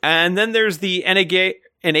 And then there's the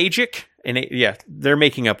Enagic. Yeah, they're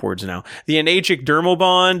making up words now. The Enagic Dermal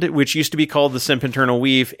Bond, which used to be called the Sempiternal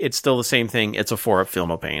Weave, it's still the same thing. It's a 4-up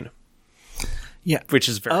Filmopane. Yeah. Which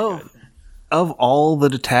is very good. Of all the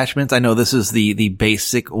detachments, I know this is the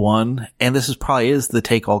basic one, and this probably is the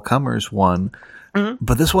take-all-comers one,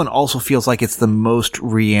 but this one also feels like it's the most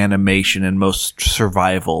reanimation and most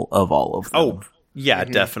survival of all of them. Oh, yeah,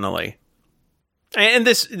 definitely. And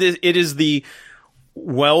it is the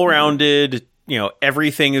well-rounded,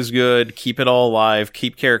 everything is good, keep it all alive,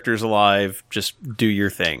 keep characters alive, just do your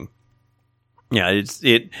thing. Yeah,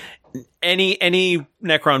 any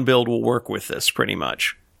Necron build will work with this pretty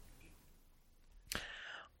much.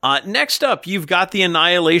 Next up, you've got the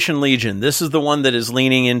Annihilation Legion. This is the one that is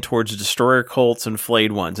leaning in towards Destroyer Cults and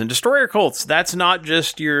Flayed Ones. And Destroyer Cults, that's not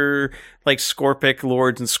just your Scorpic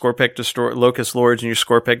Lords and Locust Lords and your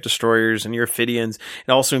Scorpic Destroyers and your Ophidians.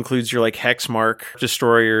 It also includes your Hexmark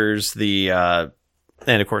Destroyers,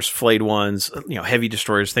 and of course Flayed Ones, Heavy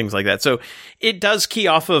Destroyers, things like that. So it does key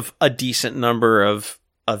off of a decent number of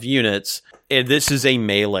units. And this is a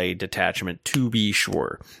melee detachment, to be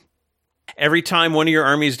sure. Every time one of your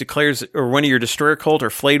armies declares, or one of your Destroyer Cult or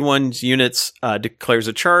Flayed Ones units declares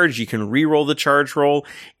a charge, you can re-roll the charge roll.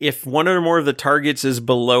 If one or more of the targets is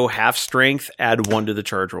below half strength, add 1 to the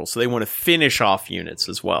charge roll. So they want to finish off units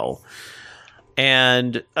as well.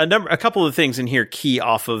 And a couple of things in here key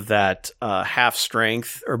off of that half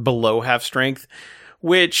strength or below half strength,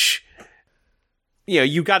 which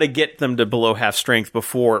you got to get them to below half strength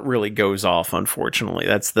before it really goes off. Unfortunately,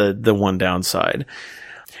 that's the one downside.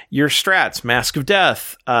 Your strats, Mask of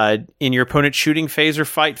Death, in your opponent's shooting phase or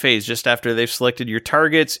fight phase, just after they've selected your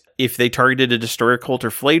targets. If they targeted a Destroyer Cult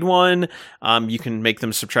or Flayed One, you can make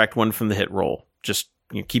them subtract 1 from the hit roll. Just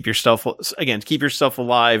keep yourself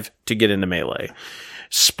alive to get into melee.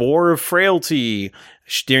 Spore of Frailty,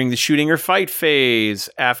 during the shooting or fight phase,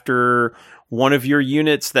 after one of your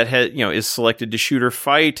units that is selected to shoot or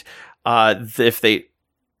fight, if they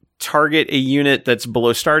target a unit that's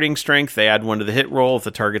below starting strength, they add 1 to the hit roll. If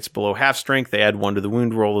the target's below half strength, they add 1 to the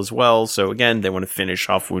wound roll as well. So again, they want to finish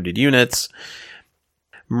off wounded units.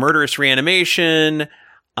 Murderous Reanimation,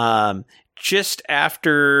 just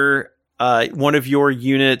after one of your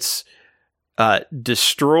units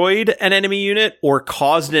destroyed an enemy unit or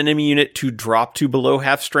caused an enemy unit to drop to below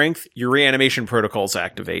half strength, your reanimation protocols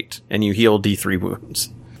activate and you heal D3 wounds.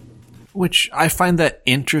 Which I find that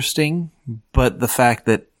interesting, but the fact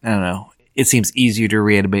that, I don't know, it seems easier to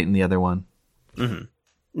reanimate in the other one. Mm-hmm.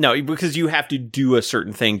 No, because you have to do a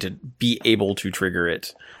certain thing to be able to trigger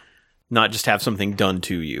it, not just have something done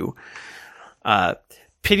to you.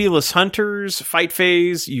 Pitiless Hunters, fight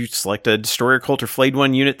phase, you select a Destroyer Cult or Flayed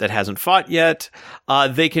One unit that hasn't fought yet.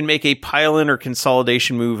 They can make a pile-in or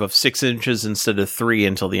consolidation move of 6 inches instead of 3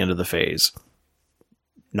 until the end of the phase.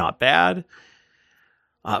 Not bad.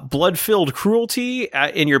 Blood-Filled Cruelty,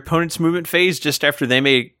 in your opponent's movement phase, just after they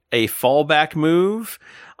made a fallback move,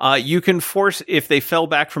 you can force, if they fell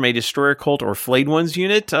back from a Destroyer Cult or Flayed Ones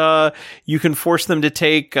unit, you can force them to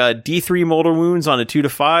take D3 mortal wounds on a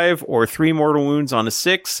 2-5 or 3 mortal wounds on a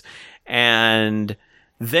 6, and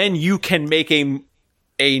then you can make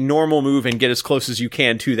a normal move and get as close as you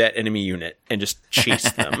can to that enemy unit and just chase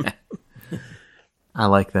them. I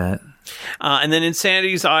like that. And then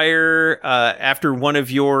Insanity's Ire, after one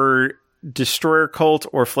of your Destroyer Cult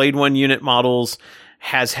or Flayed One unit models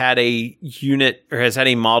has had a unit or has had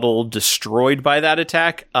a model destroyed by that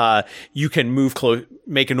attack, you can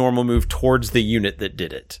make a normal move towards the unit that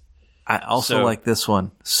did it. I also like this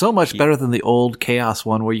one. So much better than the old Chaos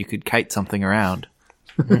one where you could kite something around.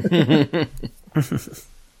 And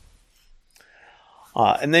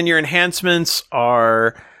then your enhancements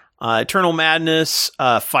are Eternal Madness,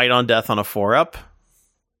 Fight on Death on a 4-up.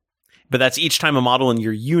 But that's each time a model in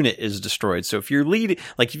your unit is destroyed. So if you're leading,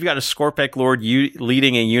 like if you've got a Scorpec Lord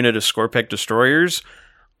leading a unit of Scorpec Destroyers,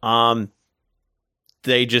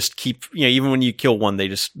 they just keep, even when you kill one,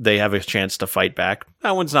 they have a chance to fight back.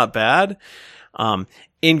 That one's not bad.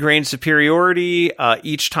 Ingrained superiority.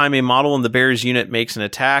 Each time a model in the bear's unit makes an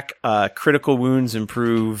attack, critical wounds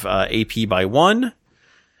improve AP by 1.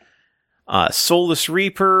 Soulless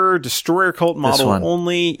Reaper, Destroyer Cult model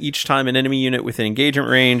only. Each time an enemy unit within engagement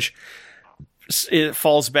range it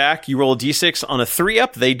falls back, you roll a d6. On a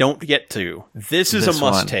 3-up, they don't get to. This is a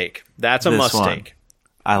must-take. That's a must-take.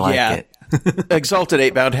 I like it. Exalted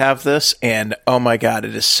 8-bound have this, and oh my god,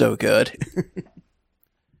 it is so good.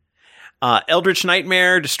 Eldritch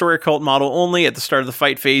Nightmare, Destroyer Cult model only. At the start of the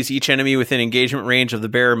fight phase, each enemy within engagement range of the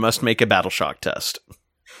bearer must make a battle shock test.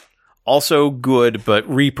 Also good, but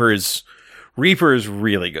Reaper is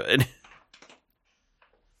really good.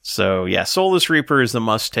 So yeah, Soulless Reaper is the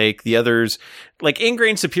must-take. The others, like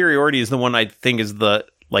Ingrained Superiority, is the one I think is the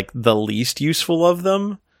least useful of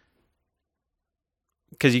them.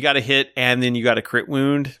 Because you got to hit and then you got a crit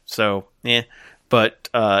wound. So, But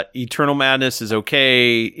Eternal Madness is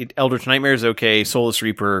okay. Eldritch Nightmare is okay. Soulless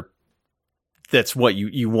Reaper, that's what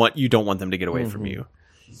you want. You don't want them to get away from you.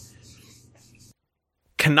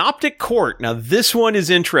 Canoptic Court. Now, this one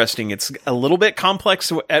is interesting. It's a little bit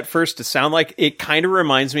complex at first to sound like. It kind of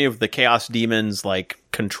reminds me of the Chaos Demon's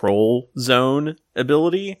control zone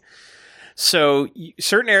ability. So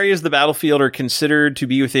certain areas of the battlefield are considered to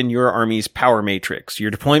be within your army's power matrix.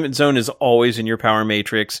 Your deployment zone is always in your power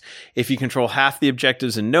matrix. If you control half the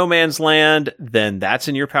objectives in no man's land, then that's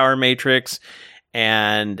in your power matrix.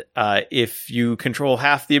 And if you control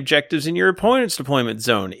half the objectives in your opponent's deployment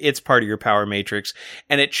zone, it's part of your power matrix.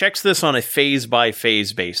 And it checks this on a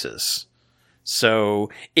phase-by-phase basis. So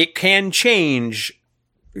it can change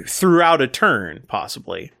throughout a turn,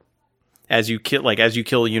 possibly, as you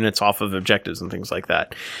kill units off of objectives and things like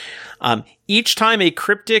that. Each time a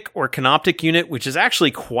cryptic or canoptic unit, which is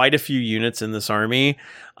actually quite a few units in this army,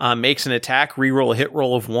 makes an attack, reroll a hit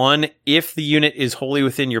roll of 1. If the unit is wholly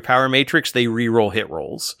within your power matrix, they reroll hit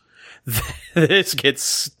rolls. This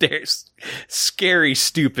gets scary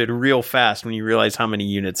stupid real fast when you realize how many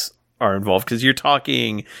units are involved. Because you're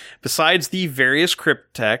talking, besides the various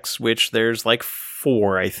cryptechs, which there's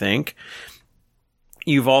 4, I think,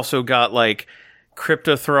 you've also got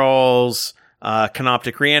Cryptothralls,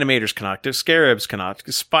 Canoptic Reanimators, Canoptic Scarabs,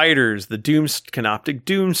 Canoptic Spiders, the Canoptic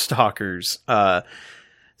Doomstalkers,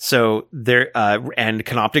 so there, and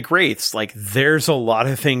Canoptic Wraiths. There's a lot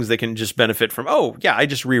of things that can just benefit from, I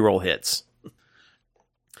just reroll hits.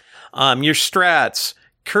 Your strats,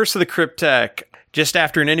 Curse of the Cryptech. Just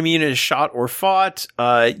after an enemy unit is shot or fought,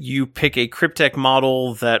 you pick a Cryptech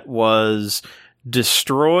model that was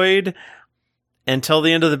destroyed. Until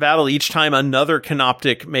the end of the battle, each time another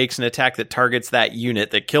Canoptic makes an attack that targets that unit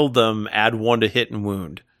that killed them, add 1 to hit and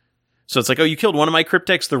wound. So it's you killed one of my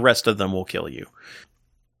Cryptechs, the rest of them will kill you.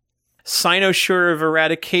 Cynosure of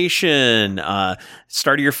Eradication.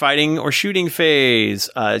 Start of your fighting or shooting phase.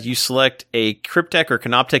 You select a Cryptech or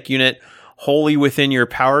Canoptic unit wholly within your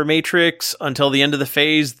power matrix. Until the end of the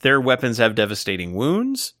phase, their weapons have devastating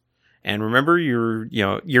wounds. And remember,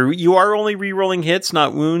 you are only re-rolling hits,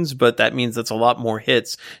 not wounds, but that means that's a lot more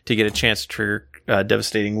hits to get a chance to trigger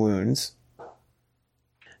devastating wounds.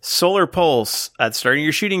 Solar Pulse. At starting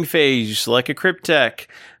your shooting phase, you select a Cryptech.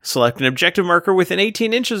 Select an objective marker within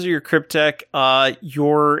 18 inches of your Cryptech.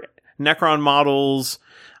 Your Necron models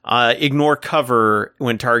ignore cover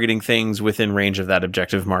when targeting things within range of that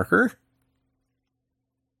objective marker.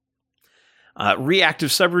 Reactive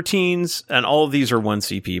subroutines, and all of these are 1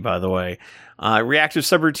 CP, by the way. Reactive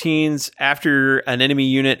subroutines, after an enemy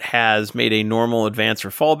unit has made a normal advance or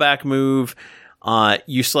fallback move,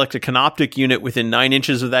 you select a Canoptic unit within 9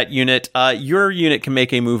 inches of that unit. Your unit can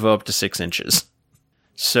make a move up to 6 inches.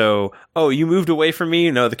 So, you moved away from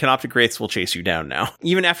me? No, the Canoptic Wraiths will chase you down now,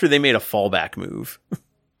 even after they made a fallback move.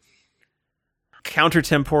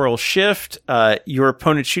 Countertemporal Shift, your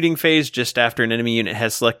opponent's shooting phase just after an enemy unit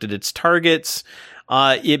has selected its targets.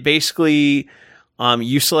 It basically,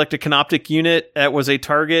 you select a Canoptic unit that was a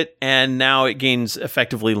target, and now it gains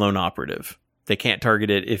effectively lone operative. They can't target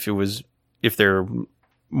it if they're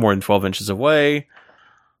more than 12 inches away.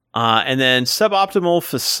 And then Suboptimal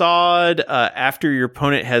Facade, after your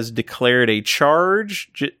opponent has declared a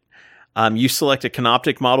charge, you select a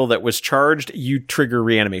Canoptic model that was charged, you trigger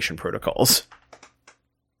reanimation protocols.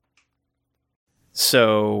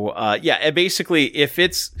 So, basically, if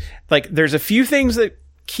it's there's a few things that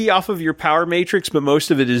key off of your power matrix, but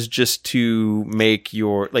most of it is just to make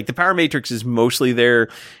your, the power matrix is mostly there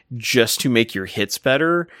just to make your hits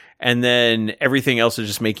better. And then everything else is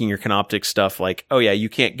just making your Canoptic stuff you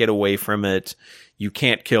can't get away from it. You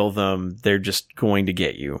can't kill them. They're just going to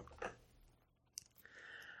get you.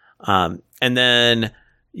 And then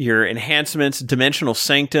your enhancements, Dimensional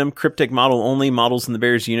Sanctum, Cryptic Model only. Models in the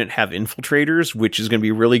Bears unit have infiltrators, which is going to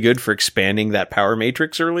be really good for expanding that power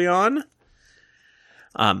matrix early on.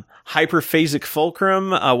 Hyperphasic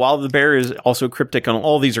Fulcrum, while the bear is also cryptic on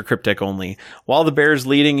all these are cryptic only. While the bear is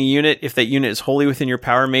leading a unit, if that unit is wholly within your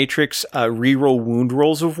power matrix, reroll wound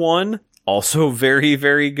rolls of 1. Also very,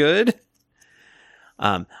 very good.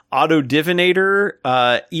 Auto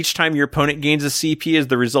Divinator, each time your opponent gains a CP as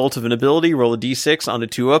the result of an ability, roll a d6 on a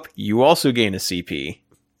 2-up. You also gain a CP.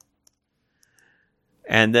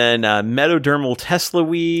 And then Mesodermal Tesla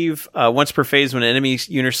Weave. Once per phase, when an enemy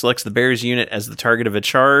unit selects the bear's unit as the target of a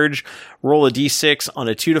charge, roll a d6 on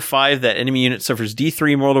a 2 to 5. That enemy unit suffers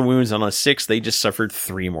d3 mortal wounds. On a 6, they just suffered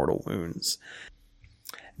 3 mortal wounds.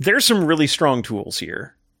 There's some really strong tools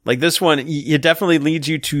here. Like this one, it definitely leads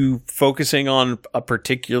you to focusing on a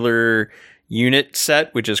particular unit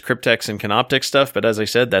set, which is Cryptex and Canoptex stuff. But as I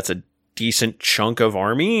said, that's a decent chunk of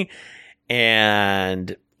army.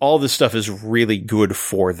 And all this stuff is really good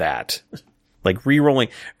for that. Like rerolling,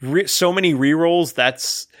 so many rerolls,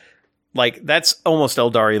 that's almost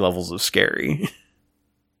Eldari levels of scary.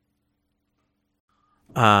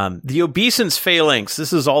 The Obeisance Phalanx,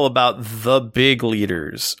 this is all about the big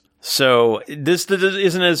leaders. So this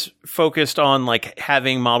isn't as focused on like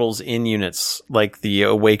having models in units like the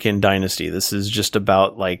Awakened Dynasty. This is just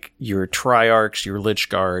about like your Triarchs, your Lich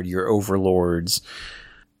Guard, your Overlords.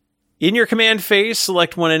 In your command phase,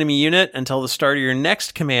 select one enemy unit until the start of your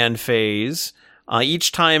next command phase.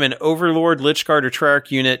 Each time an Overlord, Lich Guard, or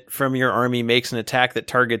Triarch unit from your army makes an attack that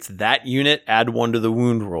targets that unit, add 1 to the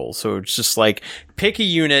wound roll. So it's just like, pick a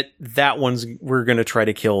unit, we're going to try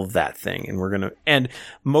to kill that thing. And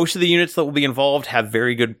most of the units that will be involved have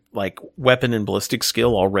very good, like, weapon and ballistic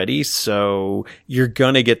skill already. So you're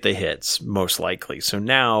going to get the hits, most likely. So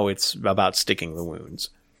now it's about sticking the wounds.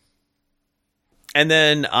 And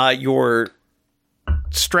then, your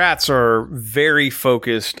strats are very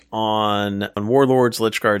focused on Warlords,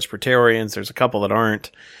 Lich Guards, Praetorians. There's a couple that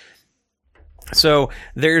aren't. So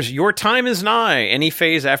there's Your Time is Nigh. Any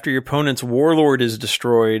phase after your opponent's Warlord is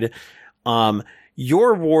destroyed,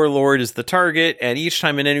 your Warlord is the target, and each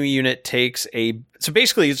time an enemy unit takes a... So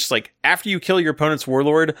basically, it's just like, after you kill your opponent's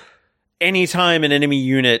Warlord, anytime an enemy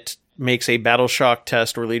unit makes a Battle Shock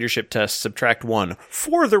test or Leadership test, subtract 1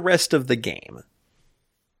 for the rest of the game.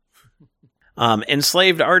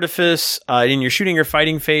 Enslaved Artifice, in your shooting or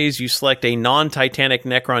fighting phase, you select a non-Titanic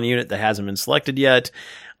Necron unit that hasn't been selected yet.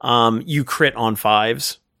 You crit on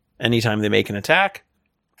 5s anytime they make an attack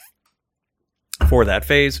for that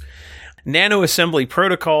phase. Nano Assembly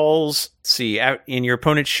Protocols, in your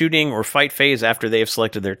opponent's shooting or fight phase after they have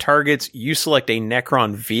selected their targets, you select a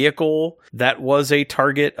Necron vehicle that was a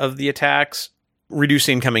target of the attacks, reduce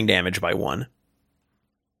incoming damage by 1.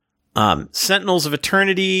 Sentinels of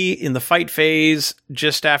Eternity in the fight phase,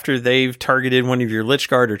 just after they've targeted one of your Lich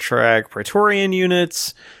Guard or Triarch Praetorian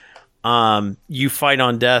units, you fight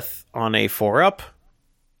on death on a 4-up.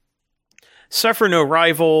 Suffer No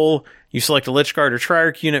Rival, you select a Lich Guard or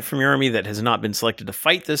Triarch unit from your army that has not been selected to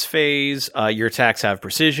fight this phase. Your attacks have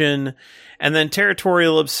precision. And then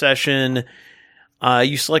Territorial Obsession,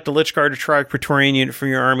 you select a Lich Guard or Triarch Praetorian unit from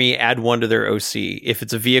your army, add 1 to their OC. If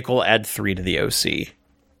it's a vehicle, add 3 to the OC.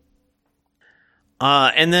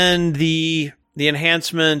 And then the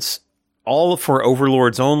enhancements, all for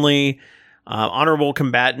Overlords only. Honorable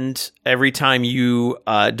Combatant, every time you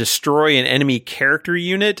destroy an enemy character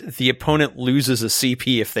unit, the opponent loses a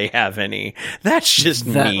CP if they have any. That's just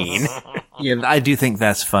mean. Yeah, I do think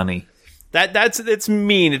that's funny. It's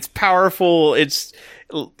mean. It's powerful. It's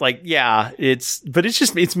like, yeah, it's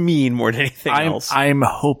mean more than anything else. I'm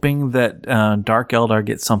hoping that Dark Eldar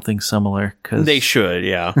gets something similar. They should,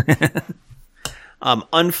 yeah.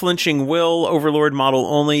 Unflinching Will, Overlord model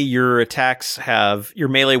only. Your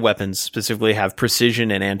melee weapons specifically have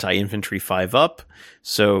precision and anti-infantry 5-up.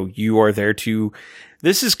 So you are there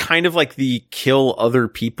this is kind of like the kill other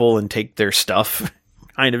people and take their stuff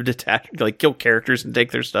kind of like kill characters and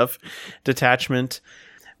take their stuff detachment.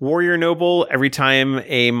 Warrior Noble, every time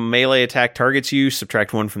a melee attack targets you,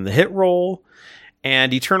 subtract 1 from the hit roll.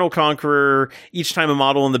 And Eternal Conqueror, each time a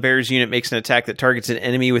model in the Bears unit makes an attack that targets an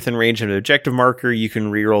enemy within range of an objective marker, you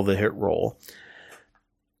can reroll the hit roll.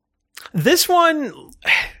 This one,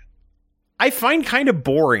 I find kind of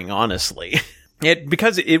boring, honestly.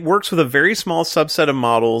 Because it works with a very small subset of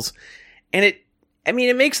models, and it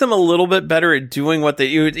makes them a little bit better at doing what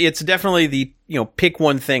it's definitely the, pick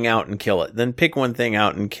one thing out and kill it, then pick one thing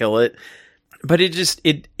out and kill it. But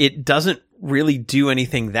it doesn't really do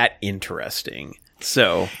anything that interesting.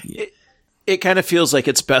 So It kind of feels like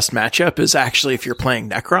its best matchup is actually if you're playing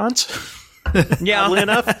Necrons. Yeah. Oddly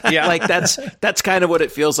enough. Yeah. Like that's kind of what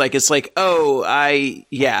it feels like. It's like, I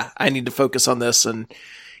need to focus on this and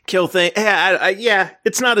kill things. Yeah,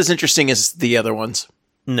 it's not as interesting as the other ones.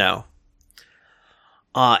 No.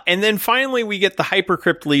 And then finally we get the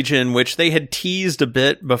Hypercrypt Legion, which they had teased a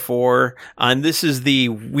bit before. And this is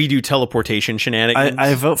we do teleportation shenanigans.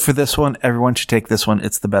 I vote for this one. Everyone should take this one.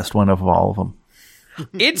 It's the best one of all of them.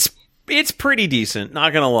 It's pretty decent,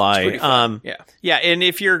 not gonna lie. Yeah. And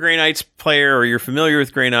if you're a Grey Knights player or you're familiar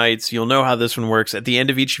with Grey Knights, you'll know how this one works. At the end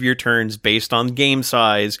of each of your turns, based on game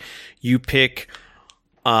size, you pick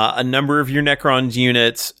a number of your Necrons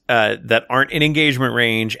units that aren't in engagement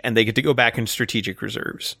range, and they get to go back in strategic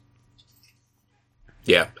reserves.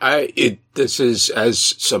 Yeah, this is,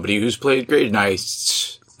 as somebody who's played Grey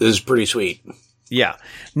Knights, this is pretty sweet. Yeah.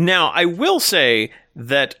 Now, I will say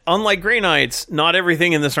that unlike Grey Knights, not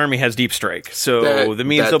everything in this army has deep strike. So that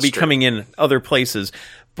means they'll be coming in other places.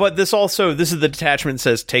 But this is the detachment that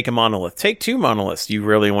says take a monolith. Take 2 monoliths. You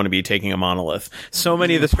really want to be taking a monolith. So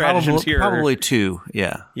many of the stratagems here. Probably 2,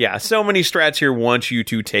 yeah. Yeah, so many strats here want you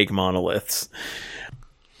to take monoliths.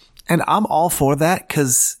 And I'm all for that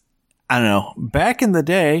because, I don't know, back in the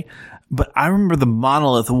day, but I remember the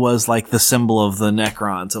monolith was like the symbol of the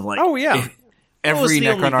Necrons. Of like, oh, yeah. Every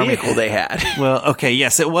Necron army vehicle they had. Well, okay,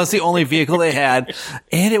 yes, it was the only vehicle they had,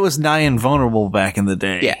 and it was nigh invulnerable back in the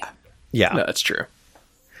day. Yeah. Yeah. No, that's true.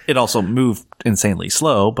 It also moved insanely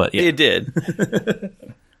slow, but yeah. It did.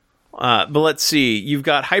 But let's see. You've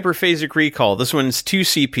got Hyperphasic Recall. This one's 2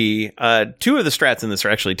 CP. 2 of the strats in this are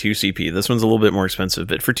actually 2 CP. This one's a little bit more expensive.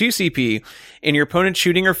 But for 2 CP, in your opponent's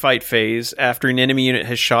shooting or fight phase, after an enemy unit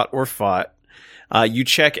has shot or fought, you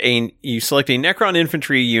select a Necron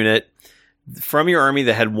infantry unit from your army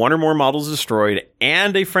that had 1 or more models destroyed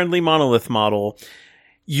and a friendly monolith model.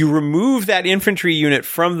 You remove that infantry unit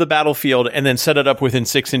from the battlefield and then set it up within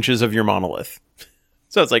 6 inches of your monolith.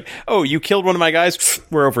 So it's like, oh, you killed one of my guys?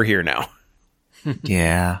 We're over here now.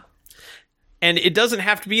 Yeah. And it doesn't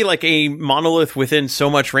have to be like a monolith within so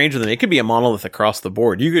much range of them. It could be a monolith across the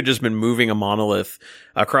board. You could just been moving a monolith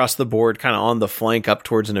across the board, kind of on the flank up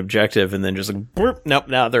towards an objective, and then just like, burp, nope,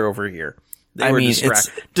 now they're over here. It's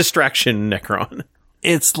distraction Necron.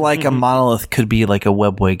 It's like a monolith could be like a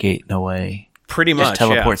webway gate in a way. Pretty much, just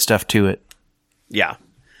teleport stuff to it. Yeah.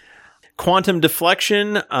 Quantum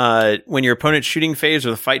Deflection, when your opponent's shooting phase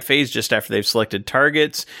or the fight phase, just after they've selected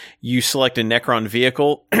targets, you select a Necron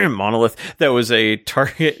vehicle, monolith, that was a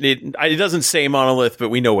target. It doesn't say monolith, but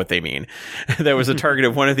we know what they mean. That was a target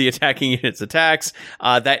of one of the attacking unit's attacks.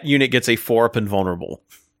 That unit gets a 4-up invulnerable.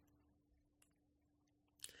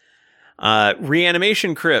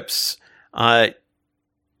 Reanimation Crypts.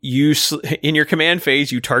 In your command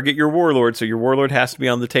phase, you target your warlord, so your warlord has to be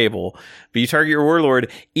on the table. But you target your warlord,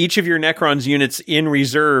 each of your Necrons units in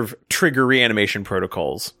reserve trigger reanimation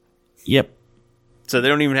protocols. Yep. So they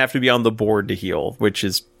don't even have to be on the board to heal, which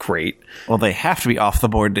is great. Well, they have to be off the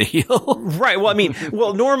board to heal. Right. Well, I mean,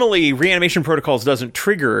 normally reanimation protocols doesn't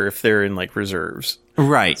trigger if they're in like reserves.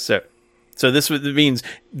 Right. So this means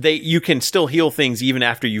you can still heal things even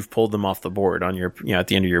after you've pulled them off the board on your, at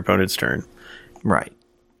the end of your opponent's turn. Right.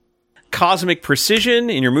 Cosmic Precision,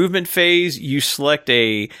 in your movement phase, you select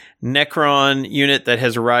a Necron unit that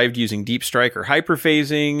has arrived using Deep Strike or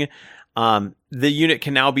Hyperphasing. The unit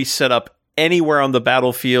can now be set up anywhere on the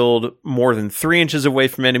battlefield more than 3 inches away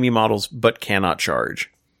from enemy models, but cannot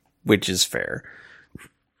charge, which is fair.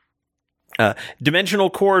 Dimensional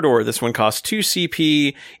Corridor, this one costs 2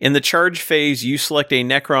 CP. In the charge phase, you select a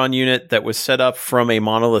Necron unit that was set up from a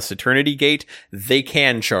Monolith's Eternity Gate. They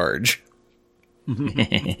can charge.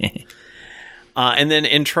 And then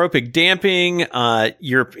Entropic Damping,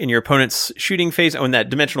 in your opponent's shooting phase. Oh, and that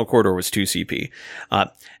Dimensional Corridor was 2 CP.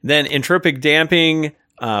 Then Entropic Damping,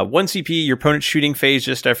 1 CP, your opponent's shooting phase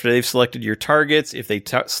just after they've selected your targets. If they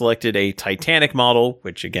selected a Titanic model,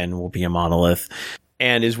 which again will be a monolith,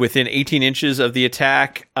 and is within 18 inches of the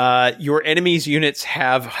attack, your enemy's units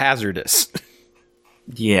have hazardous.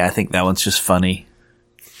 Yeah, I think that one's just funny.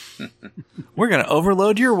 We're going to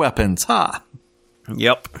overload your weapons, huh?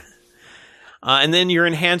 Yep. And then your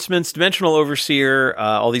enhancements, Dimensional Overseer,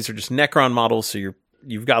 all these are just Necron models, so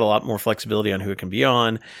you've got a lot more flexibility on who it can be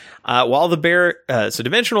on. So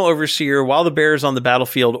Dimensional Overseer, while the bear is on the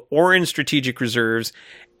battlefield or in strategic reserves,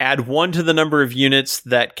 add 1 to the number of units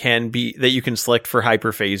that you can select for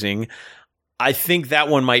hyperphasing. I think that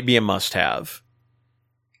one might be a must-have.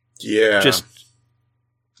 Yeah. Just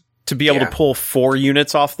to be able to pull 4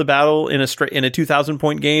 units off the battle in a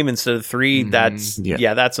 2,000-point game instead of 3, that's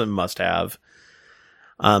a must-have.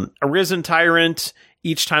 Arisen Tyrant,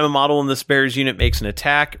 Each time a model in this bear's unit makes an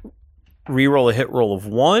attack, reroll a hit roll of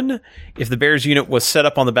 1. If the bear's unit was set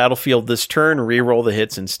up on the battlefield this turn, reroll the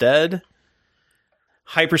hits instead.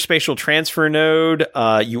 Hyperspatial transfer node,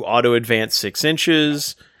 you auto-advance 6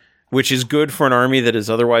 inches, which is good for an army that is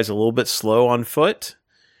otherwise a little bit slow on foot.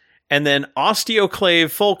 And then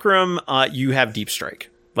Osteoclave Fulcrum, you have Deep Strike.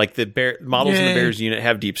 Like the models in the bear's unit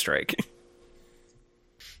have Deep Strike.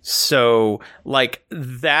 So, like,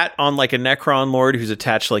 that on, like, a Necron Lord who's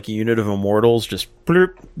attached to, like, a unit of Immortals, just,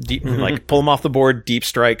 bloop, like, pull them off the board, Deep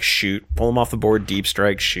Strike, shoot. Pull them off the board, Deep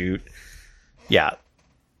Strike, shoot. Yeah.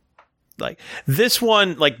 Like, this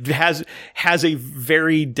one, like, has a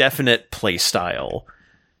very definite play style.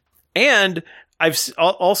 And I've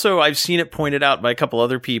seen it pointed out by a couple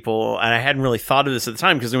other people, and I hadn't really thought of this at the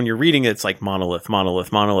time, because when you're reading it, it's like monolith,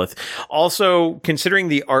 monolith, monolith. Also, considering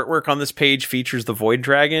the artwork on this page features the Void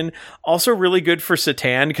Dragon, also really good for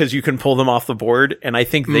Satan, because you can pull them off the board, and I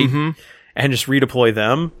think and just redeploy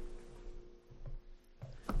them.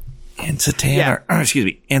 And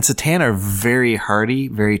Satan are very hardy,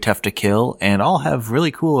 very tough to kill, and all have really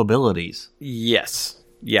cool abilities. Yes.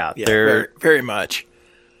 Yeah, Yeah, they're very, very much.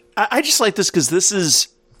 I just like this because this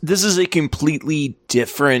is a completely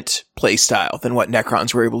different play style than what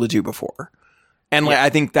Necrons were able to do before. And like, I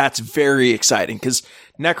think that's very exciting because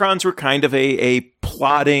Necrons were kind of a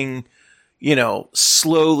plodding,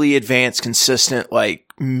 slowly advanced, consistent, like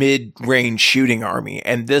mid-range shooting army.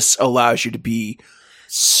 And this allows you to be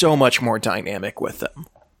so much more dynamic with them.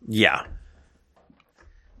 Yeah.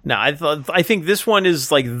 Now, I think this one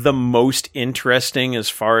is like the most interesting as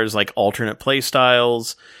far as like alternate play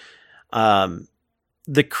styles. The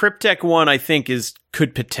Cryptek one, I think,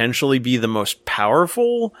 could potentially be the most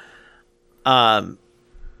powerful.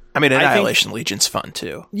 Annihilation Legion's fun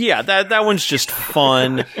too. Yeah, that one's just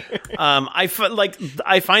fun. I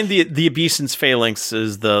find the Obeisance Phalanx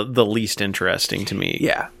is the least interesting to me.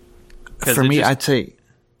 Yeah. For me, I'd say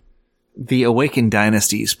the Awakened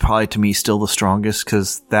Dynasty is probably, to me, still the strongest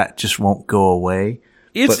because that just won't go away.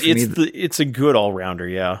 It's a good all-rounder,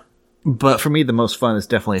 yeah. But for me, the most fun is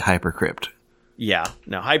definitely Hypercrypt. Yeah.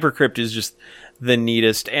 Now, Hypercrypt is just the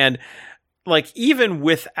neatest. And, like, even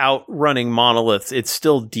without running monoliths, it's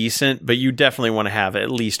still decent, but you definitely want to have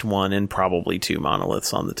at least 1 and probably 2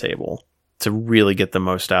 monoliths on the table to really get the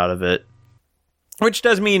most out of it. Which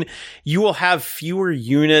does mean you will have fewer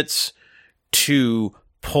units to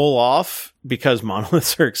pull off because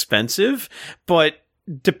monoliths are expensive, but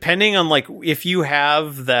depending on, like, if you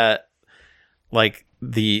have that, like,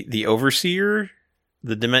 the Overseer,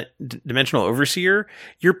 the Dimensional Overseer,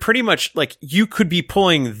 you're pretty much, like, you could be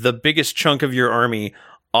pulling the biggest chunk of your army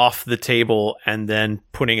off the table and then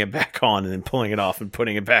putting it back on and then pulling it off and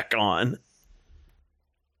putting it back on.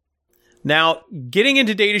 Now, getting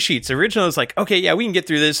into data sheets, originally I was like, okay, yeah, we can get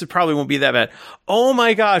through this. It probably won't be that bad. Oh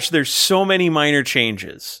my gosh, there's so many minor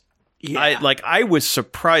changes. Yeah. I was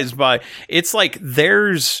surprised by, it's like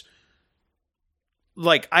there's,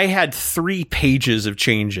 like, I had 3 pages of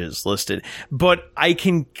changes listed, but I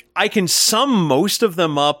can sum most of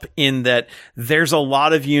them up in that there's a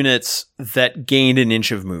lot of units that gained an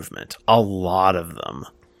inch of movement. A lot of them.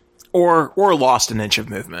 Or lost an inch of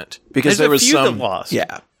movement. Because there was some that lost.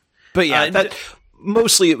 Yeah. But yeah,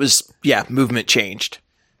 mostly it was, movement changed.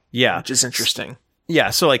 Yeah. Which is interesting.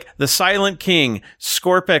 Yeah, so like the Silent King,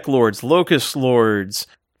 Scorpek Lords, Locust Lords,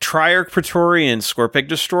 Triarch Praetorians, Scorpek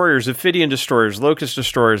Destroyers, Ophidian Destroyers, Locust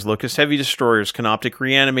Destroyers, Locust Heavy Destroyers, Canoptic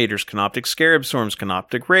Reanimators, Canoptic Scarab Storms,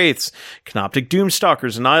 Canoptic Wraiths, Canoptic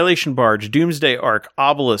Doomstalkers, Annihilation Barge, Doomsday Ark,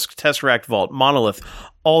 Obelisk, Tesseract Vault, Monolith,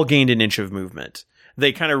 all gained an inch of movement.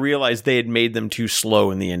 They kind of realized they had made them too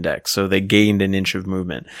slow in the index, so they gained an inch of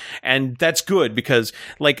movement. And that's good because,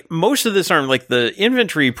 like, most of this army, like, the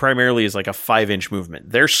infantry primarily is like a 5-inch movement.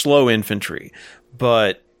 They're slow infantry,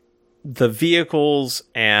 but the vehicles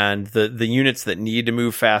and the units that need to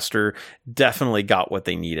move faster definitely got what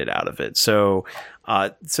they needed out of it. So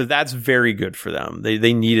that's very good for them.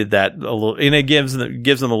 They needed that a little, and it gives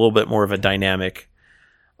them a little bit more of a dynamic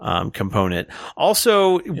component.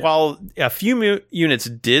 Also, while a few units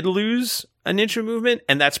did lose an inch of movement,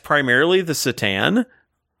 and that's primarily the Satan,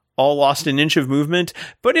 all lost an inch of movement,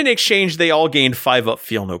 but in exchange they all gained 5 up,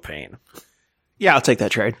 feel no pain. Yeah, I'll take that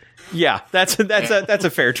trade. Yeah, that's a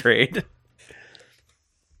fair trade.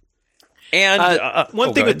 And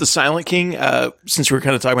one thing with the Silent King, since we're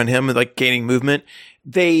kind of talking about him, like gaining movement,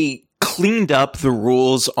 they cleaned up the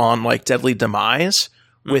rules on like Deadly Demise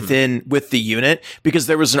with the unit, because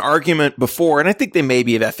there was an argument before, and I think they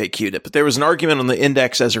maybe have FAQ'd it, but there was an argument on the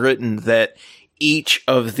index as written that each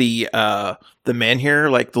of the men here,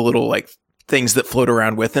 like the little like things that float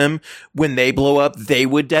around with him. When they blow up, they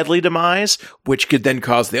would deadly demise, which could then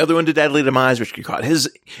cause the other one to deadly demise, which could cause his,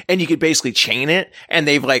 and you could basically chain it. And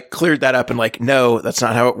they've like cleared that up and like, no, that's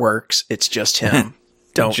not how it works. It's just him.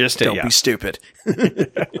 Don't be stupid.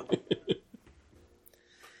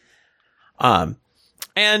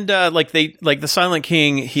 And like the Silent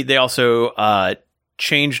King, they also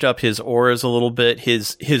changed up his auras a little bit.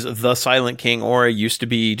 His the Silent King aura used to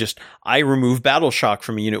be just, I remove battle shock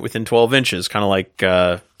from a unit within 12 inches, kind of like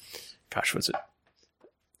was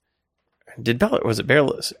it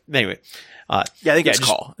Belisarius? Anyway, I think it's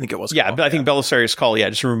Call. I think it was. Yeah, Call. but I think Belisarius Call,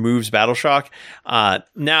 just removes battle shock.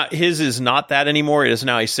 Now his is not that anymore. It is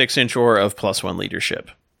now a 6-inch aura of +1 leadership.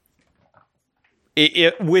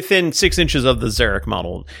 It within 6 inches of the Zarek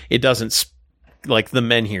model. It doesn't, like the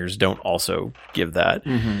Menhirs don't also give that.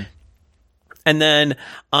 Mm-hmm. And then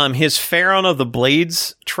his Pharaon of the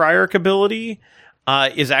Blades Triarch ability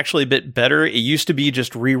is actually a bit better. It used to be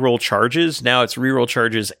just reroll charges. Now it's reroll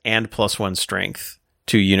charges and +1 strength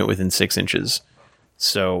to a unit within 6 inches.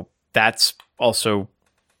 So that's also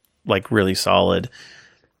like really solid.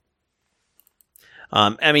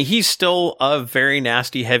 I mean, he's still a very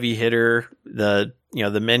nasty heavy hitter. The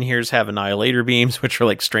Menhirs have Annihilator Beams, which are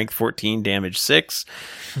like strength 14, damage 6.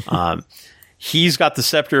 He's got the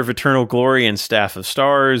Scepter of Eternal Glory and Staff of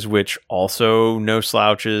Stars, which also no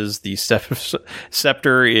slouches. The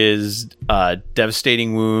Scepter is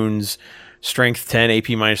devastating wounds, strength 10, AP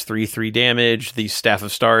 -3, 3 damage. The Staff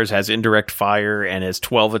of Stars has indirect fire and has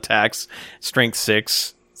 12 attacks, strength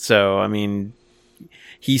 6. So, I mean,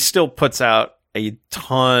 he still puts out a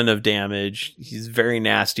ton of damage. He's very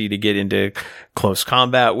nasty to get into close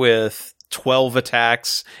combat with. 12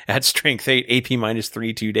 attacks at strength 8, AP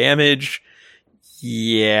 -3, 2 damage.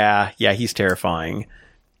 Yeah, he's terrifying.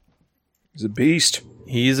 He's a beast.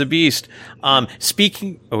 He's a beast.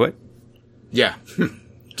 Speaking of what? Yeah.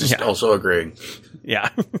 Just also agreeing. Yeah.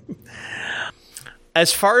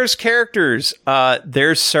 As far as characters,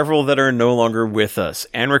 there's several that are no longer with us.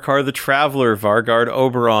 Anrakar the Traveler, Vargard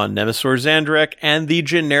Oberon, Nemesis Zandrek, and the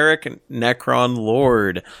generic Necron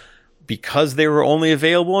Lord. Because they were only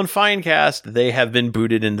available in Finecast, they have been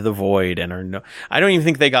booted into the void and are I don't even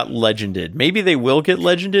think they got legended. Maybe they will get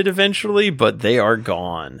legended eventually, but they are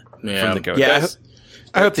gone from the Codex. Yeah,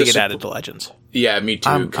 I hope they get added to Legends. Yeah, me too.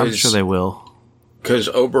 I'm sure they will. Because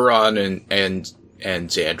Oberon and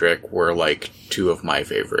Zandrek were like two of my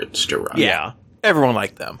favorites to run. Yeah, everyone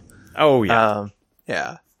liked them. Oh yeah,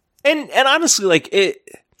 yeah. And honestly, like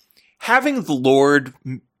having the Lord,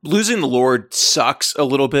 losing the Lord sucks a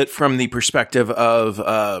little bit from the perspective of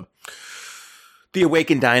the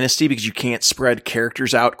Awakened Dynasty, because you can't spread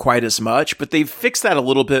characters out quite as much. But they've fixed that a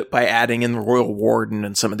little bit by adding in the Royal Warden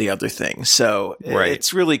and some of the other things. So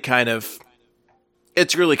it's really kind of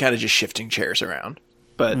just shifting chairs around.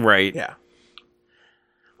 But yeah.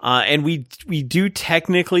 And we do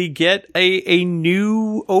technically get a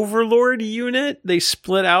new Overlord unit. They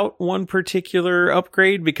split out one particular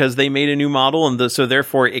upgrade because they made a new model, and so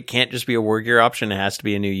therefore it can't just be a war gear option. It has to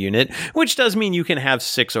be a new unit, which does mean you can have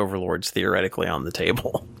 6 Overlords theoretically on the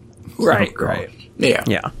table. Right.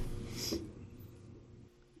 Yeah.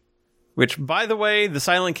 Which, by the way, the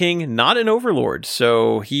Silent King, not an Overlord,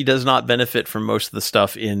 so he does not benefit from most of the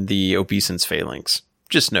stuff in the Obeisance Phalanx.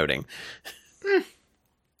 Just noting.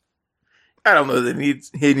 I don't know that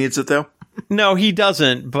he needs it though. No, he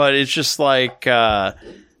doesn't. But it's just like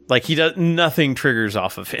he does, nothing triggers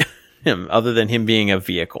off of him other than him being a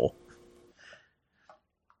vehicle.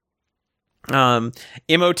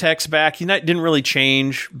 Imhotep's back. He didn't really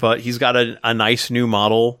change, but he's got a nice new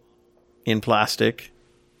model in plastic.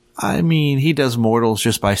 I mean, he does mortals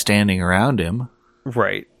just by standing around him.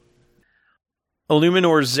 Right.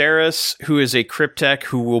 Illuminor Xeris, who is a Cryptek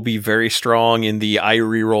who will be very strong in the I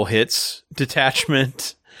reroll hits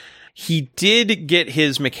detachment. He did get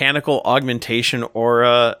his mechanical augmentation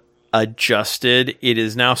aura adjusted. It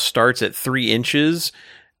is now starts at 3 inches,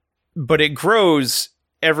 but it grows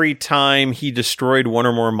every time he destroyed one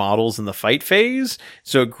or more models in the fight phase.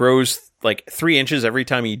 So it grows like 3 inches every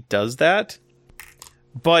time he does that.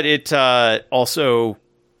 But it also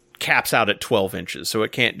caps out at 12 inches, so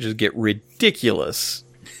it can't just get ridiculous.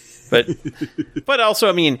 But also,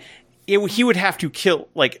 I mean, he would have to kill,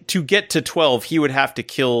 like, to get to 12, he would have to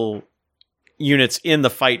kill units in the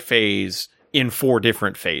fight phase in 4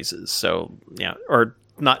 different phases. So, yeah, or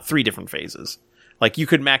not 3 different phases. Like, you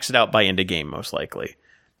could max it out by end of game, most likely.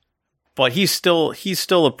 But he's still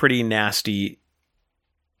a pretty nasty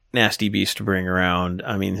beast to bring around.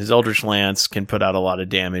 I mean, his Eldritch Lance can put out a lot of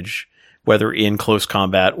damage, whether in close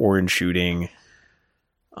combat or in shooting.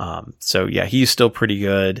 So yeah, he's still pretty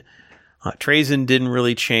good. Trazen didn't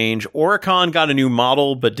really change. Oricon got a new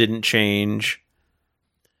model, but didn't change.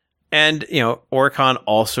 And, Oricon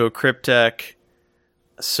also Cryptek.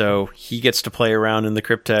 So he gets to play around in the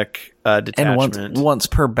Cryptek detachment. And once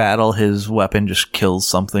per battle, his weapon just kills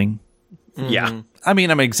something. Yeah. I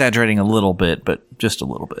mean, I'm exaggerating a little bit, but just a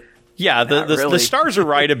little bit. Yeah, the Stars of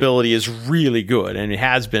Right ability is really good, and it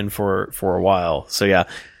has been for a while. So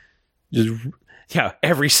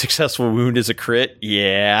every successful wound is a crit.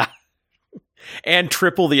 Yeah. And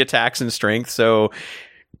triple the attacks and strength. So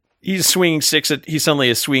he's swinging he suddenly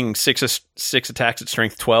is swinging six attacks at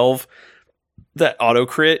strength 12. That auto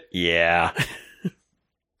crit, yeah.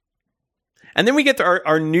 And then we get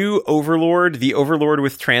our new Overlord, the Overlord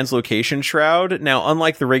with Translocation Shroud. Now,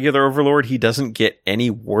 unlike the regular Overlord, he doesn't get any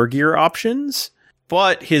war gear options,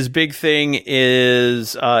 but his big thing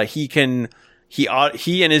is he and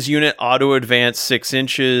his unit auto advance 6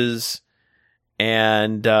 inches,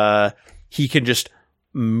 and he can just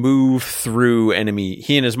move through enemy.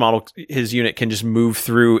 He and his unit can just move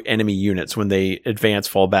through enemy units when they advance,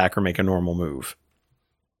 fall back, or make a normal move.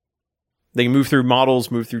 They can move through models,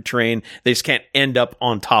 move through terrain. They just can't end up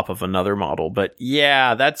on top of another model. But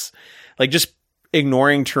yeah, that's like just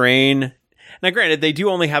ignoring terrain. Now, granted, they do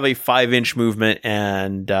only have a 5-inch movement,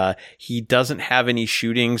 and he doesn't have any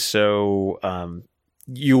shooting, so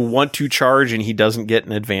you want to charge, and he doesn't get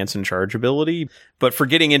an advance and charge ability. But for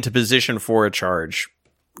getting into position for a charge,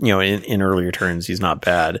 in earlier turns, he's not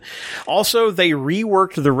bad. Also, they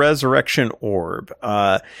reworked the Resurrection Orb.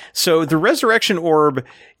 So the Resurrection Orb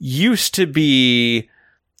used to be,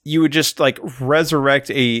 you would just resurrect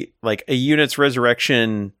a unit's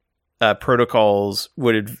resurrection protocols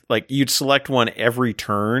you'd select one every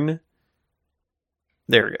turn.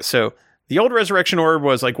 There we go. So the old Resurrection Orb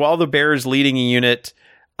was while the bear is leading a unit,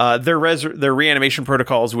 their reanimation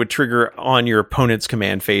protocols would trigger on your opponent's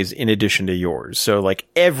command phase in addition to yours. So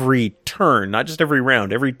every turn, not just every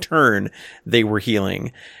round, every turn they were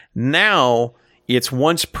healing. Now it's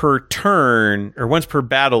once per turn or once per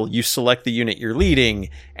battle, you select the unit you're leading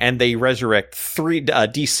and they resurrect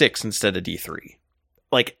D6 instead of D3.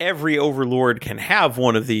 Every Overlord can have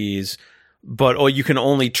one of these, but you can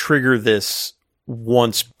only trigger this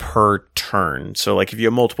once per turn. So if you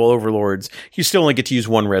have multiple Overlords, you still only get to use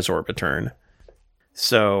one Resorb a turn.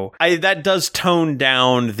 So that does tone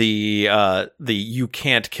down the you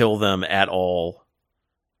can't kill them at all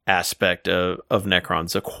aspect of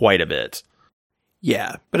Necrons quite a bit.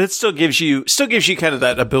 Yeah, but it still gives you kind of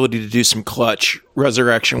that ability to do some clutch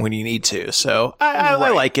resurrection when you need to. So I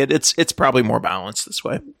like it. It's probably more balanced this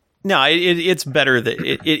way. No, it's better that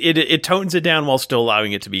it tones it down while still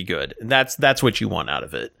allowing it to be good. And that's what you want out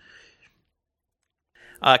of it.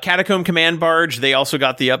 Catacomb Command Barge, they also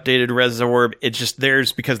got the updated Resorb. It's just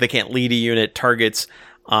theirs because they can't lead a unit, targets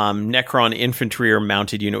Necron infantry or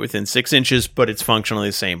mounted unit within 6 inches, but it's functionally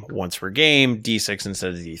the same. Once per game, D6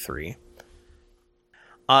 instead of D3.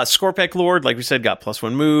 Scorpek Lord, like we said, got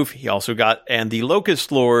 +1 move. He also got, and the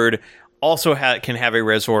Locust Lord also can have a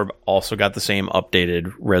Resorb, also got the same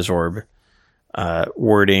updated Resorb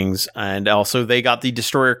wordings, and also they got the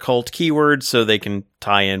Destroyer Cult keyword, so they can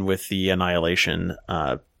tie in with the Annihilation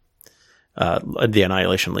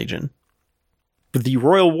Legion. The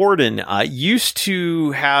Royal Warden used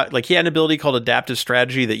to have, he had an ability called Adeptus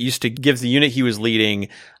Strategy that used to give the unit he was leading,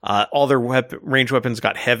 all their ranged weapons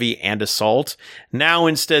got heavy and assault. Now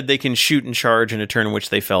instead they can shoot and charge in a turn in which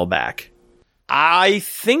they fell back. I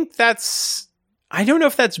think I don't know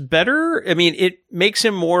if that's better. I mean, it makes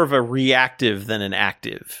him more of a reactive than an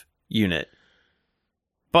active unit.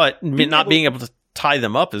 But being able to tie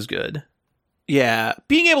them up is good. Yeah,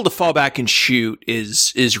 being able to fall back and shoot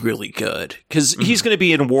is really good. Because he's going to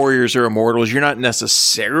be in Warriors or Immortals. You're not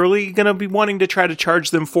necessarily going to be wanting to try to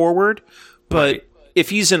charge them forward. But if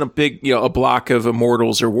he's in a block of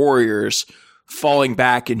Immortals or Warriors, falling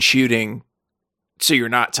back and shooting so you're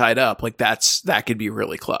not tied up, that could be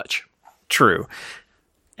really clutch. True.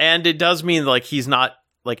 And it does mean he's not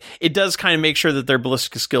it does kind of make sure that their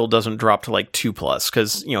ballistic skill doesn't drop to 2+,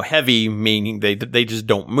 because heavy meaning they just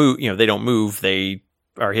don't move. They don't move. They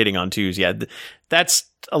are hitting on 2s. Yeah, that's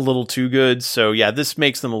a little too good. So yeah, this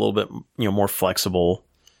makes them a little bit more flexible.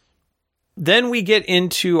 Then we get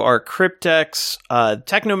into our Cryptex,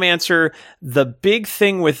 Technomancer. The big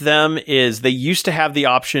thing with them is they used to have the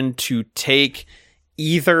option to take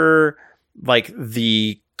either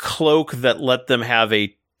the cloak that let them have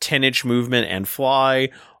a 10-inch movement and fly,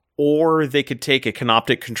 or they could take a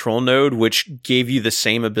Canoptic Control Node, which gave you the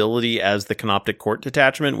same ability as the Canoptic Court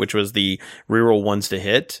Detachment, which was the reroll 1s to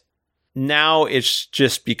hit. Now it's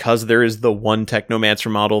just because there is the one Technomancer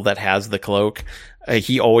model that has the cloak,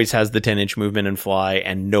 He always has the 10-inch movement and fly,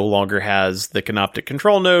 and no longer has the Canoptic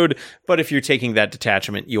control node. But if you're taking that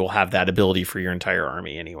detachment, you will have that ability for your entire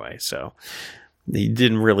army anyway. So you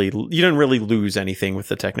didn't really lose anything with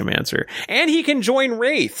the Technomancer. And he can join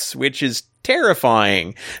Wraiths, which is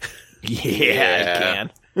terrifying. Yeah,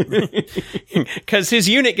 it can. Because his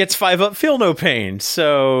unit gets 5-up, feel no pain.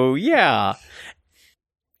 So, yeah.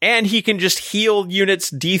 And he can just heal units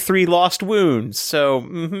D3 lost wounds. So,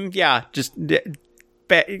 yeah.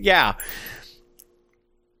 Yeah.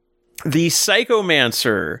 The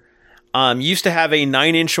Psychomancer used to have a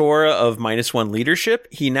 9-inch aura of -1 leadership.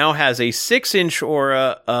 He now has a 6-inch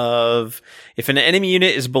aura of, if an enemy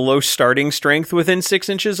unit is below starting strength within 6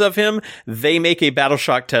 inches of him, they make a battle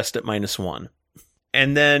shock test at -1.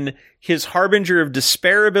 And then his Harbinger of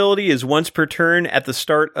Despair ability is once per turn at the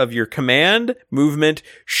start of your command, movement,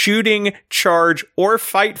 shooting, charge, or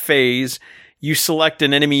fight phase. You select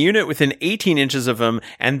an enemy unit within 18 inches of him,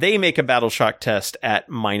 and they make a battle shock test at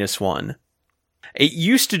 -1. It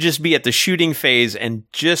used to just be at the shooting phase and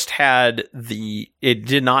just it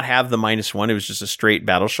did not have the -1. It was just a straight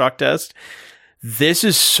battle shock test. This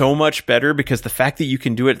is so much better because the fact that you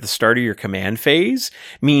can do it at the start of your command phase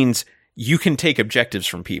means you can take objectives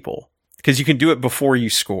from people because you can do it before you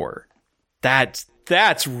score. That's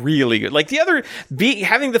really good. Like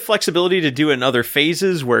having the flexibility to do it in other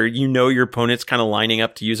phases where you know your opponent's kind of lining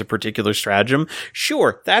up to use a particular stratagem.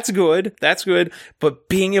 Sure, that's good. That's good. But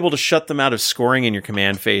being able to shut them out of scoring in your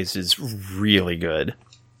command phase is really good.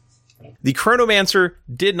 The Chronomancer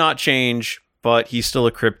did not change, but he's still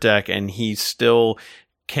a crypt deck and he still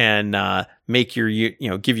can make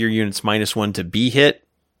give your units -1 to be hit,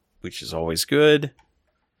 which is always good.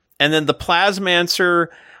 And then the Plasmancer,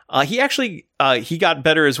 he got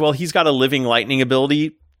better as well. He's got a Living Lightning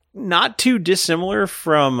ability, not too dissimilar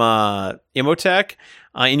from Imhotep.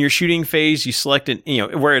 In your shooting phase, you select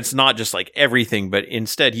where it's not just like everything, but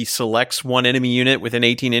instead he selects one enemy unit within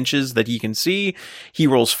 18 inches that he can see. He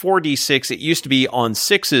rolls 4d6. It used to be on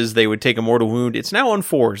 6s they would take a mortal wound. It's now on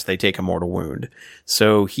 4s they take a mortal wound.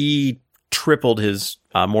 So he tripled his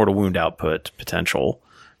mortal wound output potential.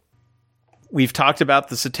 We've talked about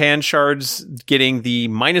the Satan shards getting the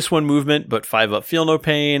 -1 movement, but 5-up feel no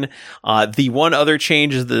pain. The one other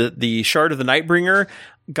change is the shard of the Nightbringer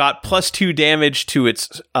got +2 damage to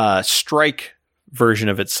its strike version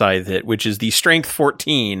of its scythe hit, which is the strength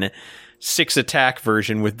 14 6 attack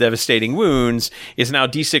version with devastating wounds, is now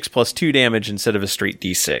d6 +2 damage instead of a straight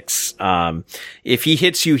d6. If he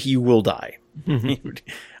hits you, he will die.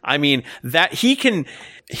 I mean,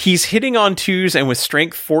 he's hitting on 2s, and with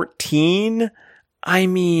strength 14, I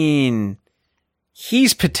mean,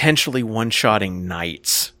 he's potentially one-shotting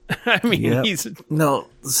knights. I mean, the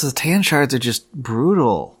Satan shards are just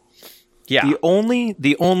brutal. Yeah. The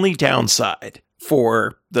only downside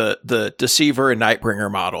for the Deceiver and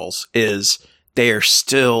Nightbringer models is they are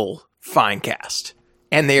still fine cast.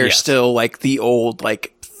 And they are still like the old,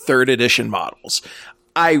 like, 3rd edition models.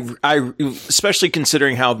 I especially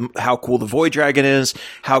considering how cool the Void Dragon is,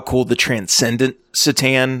 how cool the Transcendent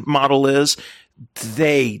Satan model is,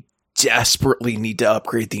 they desperately need to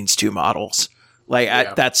upgrade these two models.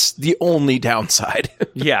 That's the only downside.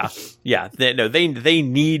 Yeah. They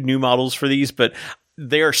need new models for these, but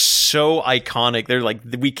they are so iconic. They're like,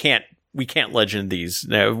 we can't legend these.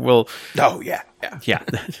 No, yeah.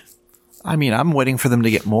 I mean, I'm waiting for them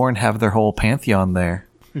to get more and have their whole pantheon there.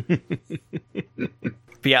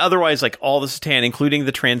 But yeah, otherwise, like all the Satan, including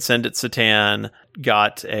the Transcendent Satan,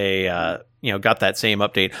 got that same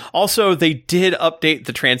update. Also, they did update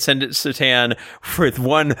the Transcendent Satan with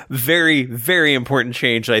one very, very important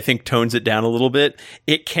change that I think tones it down a little bit.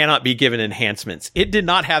 It cannot be given enhancements. It did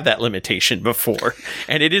not have that limitation before,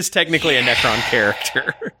 and it is technically a Necron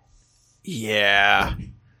character. Yeah.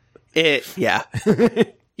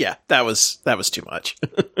 Yeah, that was too much.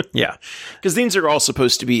 Yeah. Because these are all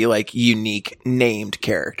supposed to be like unique named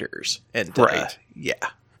characters. And right. Yeah.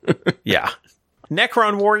 Yeah.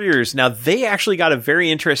 Necron Warriors. Now, they actually got a very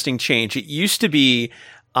interesting change. It used to be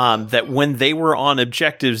that when they were on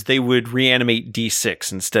objectives, they would reanimate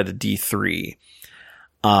D6 instead of D3,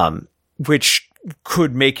 which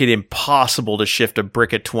could make it impossible to shift a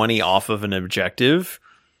brick of 20 off of an objective.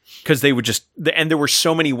 Because they would and there were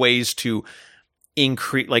so many ways to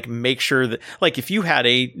increase, like, make sure that, like, if you had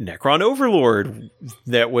a Necron Overlord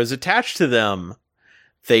that was attached to them,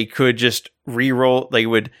 they could just re-roll, they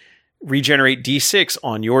would regenerate D6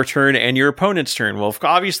 on your turn and your opponent's turn. Well,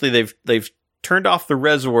 obviously they've turned off the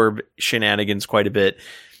Resorb shenanigans quite a bit.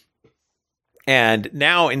 And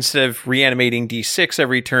now, instead of reanimating D6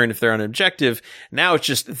 every turn if they're on objective, now it's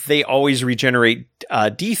just they always regenerate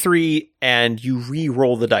D3 and you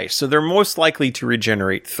re-roll the dice. So they're most likely to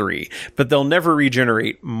regenerate 3, but they'll never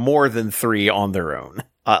regenerate more than 3 on their own.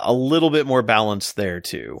 A little bit more balance there,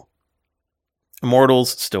 too.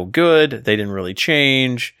 Immortals, still good. They didn't really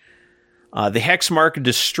change. The Hexmark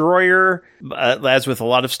Destroyer, as with a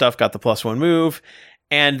lot of stuff, got the +1 move.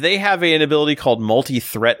 And they have an ability called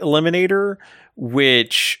Multi-Threat Eliminator,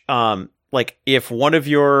 which, if one of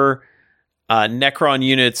your Necron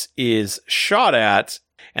units is shot at,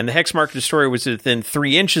 and the Hexmark Destroyer was within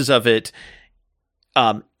 3 inches of it,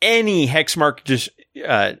 any Hexmark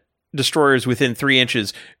destroyers within 3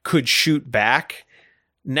 inches could shoot back.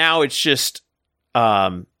 Now it's just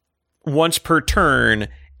once per turn,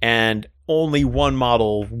 and only one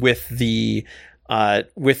model with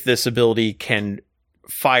this ability can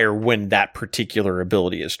fire when that particular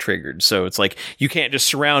ability is triggered. So it's like you can't just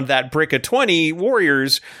surround that brick of 20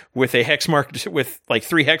 warriors with a Hexmark with like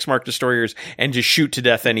 3 Hexmark destroyers and just shoot to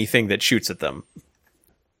death anything that shoots at them.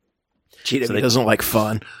 GW doesn't like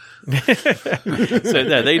fun. So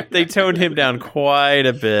no, they toned him down quite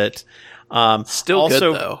a bit. Still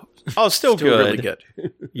also, good though. Oh, still good. Really good.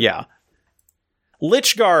 Yeah.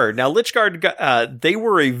 Lich Guard. Now, Lich Guard, they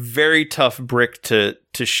were a very tough brick to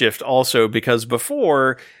shift also, because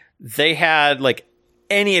before they had like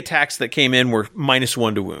any attacks that came in were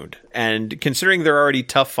 -1 to wound. And considering they're already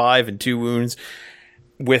tough 5 and 2 wounds,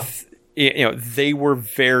 they were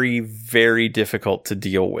very, very difficult to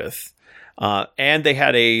deal with. And they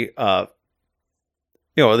had they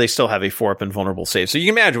still have a 4-up invulnerable save. So you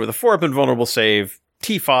can imagine with a 4-up invulnerable save,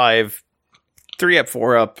 T5, 3-up,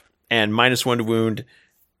 4-up, and -1 to wound,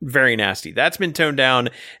 very nasty. That's been toned down.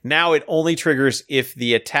 Now it only triggers if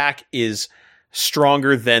the attack is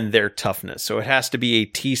stronger than their toughness. So it has to be a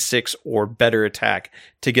T6 or better attack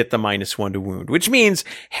to get the -1 to wound, which means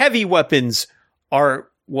heavy weapons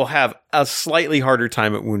will have a slightly harder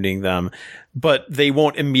time at wounding them, but they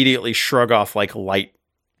won't immediately shrug off like light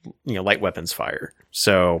weapons fire.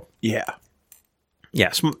 So yeah.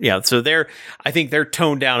 Yes. Yeah. So I think they're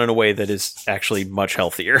toned down in a way that is actually much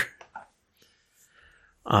healthier.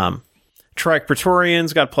 Trike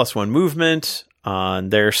Praetorians got +1 movement.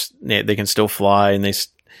 They can still fly, and they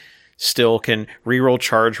still can reroll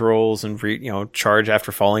charge rolls and charge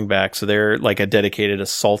after falling back. So they're like a dedicated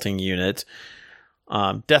assaulting unit.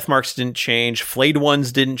 Death Marks didn't change. Flayed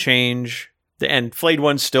Ones didn't change. And Flayed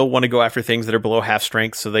Ones still want to go after things that are below half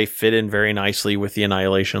strength, so they fit in very nicely with the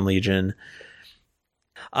Annihilation Legion.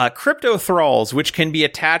 Crypto Thralls, which can be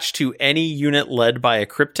attached to any unit led by a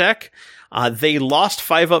Cryptek. They lost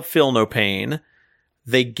 5-up Feel No Pain.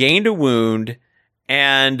 They gained a wound,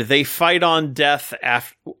 and they fight on death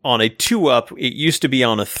on a 2-up. It used to be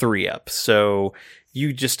on a 3-up. So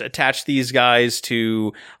you just attach these guys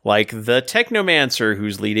to like the Technomancer,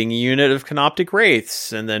 who's leading a unit of Canoptic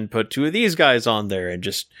Wraiths, and then put 2 of these guys on there, and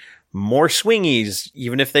just more swingies,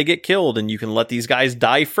 even if they get killed, and you can let these guys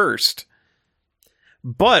die first.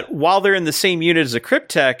 But while they're in the same unit as a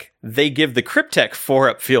Cryptek, they give the Cryptek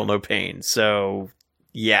 4-up Feel No Pain. So,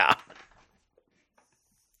 yeah.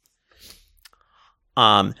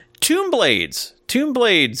 Tomb Blades. Tomb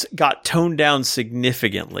Blades got toned down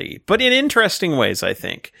significantly, but in interesting ways, I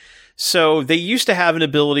think. So they used to have an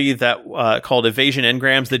ability that called Evasion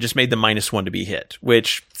Engrams that just made them -1 to be hit,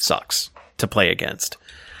 which sucks to play against.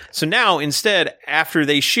 So now, instead, after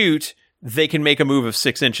they shoot, they can make a move of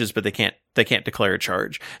 6 inches, but they can't declare a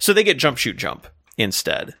charge. So they get jump, shoot, jump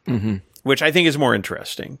instead, which I think is more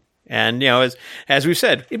interesting. And, as we've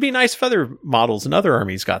said, it'd be nice if other models and other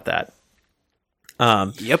armies got that.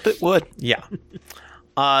 Yep, it would. Yeah.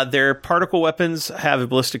 Their particle weapons have a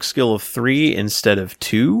ballistic skill of 3 instead of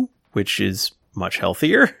 2, which is much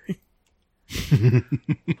healthier.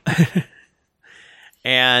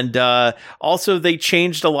 And also, they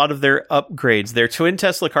changed a lot of their upgrades. Their twin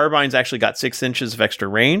Tesla carbines actually got 6 inches of extra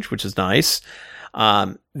range, which is nice.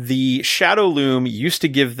 The Shadow Loom used to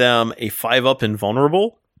give them a 5-up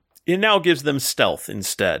invulnerable. It now gives them stealth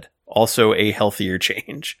instead. Also a healthier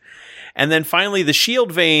change. And then finally, the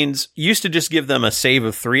Shield Veins used to just give them a save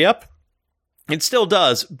of 3-up. It still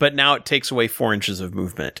does, but now it takes away 4 inches of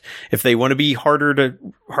movement. If they want to be harder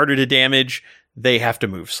to damage, they have to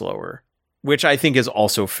move slower, which I think is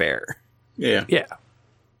also fair. Yeah. Yeah.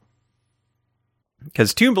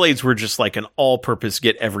 Because Tomb Blades were just like an all-purpose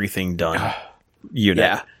get everything done unit.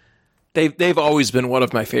 Yeah. They've always been one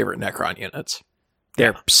of my favorite Necron units.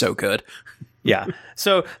 They're so good. Yeah.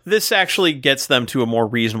 So this actually gets them to a more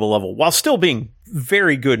reasonable level while still being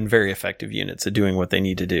very good and very effective units at doing what they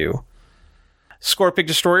need to do. Scorpic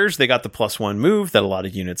Destroyers, they got the +1 move that a lot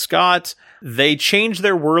of units got. They changed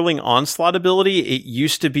their Whirling Onslaught ability. It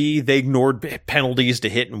used to be they ignored penalties to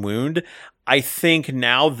hit and wound. I think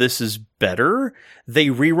now this is better. They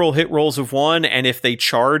reroll hit rolls of 1, and if they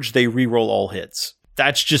charge, they reroll all hits.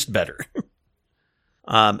 That's just better.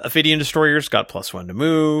 Ophidian Destroyers got +1 to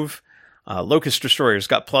move. Locust Destroyers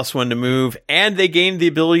got +1 to move, and they gained the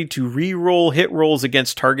ability to reroll hit rolls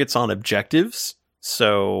against targets on objectives.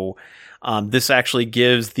 So this actually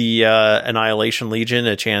gives the Annihilation Legion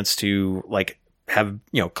a chance to have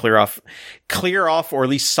clear off or at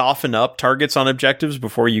least soften up targets on objectives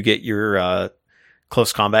before you get your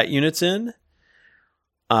close combat units in.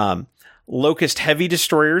 Locust Heavy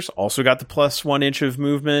Destroyers also got the +1 inch of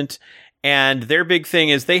movement. And their big thing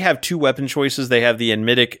is they have 2 weapon choices. They have the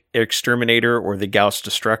Enmitic Exterminator or the Gauss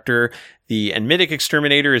Destructor. The Enmitic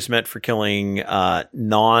Exterminator is meant for killing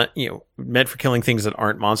meant for killing things that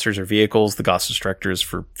aren't monsters or vehicles. The Gauss Destructor is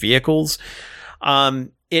for vehicles.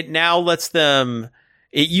 It now lets them.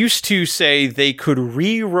 It used to say they could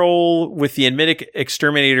re-roll with the Enmitic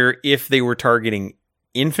Exterminator if they were targeting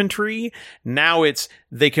infantry. Now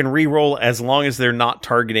they can re-roll as long as they're not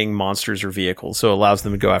targeting monsters or vehicles. So it allows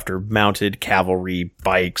them to go after mounted cavalry,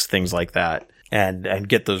 bikes, things like that, and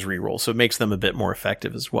get those re-rolls. So it makes them a bit more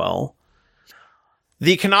effective as well.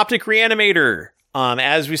 The Canoptic Reanimator.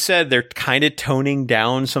 As we said, they're kind of toning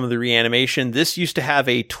down some of the reanimation. This used to have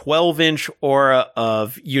a 12-inch aura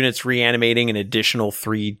of units reanimating an additional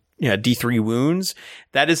D3 wounds.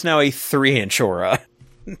 That is now a 3-inch aura.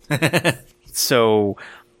 So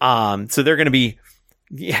they're going to be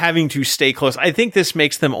having to stay close. I think this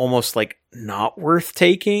makes them almost not worth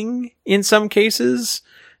taking in some cases,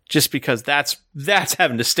 just because that's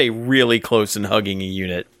having to stay really close and hugging a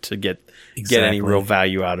unit to get any real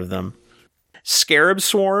value out of them. Scarab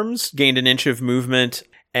Swarms gained an inch of movement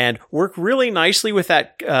and work really nicely with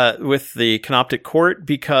with the Canoptic Court,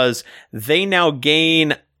 because they now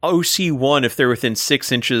gain OC1 if they're within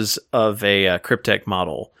 6 inches of a Cryptek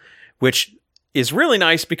model, which is really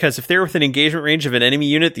nice because if they're within engagement range of an enemy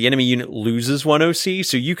unit, the enemy unit loses 1 OC,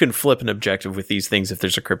 so you can flip an objective with these things if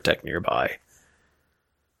there's a Cryptek nearby.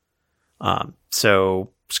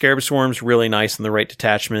 So Scarab Swarms, really nice in the right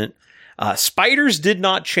detachment. Spiders did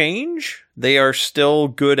not change. They are still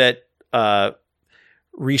good at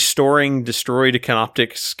restoring destroyed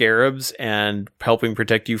Canoptic Scarabs and helping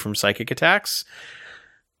protect you from psychic attacks.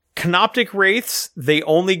 Canoptic Wraiths, they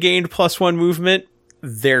only gained +1 movement.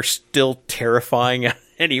 They're still terrifying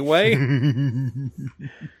anyway.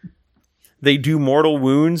 They do mortal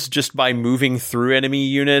wounds just by moving through enemy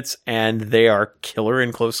units, and they are killer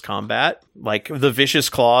in close combat. Like the Vicious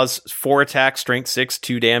Claws, 4 attack, strength 6,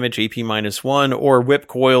 2 damage, AP -1, or Whip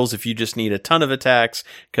Coils if you just need a ton of attacks,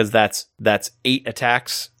 because that's 8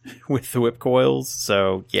 attacks with the Whip Coils.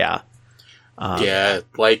 So, yeah.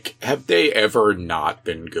 Have they ever not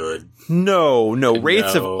been good? No.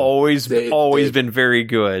 Wraiths have always been very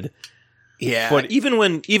good. Yeah, but even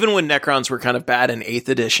when Necrons were kind of bad in 8th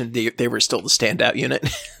edition, they were still the standout unit.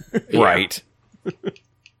 Right.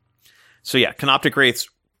 So yeah, Canoptic Wraiths,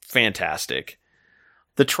 fantastic.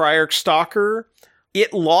 The Triarch Stalker,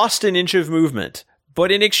 it lost an inch of movement,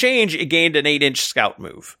 but in exchange, it gained an 8-inch scout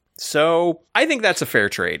move. So I think that's a fair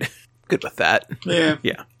trade. Good with that. Yeah.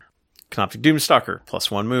 Yeah. Canoptic Doomstalker,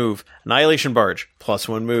 +1 move. Annihilation Barge,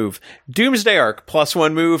 +1 move. Doomsday Arc,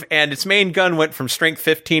 +1 move, and its main gun went from strength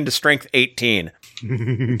 15 to strength 18.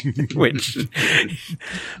 Which,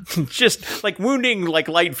 just wounding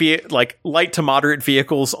light to moderate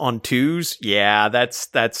vehicles on 2s. Yeah,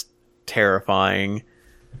 that's terrifying.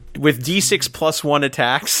 With D6 +1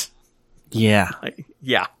 attacks. Yeah.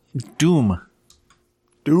 Yeah. Doom.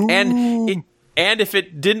 And if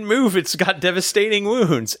it didn't move, it's got devastating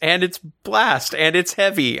wounds, and it's blast, and it's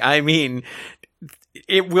heavy. I mean,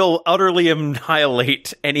 it will utterly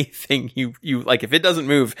annihilate anything you like. If it doesn't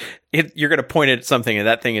move, you're going to point it at something, and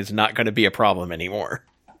that thing is not going to be a problem anymore.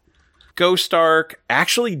 Ghost Arc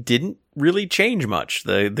actually didn't really change much.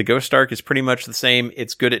 The Ghost Arc is pretty much the same.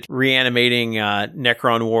 It's good at reanimating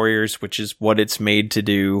Necron warriors, which is what it's made to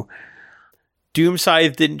do. Doom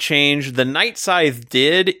Scythe didn't change. The Night Scythe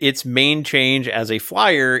did. Its main change as a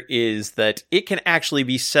flyer is that it can actually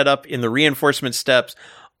be set up in the reinforcement steps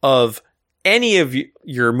of any of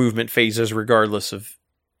your movement phases, regardless of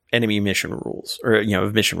enemy mission rules or,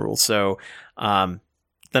 mission rules. So, the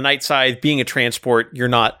Night Scythe being a transport, you're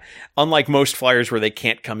not, unlike most flyers where they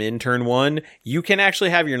can't come in turn 1, you can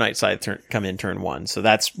actually have your Night Scythe come in turn 1. So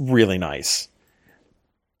that's really nice.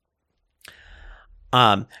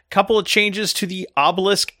 Couple of changes to the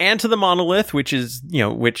Obelisk and to the Monolith, which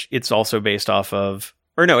it's also based off of,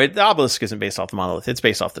 or no, the obelisk isn't based off the monolith. It's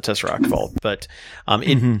based off the Tesseract Vault. But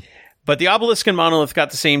but the obelisk and monolith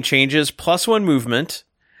got the same changes: +1 movement,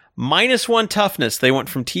 -1 toughness. They went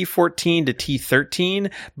from T14 to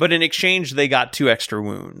T13, but in exchange, they got 2 extra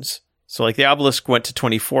wounds. So like the obelisk went to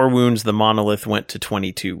 24 wounds, the monolith went to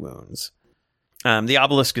 22 wounds. The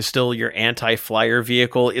obelisk is still your anti-flyer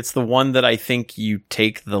vehicle. It's the one that I think you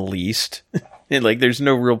take the least. And like, there's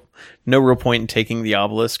no real point in taking the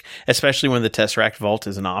obelisk, especially when the Tesseract Vault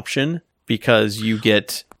is an option, because you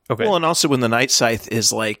get okay. Well, and also when the Night Scythe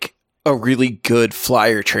is like a really good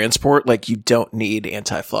flyer transport, like you don't need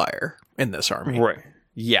anti-flyer in this army, right?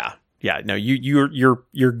 Yeah. No,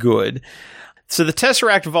 you're good. So the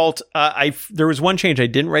Tesseract Vault, there was one change I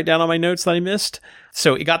didn't write down on my notes that I missed.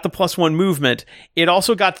 So it got the +1 movement. It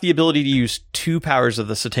also got the ability to use 2 powers of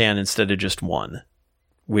the Satan instead of just 1,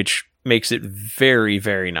 which makes it very,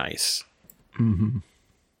 very nice. Mm-hmm.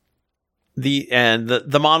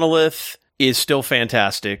 The monolith is still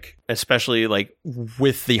fantastic, especially like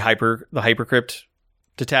with the hypercrypt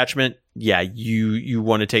detachment. Yeah, you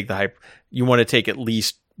want to take you want to take at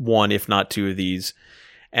least 1, if not 2 of these.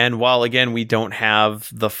 And while, again, we don't have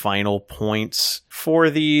the final points for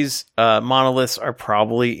these, monoliths are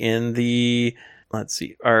probably in the,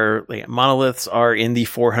 monoliths are in the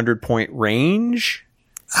 400-point range.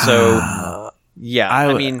 So, yeah,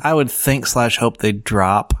 I would think / hope they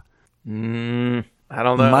drop. I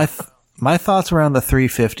don't know. My thoughts around the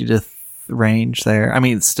 350 to range there. I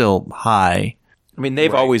mean, it's still high. I mean,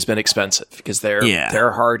 they've always been expensive because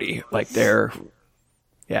they're hardy. Like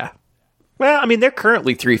yeah. Well, I mean, they're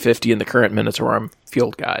currently 350 in the current Minotaur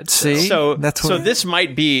field guide. See? So this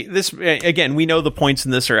might be this again. We know the points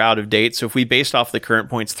in this are out of date. So if we based off the current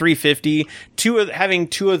points, 350, having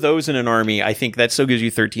 2 of those in an army, I think that still gives you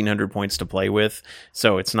 1,300 points to play with.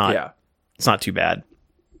 So it's not too bad.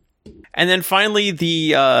 And then finally,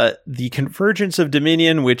 the Convergence of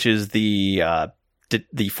Dominion, which is the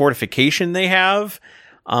fortification they have,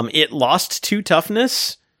 it lost 2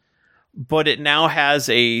 toughness. But it now has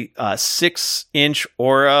a 6-inch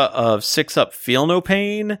aura of 6-up Feel No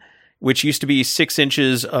Pain, which used to be 6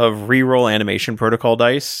 inches of reroll animation protocol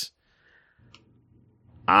dice.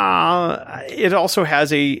 It also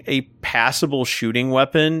has a passable shooting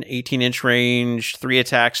weapon, 18-inch range, 3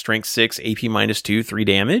 attacks, strength 6, AP -2, 3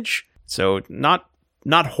 damage. So not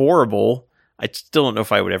horrible. I still don't know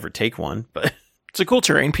if I would ever take one, but it's a cool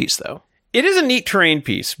terrain piece, though. It is a neat terrain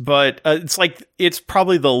piece, but it's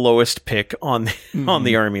probably the lowest pick on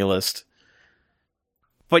the army list.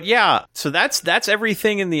 But yeah, so that's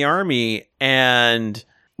everything in the army, and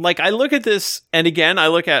like I look at this, and again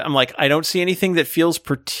I'm like, I don't see anything that feels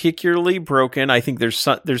particularly broken. I think there's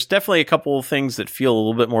definitely a couple of things that feel a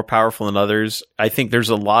little bit more powerful than others. I think there's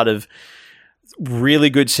a lot of really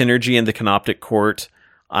good synergy in the Canoptic Court.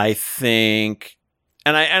 I think.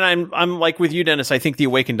 And I'm like with you, Dennis. I think the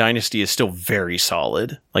Awakened Dynasty is still very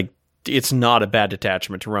solid. Like, it's not a bad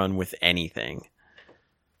detachment to run with anything.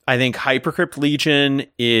 I think Hypercrypt Legion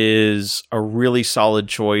is a really solid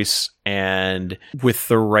choice, and with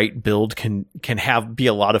the right build can be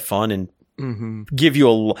a lot of fun and give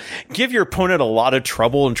your opponent a lot of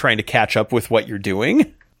trouble in trying to catch up with what you're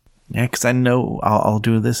doing. Yeah, because I know I'll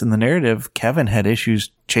do this in the narrative. Kevin had issues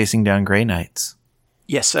chasing down Grey Knights.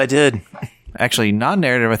 Yes, I did. Actually,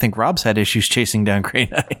 non-narrative, I think Rob's had issues chasing down Grey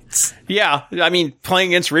Knights. Yeah, I mean, playing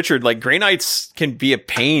against Richard, like, Grey Knights can be a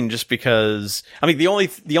pain just because, I mean, the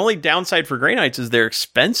only downside for Grey Knights is they're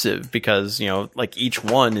expensive because, like, each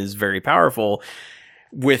one is very powerful.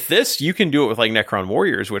 With this, you can do it with, like, Necron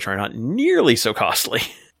Warriors, which are not nearly so costly.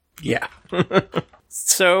 Yeah.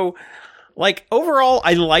 So, like, overall,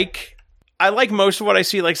 I like most of what I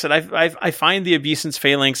see. Like I said, I find the Obeisance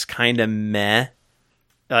Phalanx kind of meh.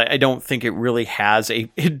 I don't think it really has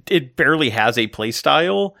it barely has a play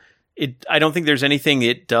style. I don't think there's anything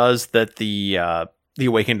it does that the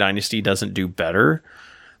Awakened Dynasty doesn't do better.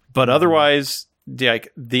 But otherwise, the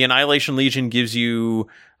Annihilation Legion gives you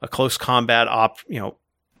a close combat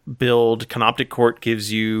build. Canoptic Court gives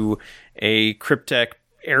you a Cryptek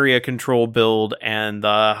area control build, and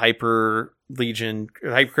the Hypercrypt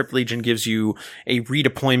Legion gives you a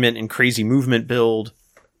redeployment and crazy movement build.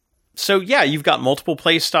 So yeah, you've got multiple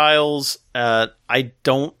play styles. I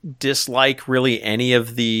don't dislike really any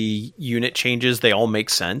of the unit changes. They all make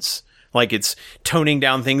sense. Like, it's toning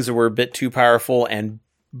down things that were a bit too powerful and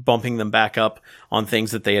bumping them back up on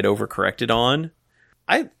things that they had overcorrected on.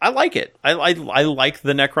 I like it. I like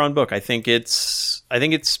the Necron book. I think it's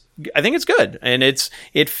good, and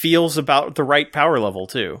it feels about the right power level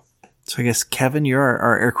too. So I guess, Kevin, you're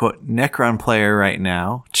our air quote Necron player right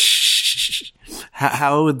now.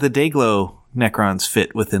 How would the Dayglow Necrons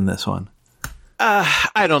fit within this one?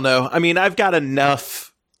 I don't know. I mean, I've got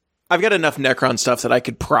enough Necron stuff that I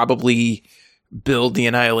could probably build the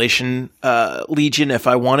Annihilation Legion if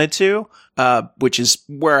I wanted to, which is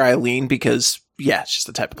where I lean because, yeah, it's just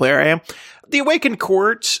the type of player I am. The Awakened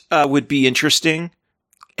Court would be interesting.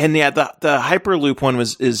 And yeah, the Hyperloop one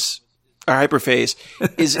is or Hyperphase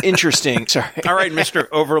is interesting. Sorry. All right, Mr.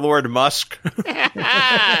 Overlord Musk.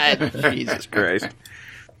 Jesus Christ.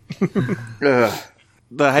 The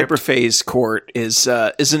Hyperphase Court is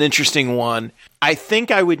an interesting one. I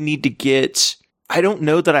think I would need to get... I don't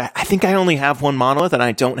know that I think I only have one monolith and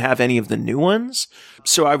I don't have any of the new ones.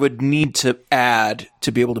 So I would need to add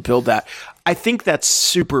to be able to build that. I think that's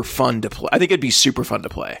super fun to play. I think it'd be super fun to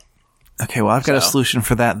play. Okay, well, I've got a solution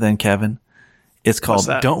for that then, Kevin. It's called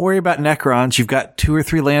Don't Worry About Necrons. You've got 2 or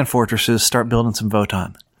 3 land fortresses. Start building some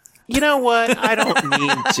Voton. You know what? I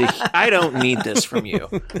don't need this from you.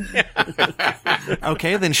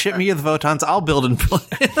 Okay, then ship me the Votons. I'll build and play.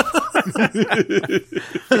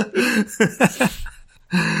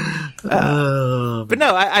 But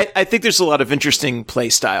no, I think there's a lot of interesting play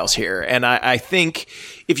styles here. And I think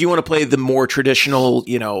if you want to play the more traditional,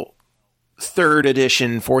 3rd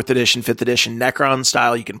edition, 4th edition, 5th edition Necron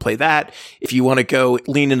style, you can play that. If you want to go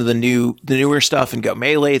lean into the newer stuff and go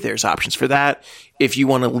melee, there's options for that. If you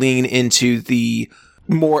want to lean into the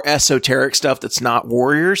more esoteric stuff that's not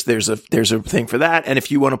warriors, there's a thing for that. And if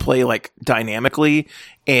you want to play like dynamically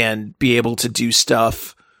and be able to do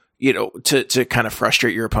stuff, to kind of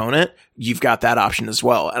frustrate your opponent, you've got that option as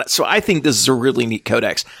well. And so I think this is a really neat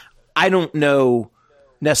codex. I don't know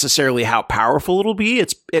necessarily how powerful it'll be.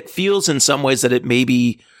 It feels in some ways that it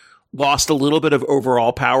maybe lost a little bit of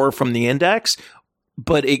overall power from the index,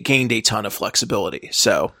 but it gained a ton of flexibility.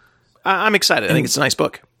 So I'm excited. I think it's a nice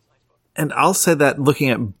book. And I'll say that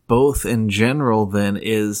looking at both in general then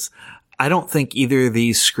is I don't think either of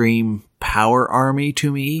these scream power army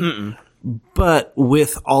to me. Mm-mm. But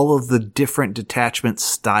with all of the different detachment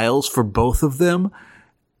styles for both of them,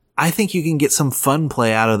 I think you can get some fun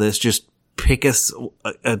play out of this. Just pick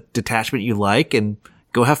a detachment you like and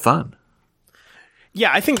go have fun.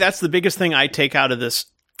 Yeah, I think that's the biggest thing I take out of this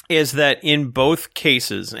is that in both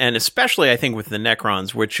cases, and especially I think with the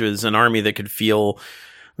Necrons, which is an army that could feel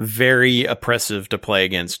very oppressive to play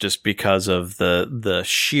against just because of the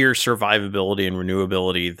sheer survivability and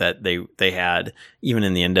renewability that they had even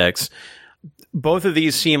in the index. Both of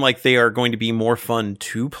these seem like they are going to be more fun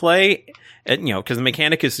to play, because the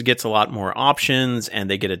Mechanicus gets a lot more options and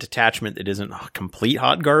they get a detachment that isn't complete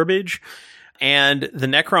hot garbage. And the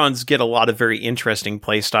Necrons get a lot of very interesting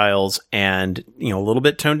play styles and, a little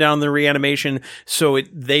bit toned down the reanimation. So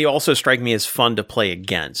they also strike me as fun to play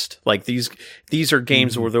against. Like these are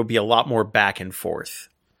games where there'll be a lot more back and forth.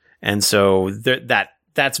 And so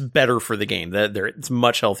that's better for the game. It's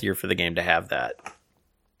much healthier for the game to have that.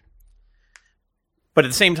 But at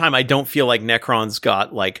the same time, I don't feel like Necrons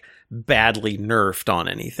got like badly nerfed on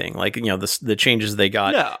anything. Like, the changes they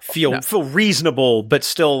got feel reasonable, but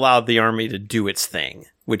still allowed the army to do its thing,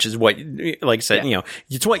 which is what, like I said,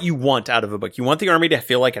 it's what you want out of a book. You want the army to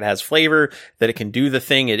feel like it has flavor, that it can do the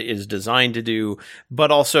thing it is designed to do.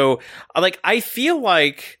 But also, like, I feel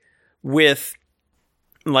like with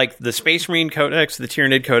like the Space Marine Codex, the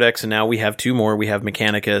Tyranid Codex, and now we have 2 more. We have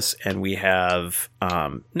Mechanicus and we have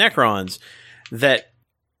Necrons. That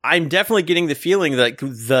I'm definitely getting the feeling that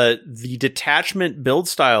the detachment build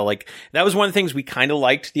style, like that was one of the things we kind of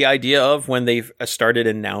liked the idea of when they started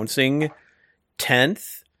announcing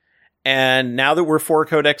 10th. And now that we're 4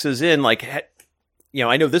 codexes in, like,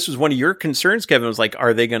 I know this was one of your concerns, Kevin, was like,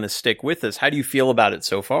 are they going to stick with this? How do you feel about it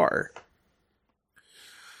so far?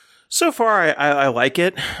 So far, I like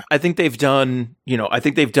it. I think they've done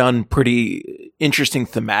pretty interesting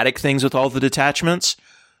thematic things with all the detachments.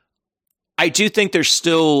 I do think there's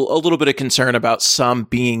still a little bit of concern about some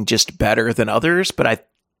being just better than others, but I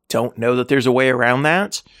don't know that there's a way around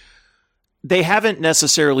that. They haven't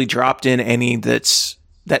necessarily dropped in any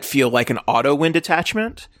that feel like an auto win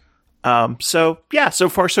detachment. So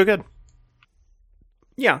far so good.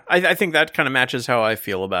 Yeah, I think that kind of matches how I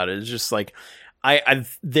feel about it. It's just like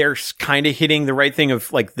they're kind of hitting the right thing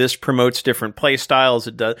of like this promotes different play styles.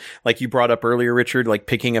 It does, like you brought up earlier, Richard, like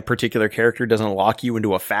picking a particular character doesn't lock you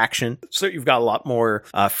into a faction. So you've got a lot more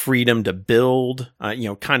freedom to build,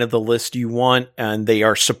 kind of the list you want. And they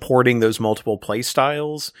are supporting those multiple play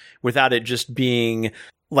styles without it just being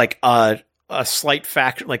like a slight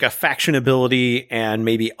faction, like a faction ability and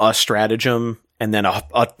maybe a stratagem and then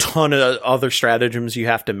a ton of other stratagems you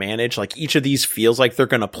have to manage. Like each of these feels like they're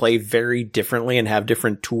going to play very differently and have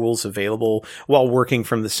different tools available while working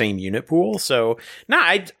from the same unit pool. So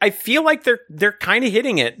I feel like they're kind of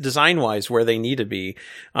hitting it design wise where they need to be.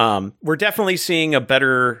 We're definitely seeing a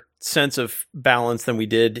better sense of balance than we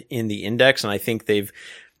did in the index. And I think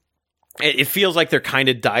it feels like they're kind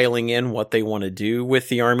of dialing in what they want to do with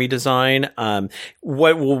the army design.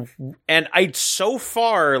 So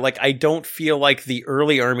far, like, I don't feel like the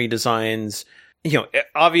early army designs,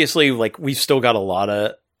 obviously, like, we've still got a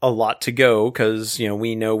lot to go, because,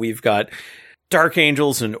 we know we've got Dark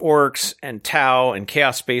Angels and Orcs and Tau and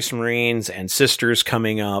Chaos Space Marines and Sisters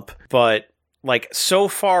coming up. But, like, so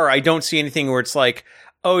far, I don't see anything where it's like,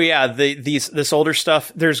 oh yeah, this older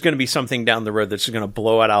stuff, there's going to be something down the road that's going to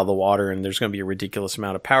blow it out of the water, and there's going to be a ridiculous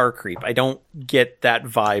amount of power creep. I don't get that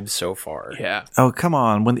vibe so far. Yeah. Oh, come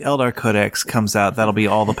on. When the Eldar Codex comes out, that'll be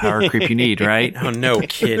all the power creep you need, right? Oh, no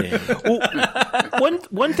kidding. Well,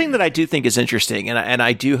 one thing that I do think is interesting, and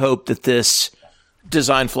I do hope that this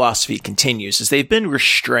design philosophy continues, is they've been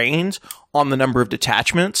restrained on the number of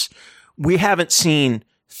detachments. We haven't seen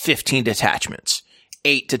 15 detachments.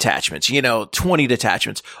 8 detachments, 20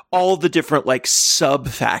 detachments, all the different like sub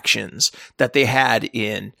factions that they had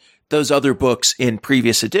in those other books in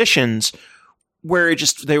previous editions, where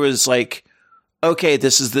there was like, okay,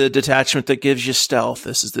 this is the detachment that gives you stealth.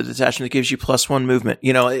 This is the detachment that gives you +1 movement.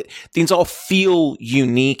 Things all feel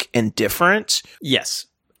unique and different. Yes.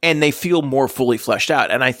 And they feel more fully fleshed out.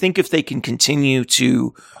 And I think if they can continue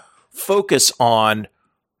to focus on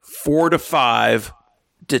 4 to 5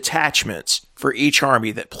 detachments for each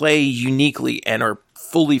army that play uniquely and are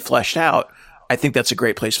fully fleshed out, I think that's a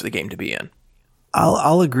great place for the game to be in.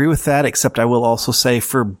 I'll agree with that, except I will also say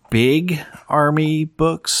for big army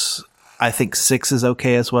books, I think 6 is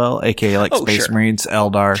okay as well, aka like Space Marines,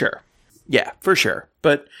 Eldar. Sure. Yeah, for sure.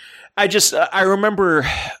 But I remember,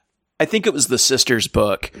 I think it was the Sisters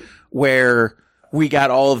book where we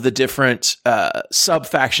got all of the different sub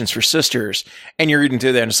factions for Sisters, and you're reading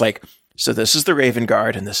through there and it's like, so this is the Raven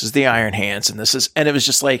Guard, and this is the Iron Hands, and it was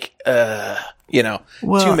just like,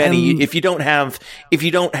 too many. If you don't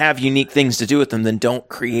have unique things to do with them, then don't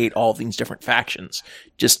create all these different factions.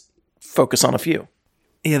 Just focus on a few.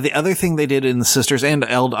 Yeah, the other thing they did in the Sisters and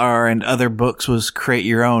Eldar and other books was create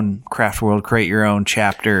your own craft world, create your own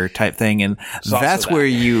chapter type thing, and that's where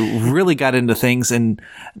you really got into things, and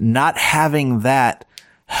not having that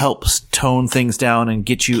helps tone things down and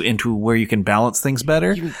get you into where you can balance things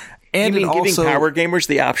better. And you mean giving power gamers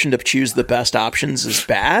the option to choose the best options is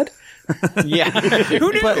bad? Yeah.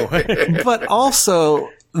 Who knew? But also,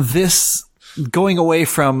 this going away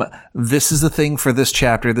from this is the thing for this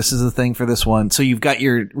chapter, this is the thing for this one. So you've got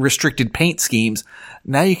your restricted paint schemes.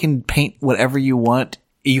 Now you can paint whatever you want.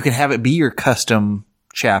 You can have it be your custom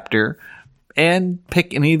chapter and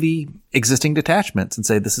pick any of the existing detachments and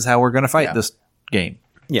say, this is how we're going to fight this game.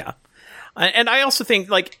 Yeah. And I also think,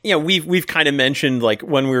 like, we've kind of mentioned, like,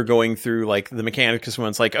 when we were going through, like, the Mechanicus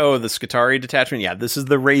ones, like, oh, the Skitarii detachment, yeah, this is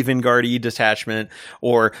the Raven Guard-y detachment,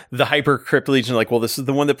 or the Hyper Crypt Legion, like, well, this is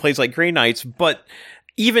the one that plays like Grey Knights, but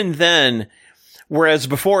even then, whereas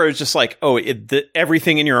before it was just like, oh,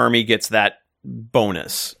 everything in your army gets that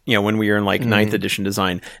bonus, when we were in, like, 9th edition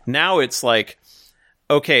design. Now it's like,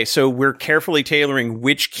 okay, so we're carefully tailoring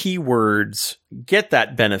which keywords get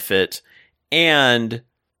that benefit, and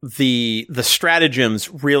the stratagems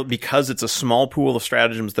because it's a small pool of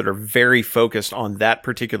stratagems that are very focused on that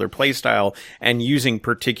particular playstyle and using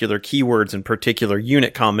particular keywords and particular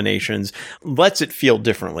unit combinations lets it feel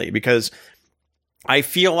differently, because I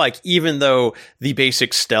feel like even though the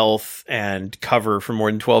basic stealth and cover from more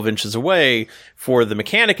than 12 inches away for the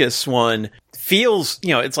Mechanicus one feels,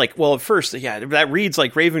 it's like, well, at first, yeah, that reads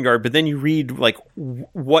like Raven Guard, but then you read like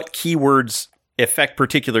what keywords affect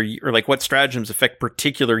particular, or like what stratagems affect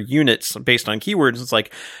particular units based on keywords. It's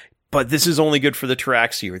like, but this is only good for the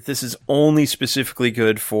Taraxi, or this is only specifically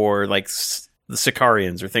good for like the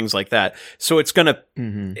Sicarians or things like that. So it's going to,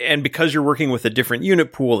 and because you're working with a different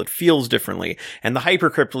unit pool, it feels differently. And the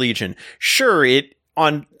Hypercrypt Legion, sure, you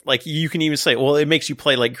can even say, well, it makes you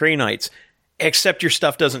play like Grey Knights, except your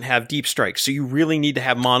stuff doesn't have deep strikes. So you really need to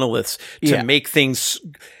have monoliths to make things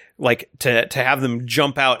like to have them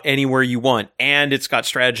jump out anywhere you want. And it's got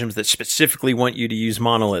stratagems that specifically want you to use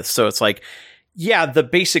monoliths. So it's like, yeah, the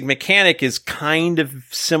basic mechanic is kind of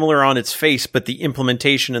similar on its face, but the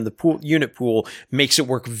implementation in the unit pool makes it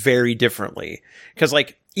work very differently. Cause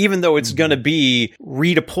like, even though it's going to be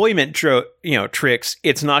redeployment, tricks,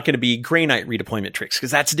 it's not going to be Grey Knight redeployment tricks,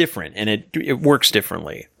 cause that's different and it works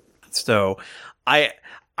differently. So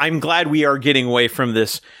I'm glad we are getting away from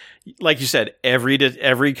this, like you said,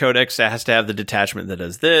 every codex has to have the detachment that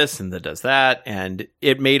does this and that does that, and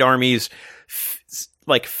it made armies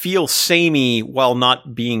feel samey while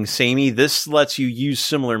not being samey. This lets you use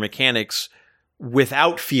similar mechanics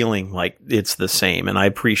without feeling like it's the same, and I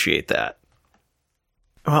appreciate that.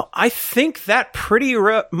 Well, I think that pretty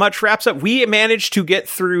much wraps up. We managed to get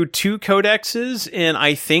through 2 codexes in,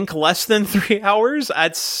 I think, less than 3 hours.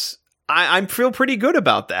 I feel pretty good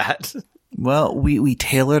about that. Well, we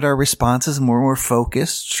tailored our responses, more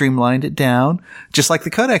focused, streamlined it down, just like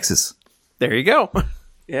the codexes. There you go.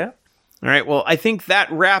 Yeah. All right. Well, I think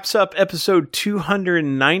that wraps up episode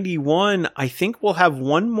 291. I think we'll have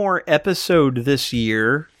one more episode this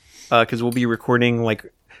year because we'll be recording,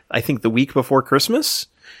 I think, the week before Christmas.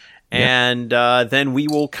 Yep. And then we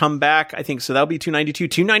will come back, I think, so that'll be 292.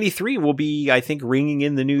 293 will be, I think, ringing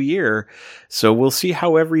in the new year. So we'll see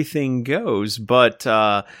how everything goes. But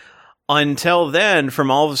until then,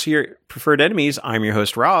 from all of us here at Preferred Enemies, I'm your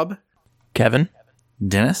host, Rob. Kevin.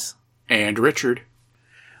 Dennis. And Richard.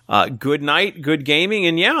 Good night, good gaming,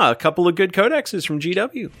 and a couple of good codexes from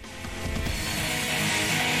GW.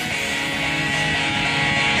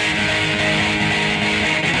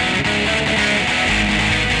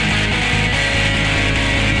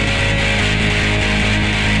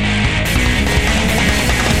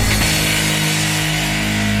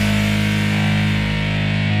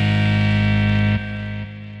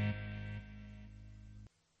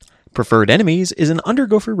 Preferred Enemies is an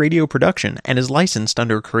Undergopher Radio production and is licensed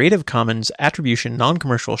under Creative Commons Attribution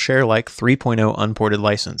Non-Commercial Share-alike 3.0 Unported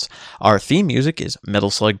license. Our theme music is Metal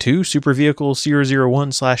Slug 2 Super Vehicle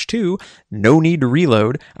 001/2 No Need to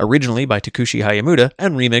Reload, originally by Takushi Hayamuda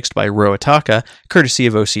and remixed by Ro Ataka, courtesy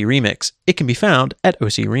of OC Remix. It can be found at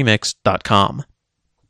ocremix.com.